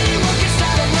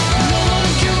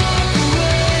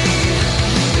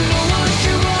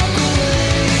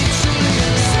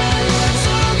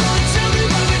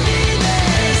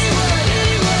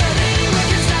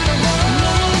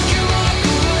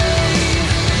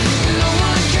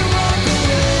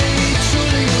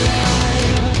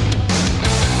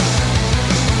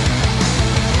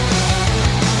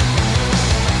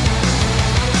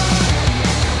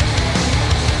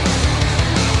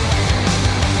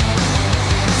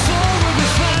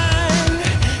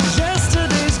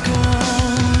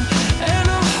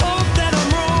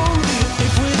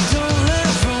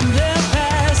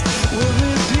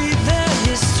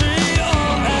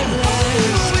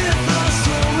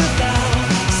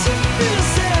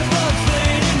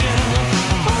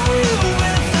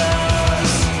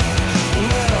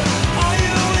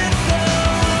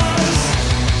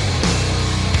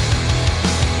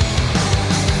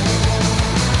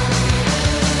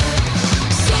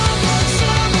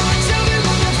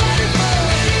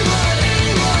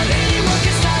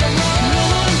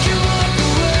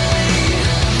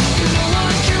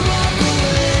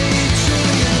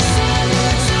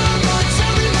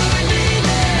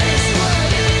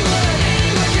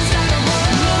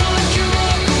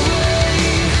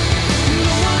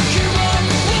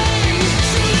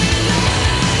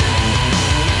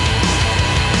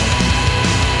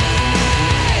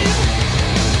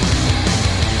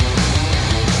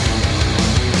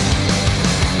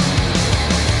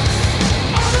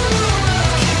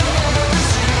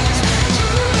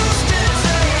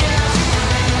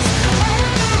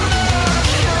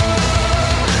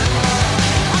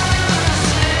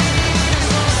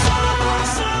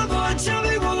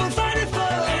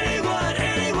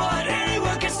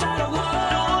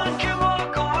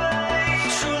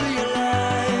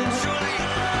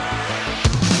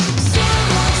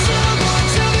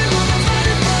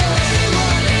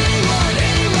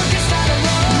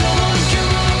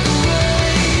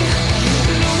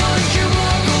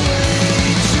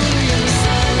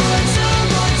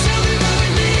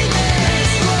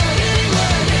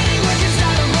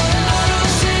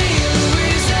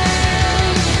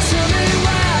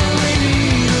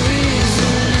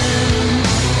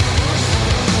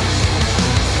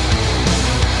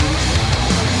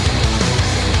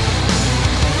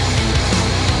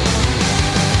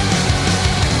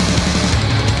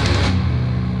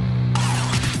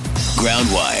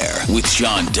 with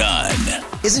Sean Dunn.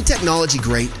 Isn't technology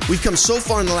great? We've come so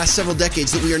far in the last several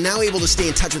decades that we are now able to stay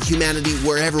in touch with humanity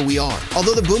wherever we are.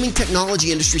 Although the booming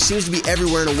technology industry seems to be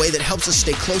everywhere in a way that helps us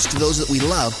stay close to those that we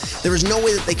love, there is no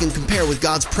way that they can compare with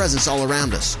God's presence all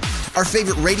around us. Our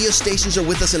favorite radio stations are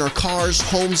with us in our cars,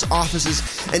 homes, offices,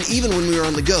 and even when we are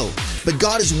on the go. But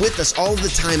God is with us all of the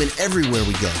time and everywhere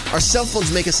we go. Our cell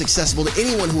phones make us accessible to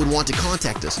anyone who would want to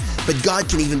contact us, but God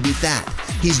can even beat that.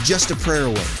 He's just a prayer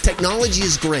away. Technology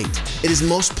is great. It is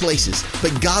most places,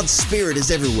 but God's Spirit is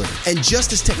everywhere. And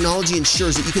just as technology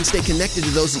ensures that you can stay connected to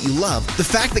those that you love, the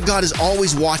fact that God is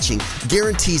always watching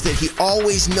guarantees that He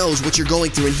always knows what you're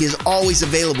going through and He is always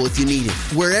available if you need Him.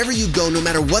 Wherever you go, no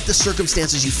matter what the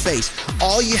circumstances you face,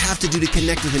 all you have to do to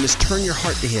connect with Him is turn your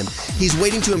heart to Him. He's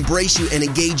waiting to embrace you and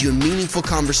engage you in meaningful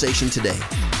conversation today.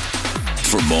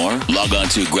 For more, log on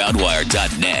to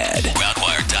groundwire.net.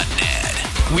 Groundwire.net.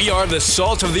 We are the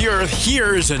salt of the earth.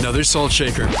 Here's another salt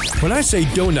shaker. When I say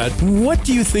donut, what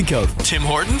do you think of? Tim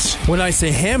Hortons? When I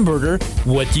say hamburger,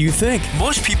 what do you think?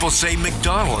 Most people say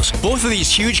McDonald's. Both of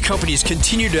these huge companies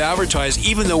continue to advertise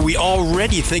even though we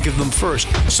already think of them first.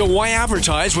 So why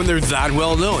advertise when they're that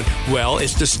well known? Well,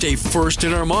 it's to stay first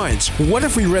in our minds. What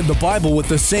if we read the Bible with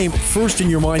the same first in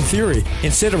your mind theory?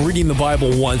 Instead of reading the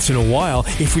Bible once in a while,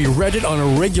 if we read it on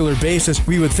a regular basis,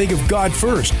 we would think of God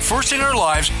first. First in our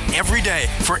lives, every day.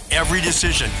 For every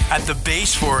decision, at the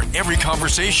base for every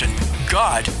conversation,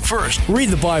 God first. Read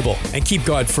the Bible and keep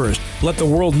God first. Let the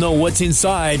world know what's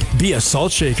inside. Be a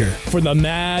salt shaker. For the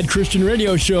Mad Christian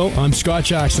Radio Show, I'm Scott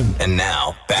Jackson. And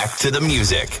now, back to the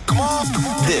music. Come on.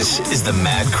 This is the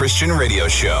Mad Christian Radio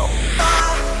Show.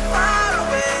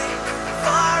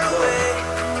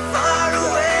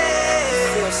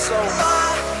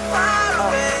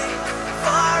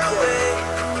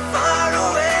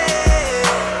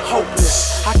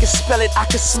 I can spell it, I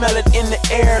can smell it in the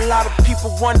air. A lot of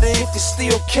people wonder if you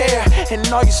still care, and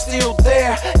are you still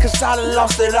there? Cause I done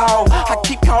lost it all. I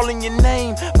keep calling your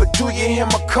name, but do you hear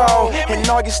my call? And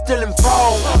are you still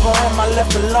involved, or am I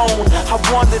left alone? I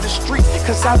wander the streets,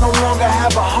 cause I no longer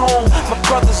have a home. My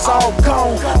brother's all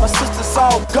gone, my sister's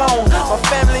all gone. My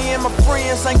family and my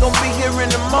friends ain't gonna be here in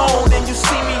the morning. You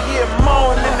see me here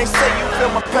moaning, and they say you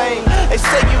feel my pain. They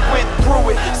say you went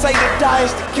through it, say to die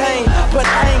is the game. But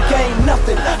I ain't gained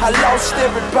nothing, I lost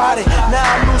everybody. Now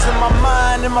I'm losing my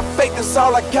mind and my faith is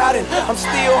all I got, and I'm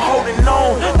still holding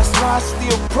on. That's why I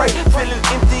still pray, feeling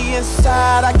empty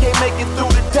inside. I can't make it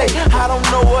through the day. I don't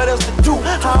know what else to do,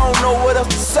 I don't know what else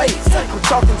to say. I'm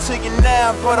talking to you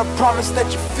now, but I promise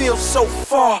that you feel so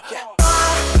far.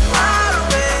 Far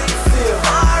away, feel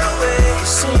far away, you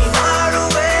seem far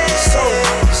away,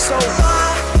 so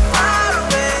far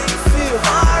away, feel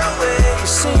far away, you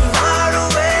seem far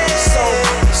away, so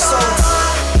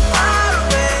far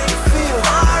away, feel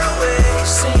far away, you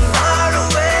seem far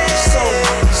away,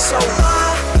 so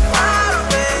far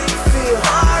away, feel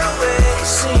far away, you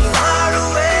seem far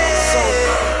away.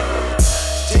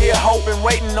 Dear hope, been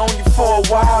waiting on you for a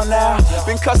while now.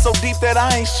 Been cut so deep that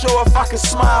I ain't sure if I can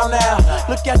smile now.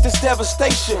 Look at this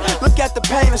devastation, look at the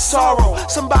pain and sorrow.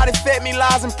 Somebody fed me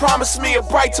lies and promised me a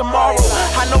bright tomorrow.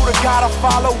 I know the God I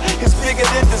follow is bigger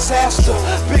than disaster,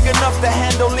 big enough to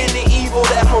handle any evil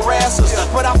that harasses.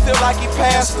 But I feel like He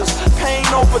passed us, pain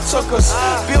overtook us,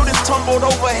 buildings tumbled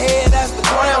overhead as the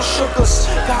ground shook us.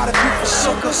 God, if You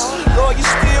forsook us, Lord, You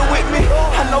still with me.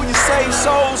 I know You save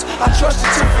souls, I trust You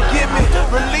to forgive me.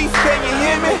 Relief, can You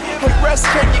hear me? Hey, rest,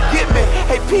 can You get me?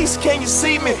 Hey, peace, can You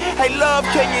see me? Hey, love,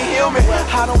 can You heal me?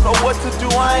 I don't know what to do,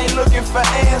 I ain't looking for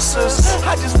answers.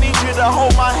 I just need You to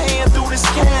hold my hand through this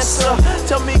cancer.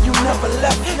 Tell me You never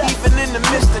left, even in the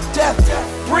midst of death.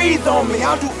 Breathe on me,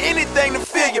 I'll do anything to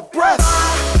feel Your breath.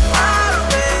 Far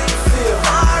away, feel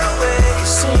far away, you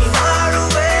seem far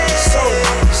away, so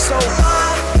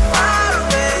far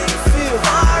away, feel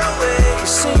far away, you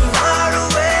seem far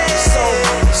away, so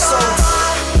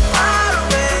far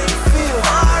away, feel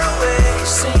far away, you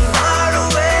seem far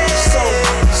away,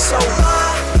 so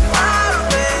far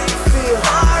away, feel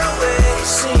far away, you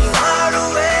seem far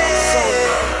away.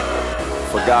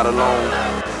 For God alone,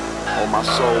 oh my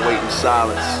soul wait in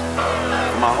silence,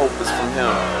 for my hope is from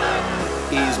Him.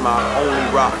 He's my only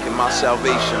rock and my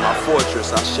salvation, my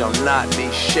fortress, I shall not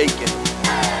be shaken.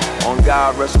 On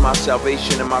God rests my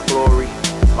salvation and my glory,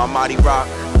 my mighty rock,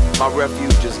 my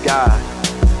refuge is God.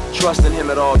 Trust in Him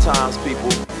at all times, people.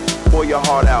 Pour your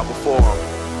heart out before Him.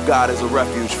 God is a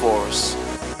refuge for us.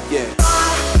 Yeah. He's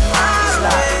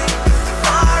not.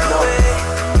 No.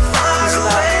 He's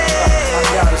not. My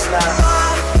God is not.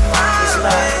 He's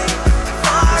not.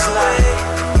 He's not.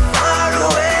 No.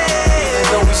 Even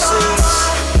though He sings,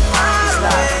 He's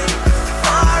not.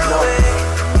 No.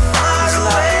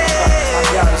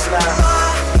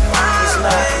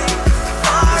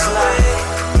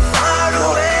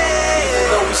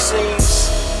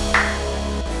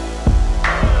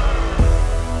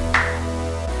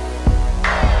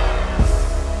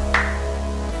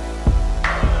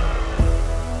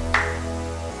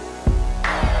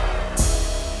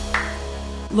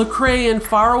 Lecrae and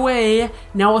Far Away,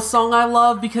 now a song I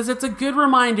love because it's a good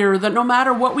reminder that no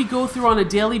matter what we go through on a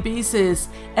daily basis,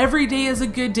 every day is a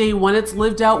good day when it's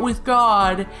lived out with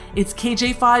God. It's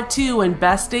KJ52 and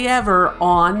Best Day Ever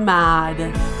on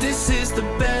Mad. This is the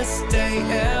best day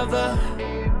ever.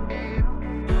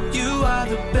 You are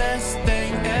the best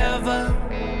thing ever.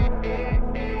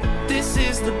 This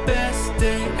is the best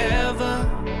day ever.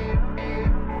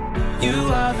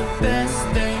 You are the best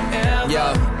thing ever.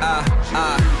 Yo,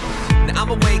 now I'm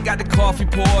awake, got the coffee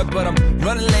poured, but I'm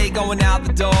running late, going out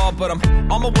the door. But I'm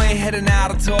on my way, heading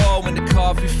out a door when the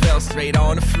coffee fell straight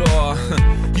on the floor.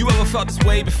 You ever felt this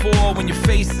way before, when your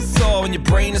face is sore and your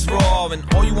brain is raw, and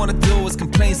all you wanna do is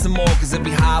complain some more, cause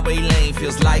every highway lane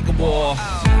feels like a war.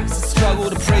 It's a struggle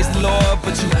to praise the Lord,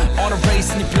 but you on a race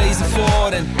and you're blazing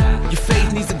forward, and your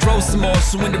faith needs to grow some more.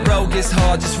 So when the road gets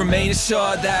hard, just remain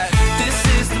assured that this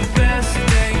is the best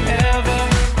thing ever.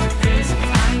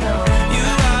 I know you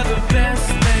are the best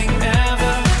thing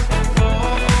ever.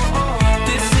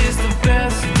 This is the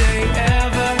best day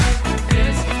ever.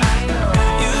 I know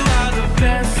you are the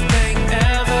best thing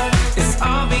ever. It's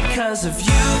all because of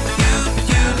you.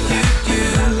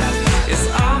 It's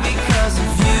all because of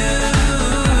you.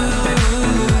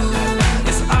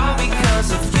 It's all because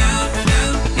of you.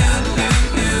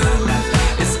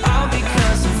 It's all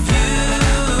because of you.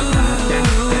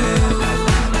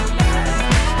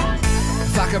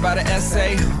 if I could write an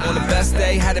essay on the best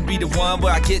day, had to be the one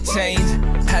where I get changed.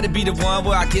 Had to be the one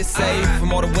where I get saved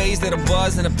from all the ways that I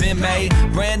was and I've been made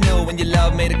brand new when your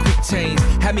love made a quick change.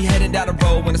 Had me heading down the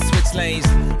road when I switched lanes.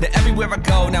 Now everywhere I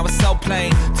go, now it's so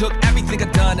plain. Took everything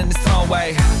I've done in its own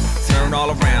way, turned all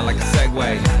around like a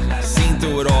Segway, seen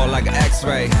through it all like an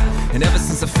X-ray. And ever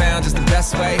since I found just the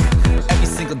best way, every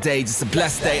single day just a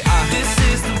blessed day. This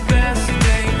is the best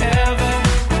day ever.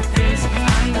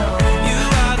 I know you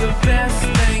are the best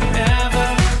thing ever.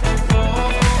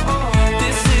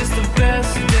 This is the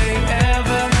best day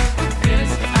ever.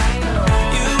 I know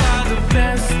you are the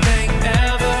best thing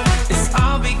ever. It's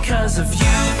all because of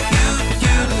you.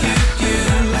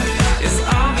 It's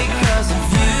all because of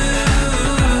you.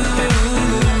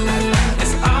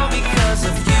 It's all because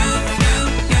of you.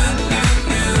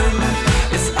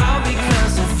 It's all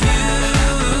because of you.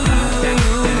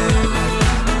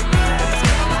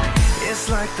 It's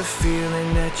like the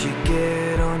feeling that you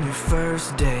get on your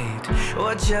first date,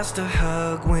 or just a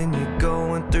hug when you're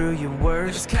going through your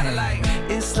worst pain.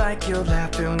 It's like you're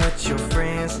laughing with your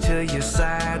friends till your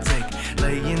sides ache,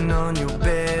 laying on your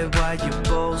bed while you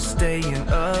both staying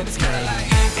up late.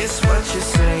 It's what you're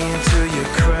saying to your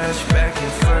crush back in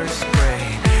first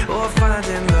grade, or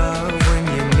finding love when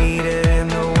you need it in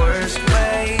the worst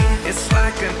way. It's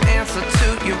like an answer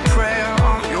to your prayer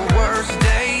on your worst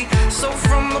day. So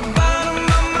from the bottom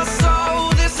of my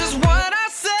soul, this is what I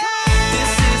say.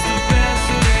 This is the best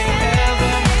thing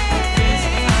ever.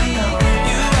 I know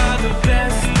you are the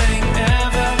best thing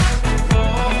ever.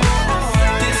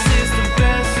 This is the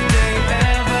best day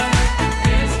ever.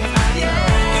 I know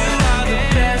you are the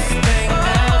best thing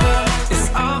ever. It's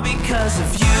all because of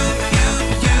you.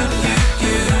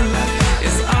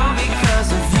 It's all because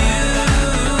of you.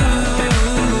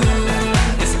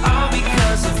 It's all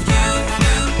because of you.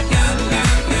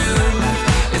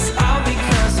 It's all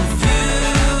because of you.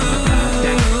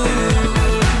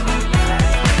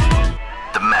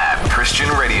 The Mad Christian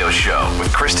Radio Show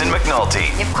with Kristen McNulty.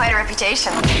 You have quite a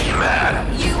reputation.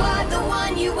 Mad. You are the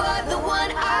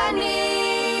one I need.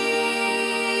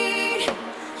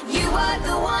 You are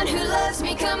the one who loves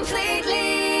me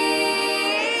completely.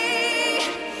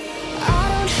 I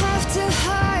don't have to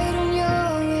hide when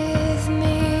you're with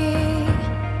me.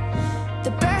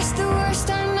 The best, the worst,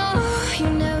 I know you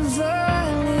never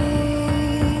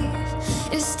leave.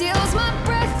 It steals my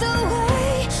breath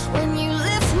away when you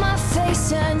lift my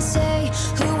face and say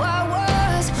who I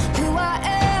was, who I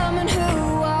am, and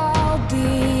who I'll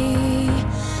be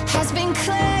has been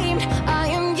claimed. I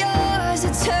am yours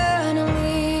eternally.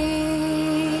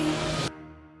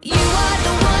 You are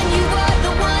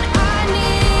the one I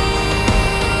need.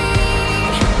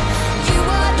 You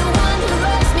are the one who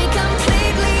loves me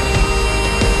completely.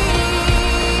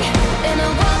 In a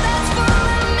world that's full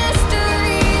of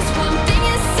mysteries, one thing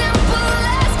is simple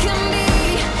as can be.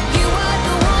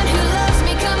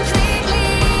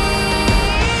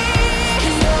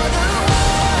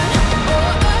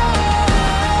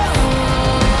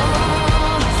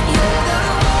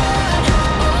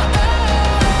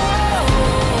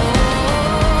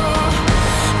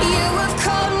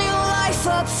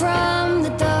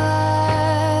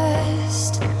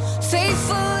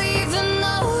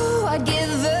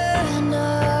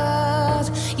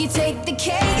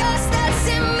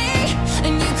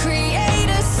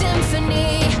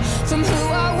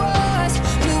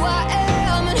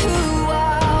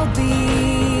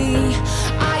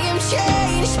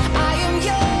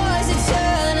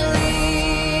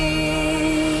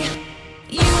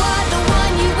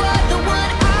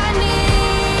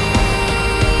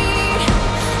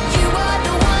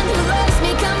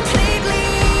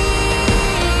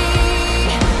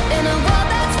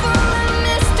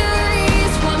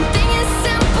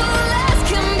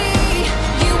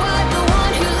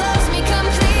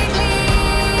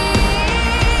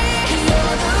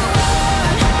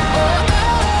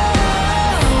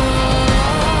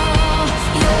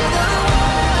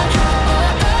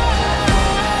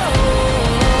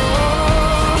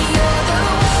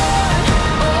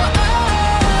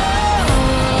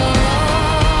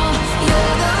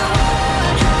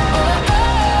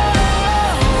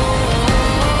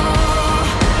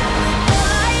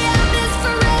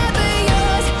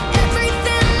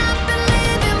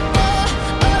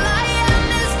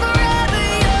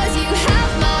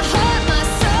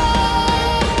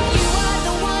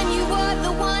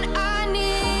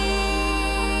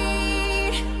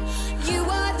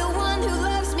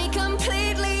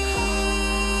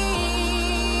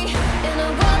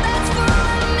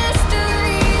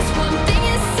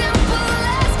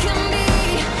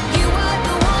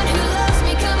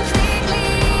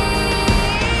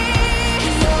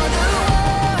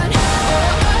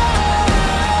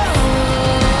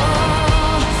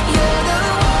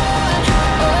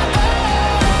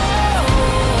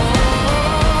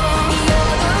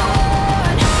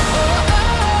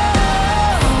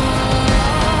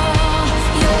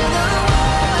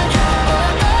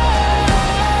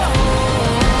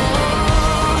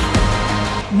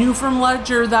 from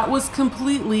Ledger, that was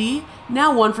Completely.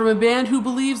 Now one from a band who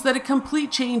believes that a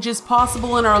complete change is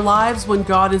possible in our lives when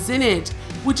God is in it,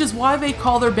 which is why they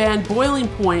call their band Boiling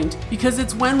Point, because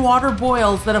it's when water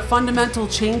boils that a fundamental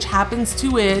change happens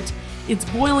to it. It's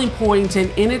Boiling Point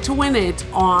and In It to Win It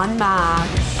on Mad.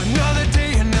 Another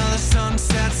day, another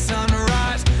sunset,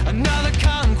 sunrise, another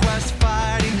conquest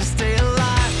fighting to stay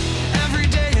alive. Every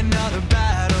day, another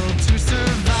battle to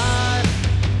survive.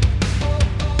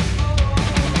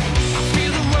 I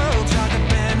feel the world try to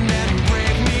bend and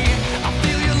break me. I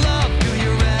feel your love, feel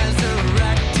you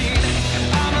resurrecting.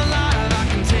 I'm alive, I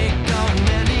can take on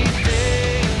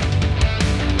anything.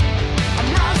 I'm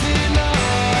rising up,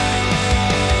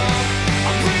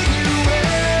 I'm breathing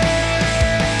away,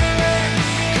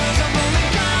 'cause I've only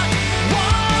got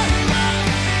one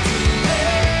life to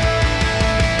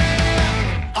live.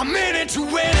 I'm in it to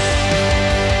win it.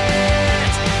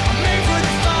 I'm made for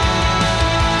the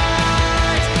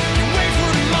fight. Can't wait for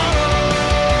tomorrow.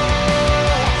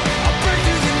 I'll break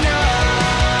through the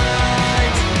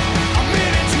night. I'm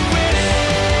in it to win it.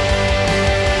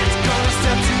 Gonna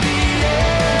step to the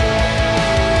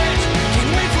edge.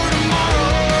 Can't wait for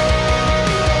tomorrow.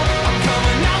 I'm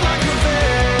coming out like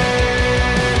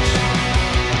revenge.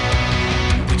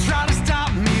 They try to stop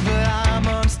me, but I'm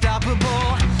unstoppable.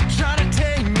 Try to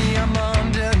take me, I'm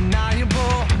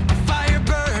undeniable. A fire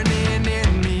burning in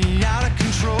me, out of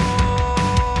control.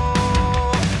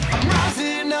 I'm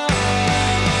rising up,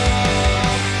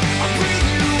 I'm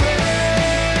breathing away,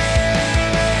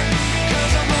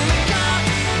 'cause I've only got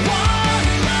one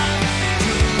life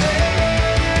to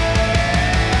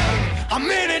live. I'm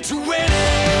in it to win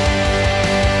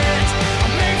it.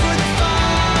 I'm made for the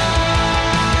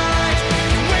fight.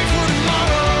 Can't wait for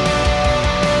tomorrow.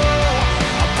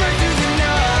 I'll break through the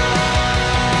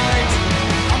night.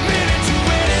 I'm in it to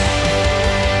win it.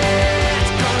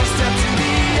 Gonna step to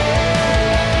the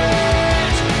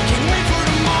edge. Can't wait for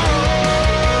tomorrow.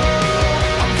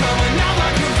 I'm coming out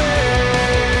like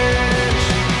revenge.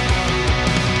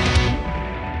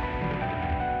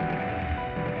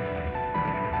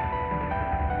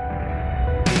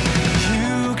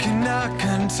 You cannot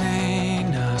contain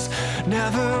us.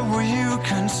 Never will you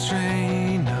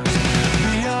constrain us.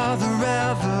 We are the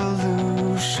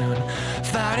revolution,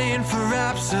 fighting for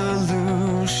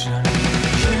absolution.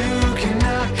 You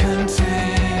cannot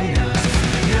contain us.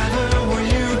 Never will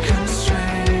you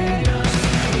constrain us.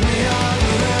 We are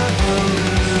the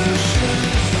revolution,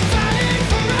 fighting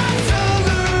for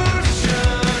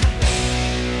absolution.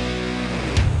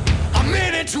 I'm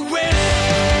in it to win it.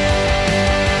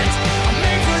 I'm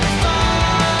made for the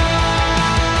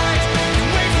fight.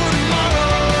 Can't wait for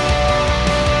tomorrow.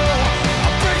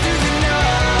 I'll break through the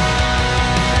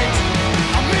night.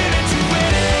 I'm in it to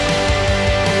win it.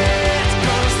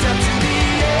 Gonna step to the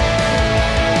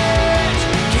edge.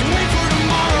 Can't wait for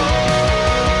tomorrow.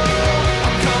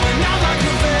 I'm coming out like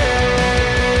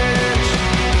revenge.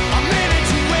 I'm in it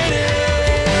to win it.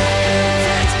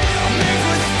 I'm made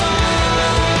for the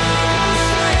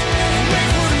fight. Can't wait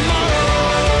for tomorrow.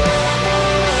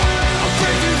 I'll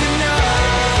break through the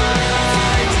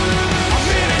night. I'm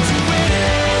in it to win it.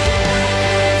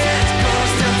 Gonna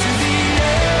step to the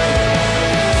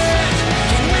edge.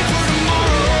 Can't wait for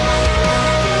tomorrow.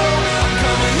 I'm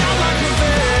coming out like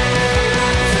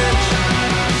revenge.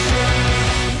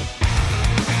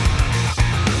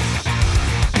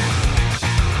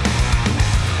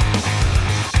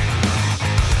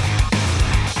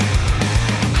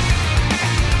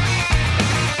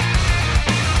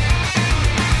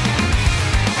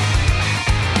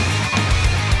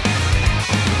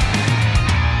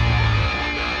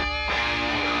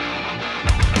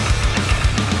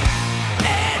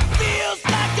 It feels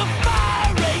like a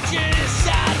fire raging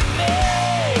inside of me,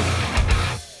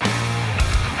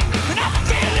 and I'm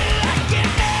feeling like an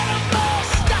animal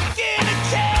stuck in a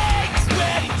cage,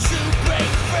 ready to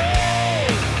break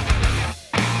free.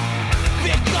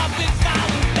 Pick up and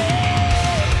follow me.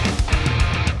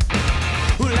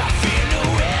 Well, I fear no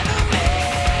enemy,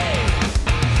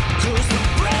 'cause the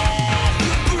breath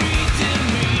you breathe in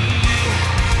me,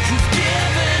 you've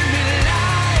given me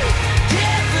life,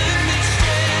 given me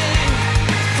strength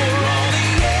for all the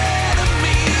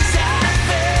enemies I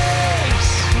face.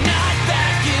 Not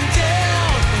backing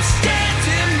down, I'm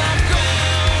standing my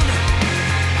ground.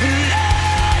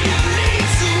 Lion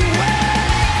leads the way.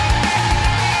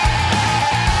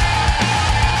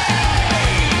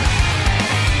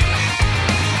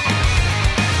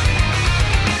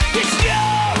 It's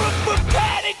you're a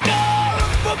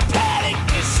panic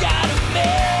inside of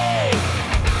me.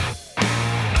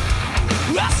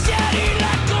 I'm steady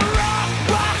like a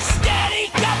rock steady.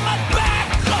 Got my back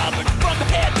covered from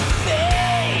head to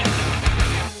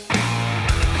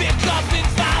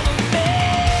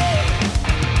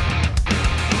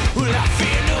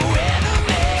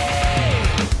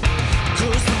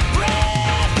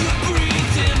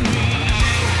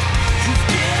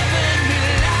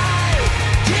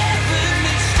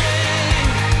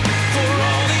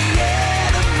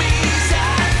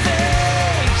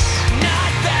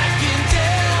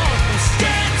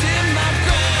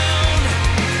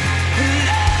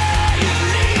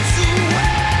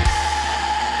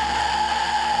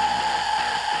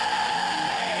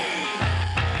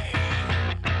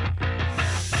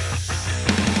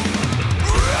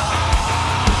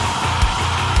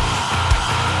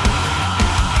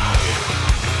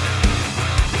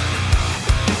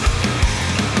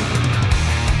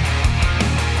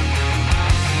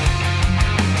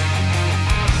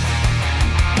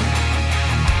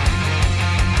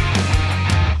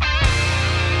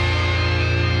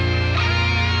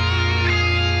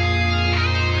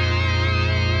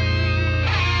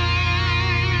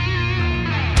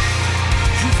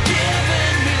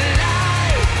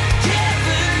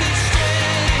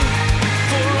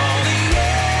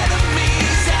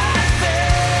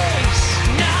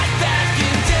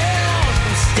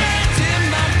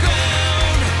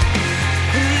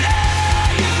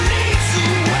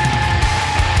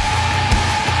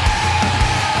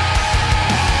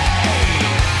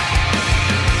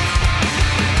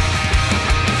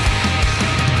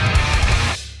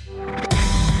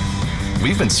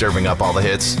been serving up all the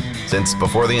hits since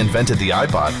before they invented the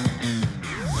iPod.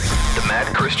 The Mad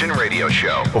Christian Radio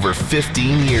Show, over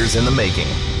 15 years in the making.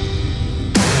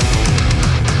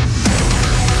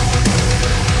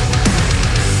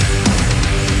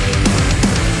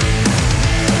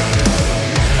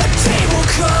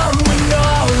 Come when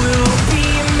all will be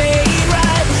made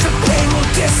right. The pain will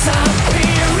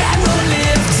disappear and we'll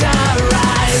live to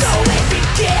rise. So it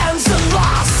begins the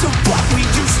loss of what we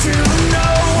used to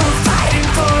know. We're fighting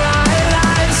for our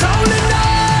lives, holding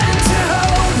on to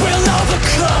hope. We'll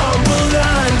overcome, we'll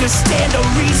understand the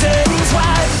reasons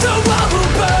why. The world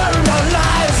will burn, our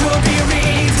lives will be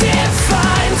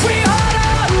redefined. We hold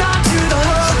on not to the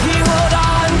hope, we hold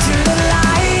on to the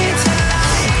light.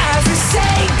 As we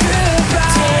say goodbye.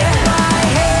 Take my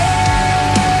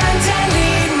hand and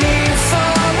lead me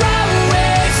far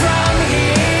away from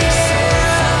here.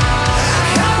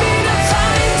 Help me to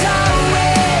find a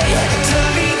way to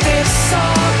leave this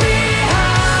all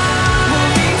behind.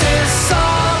 We'll leave this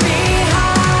all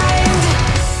behind.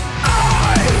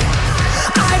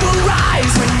 I will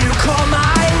rise when you call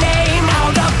my name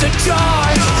out of the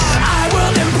dark. I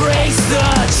will embrace the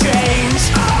change.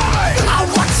 I'll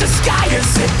watch the sky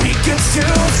as it begins to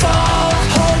fall,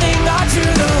 holding on to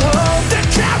the hope that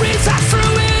carries us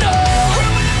through it all.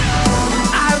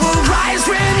 I will rise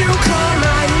when you call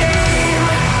my name.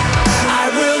 I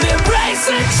will embrace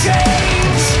the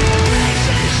change.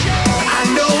 I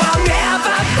know I'll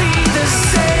never be the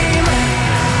same.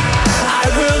 I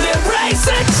will embrace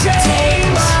the change. Take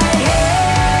my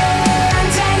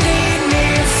hand and lead me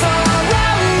far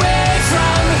away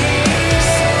from here.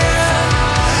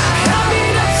 Help me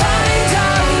to find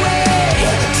a way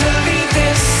to leave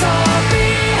this all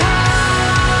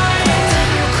behind.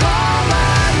 You call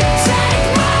my name. Take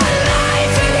my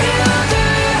life and heal the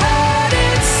hurt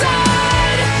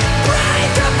inside.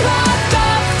 Break apart the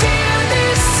fear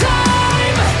this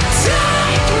time.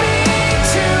 Take me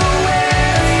to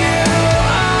where you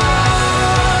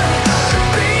are,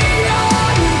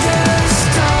 beyond the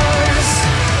stars.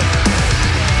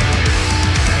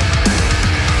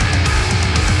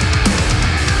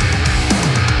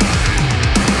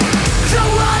 The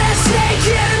one has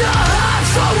taken our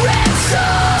hearts for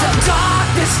ransom. The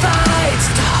darkness fights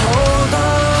to hold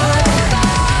on.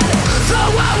 The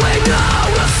one we know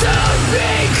will soon be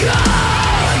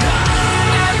gone,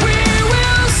 and we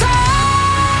will say,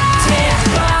 take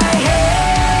my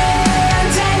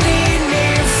hand and lead me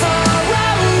far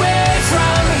away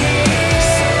from here.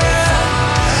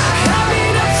 Help me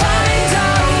to find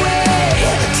a way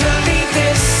to leave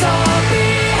this all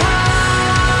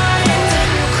behind.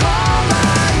 You call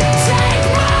my name. Take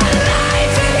my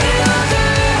life and heal the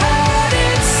hurt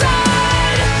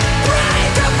inside.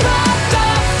 Break apart the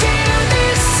fear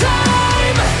this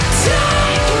time.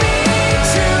 Take me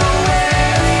to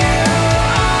where you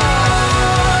are,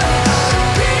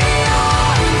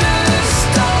 beyond the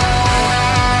stars.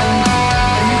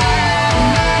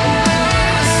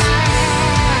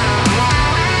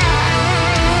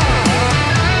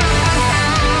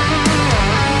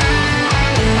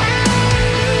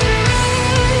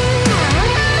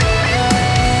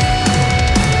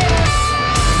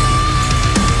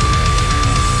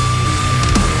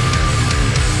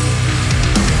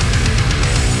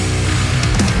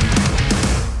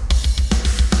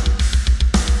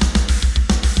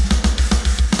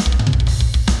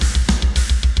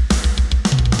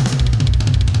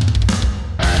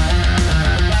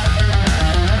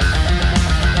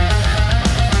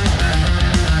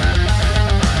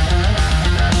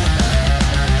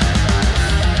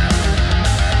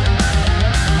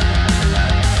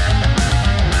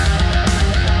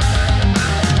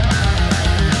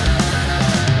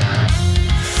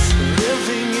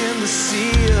 Living in the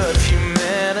sea of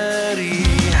humanity,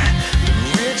 the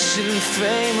rich and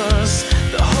famous,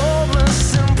 the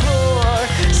homeless and poor,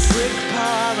 slick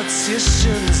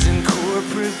politicians and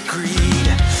corporate greed,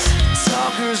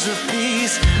 talkers of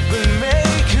peace but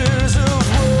makers of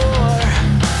war.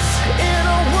 In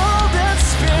a world that's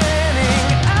spinning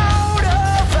out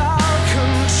of our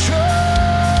control,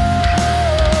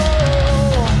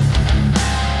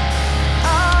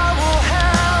 I will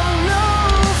have no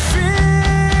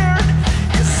fear,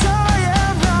 'cause I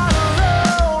am not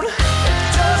alone. It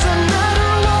doesn't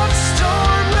matter what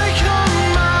storm may come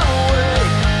my way,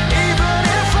 even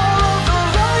if all of the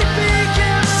light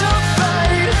begins to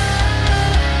fade.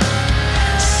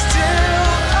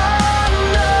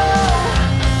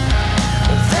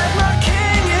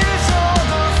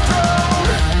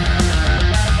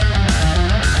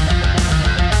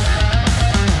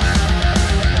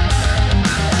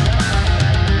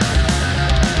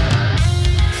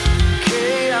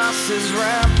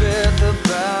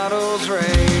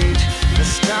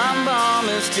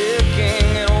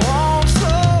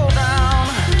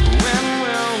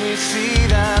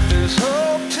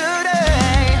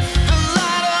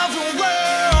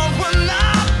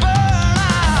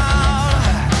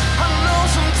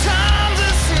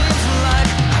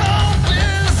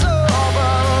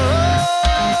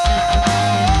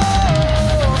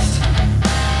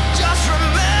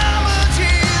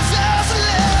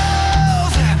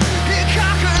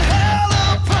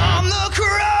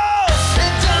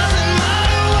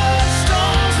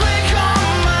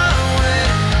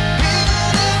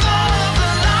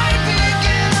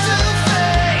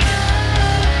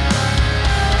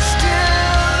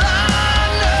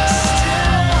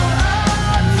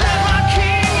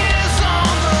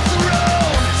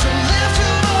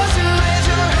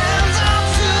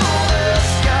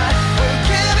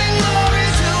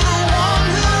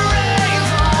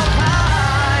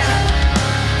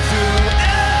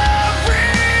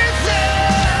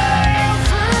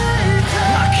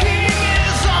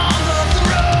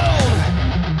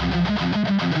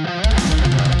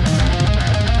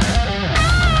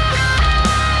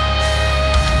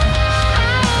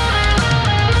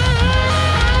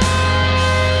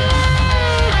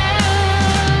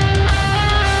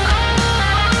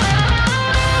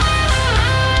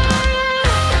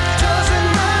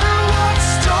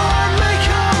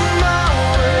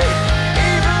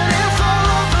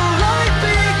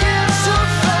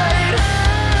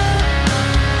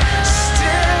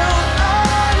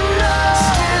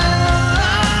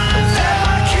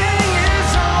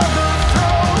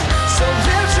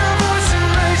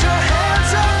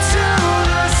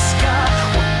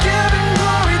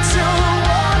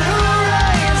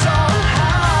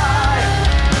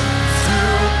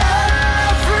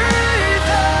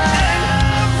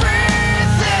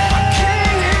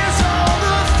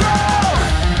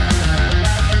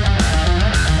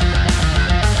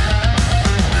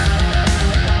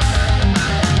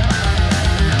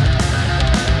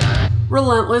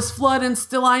 Relentless Flood and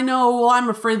Still I Know. Well, I'm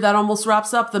afraid that almost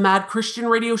wraps up the Mad Christian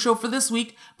Radio Show for this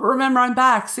week. But remember, I'm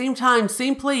back, same time,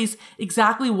 same place,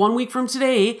 exactly 1 week from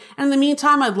today. And in the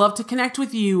meantime, I'd love to connect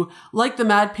with you. Like the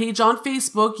Mad page on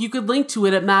Facebook. You could link to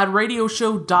it at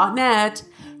madradioshow.net.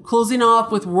 Closing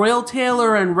off with Royal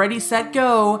Taylor and Ready, Set,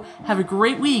 Go. Have a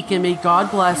great week and may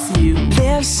God bless you.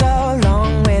 Live so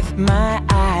long with my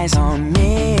eyes on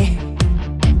me.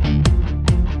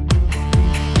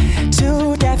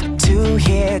 Too deaf to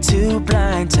hear, too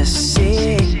blind to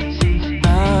see.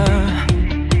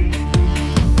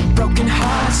 Broken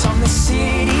hearts on the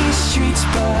city streets,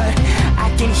 but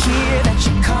I can hear that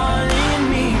you're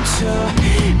calling me to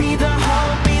be the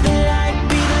hope, be the light,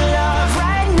 be the love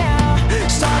right now.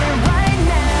 Starting right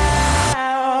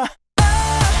now.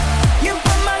 You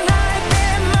put my life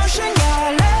in motion,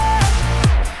 your love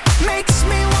makes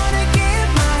me wanna give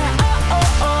my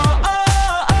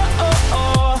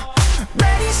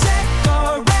ready, set,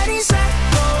 go, ready, set,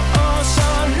 go. So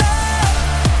no,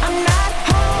 I'm not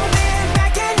holding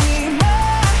back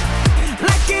anymore.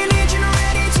 Like an engine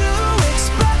ready to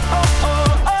explode.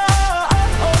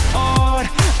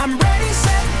 I'm ready,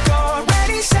 set, go,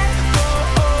 ready, set, go.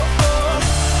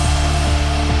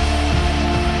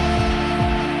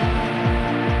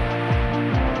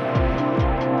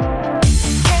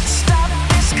 Can't stop,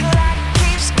 this clock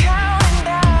keeps counting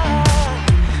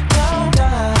down,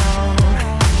 down.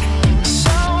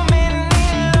 So many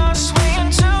lost,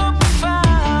 waiting to be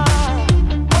found.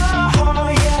 Oh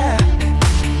yeah,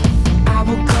 I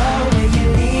will go where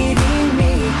you're leading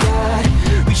me, God.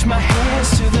 Reach my hands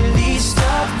to the least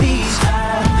of these.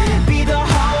 I'll be the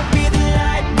hope, be the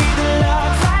light, be the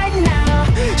love right now.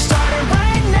 Starting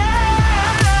right now.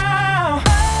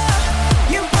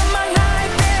 You put my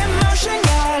life in motion,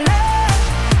 your love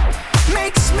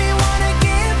makes me wanna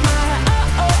give my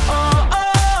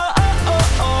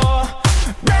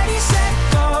ready, set,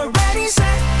 go, ready,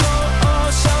 set, go.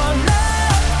 So no,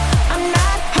 I'm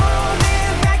not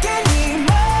holding back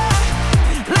anymore.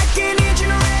 Like an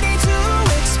engine ready to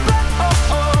explode.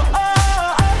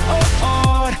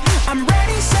 I'm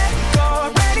ready, set, go,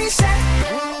 ready, set,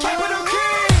 keep it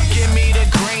okay. Give me the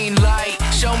green light,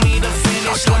 show me the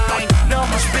finish line. No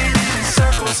more spinning in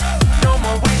circles, no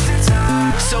more wasting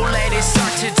time. So let it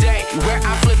start today, where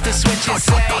I flip the switch and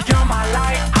say, you're my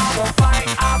light, I won't fight,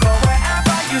 I'll go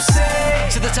wherever you say.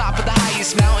 To the top of the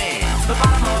highest mountain, the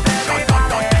bottom of every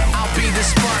valley. I'll be the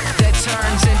spark that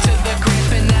turns into the grand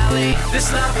finale.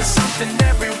 This love is something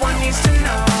everyone needs to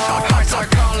know. Hearts are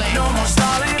calling, no more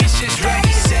stalling, it's just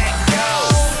ready, set, go.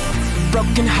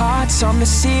 Broken hearts on the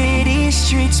city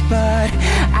streets, but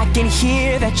I can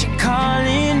hear that you're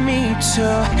calling me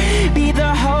to be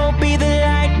the hope, be the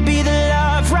light, be the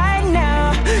love right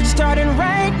now. Starting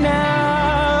right now.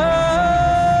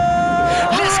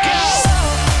 Let's go.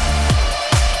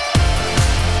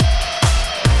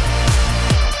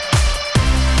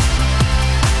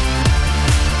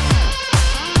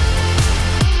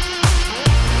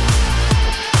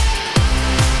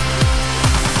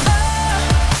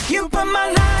 You put my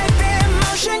life in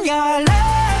motion, your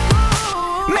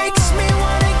love makes me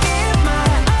wanna give my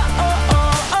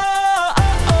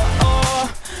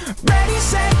ready,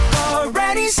 set, go,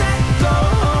 ready, set, go.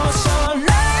 So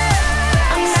no,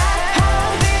 I'm not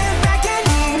holding back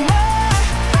anymore.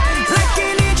 Like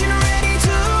an engine ready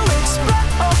to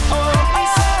explode.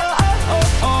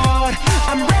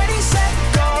 I'm ready, set,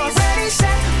 go, ready,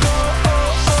 set, go.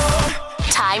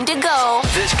 Time to go.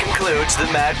 This concludes the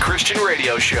Mad Christian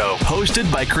Radio Show, hosted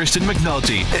by Kristen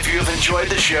McNulty. If you have enjoyed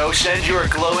the show, send your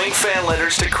glowing fan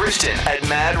letters to Kristen at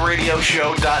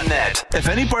madradioshow.net. If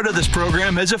any part of this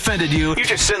program has offended you, you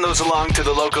just send those along to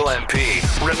the local MP.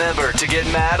 Remember to get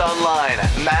mad online,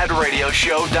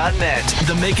 madradioshow.net.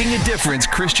 The Making a Difference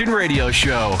Christian Radio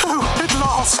Show. Oh, it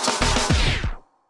lost.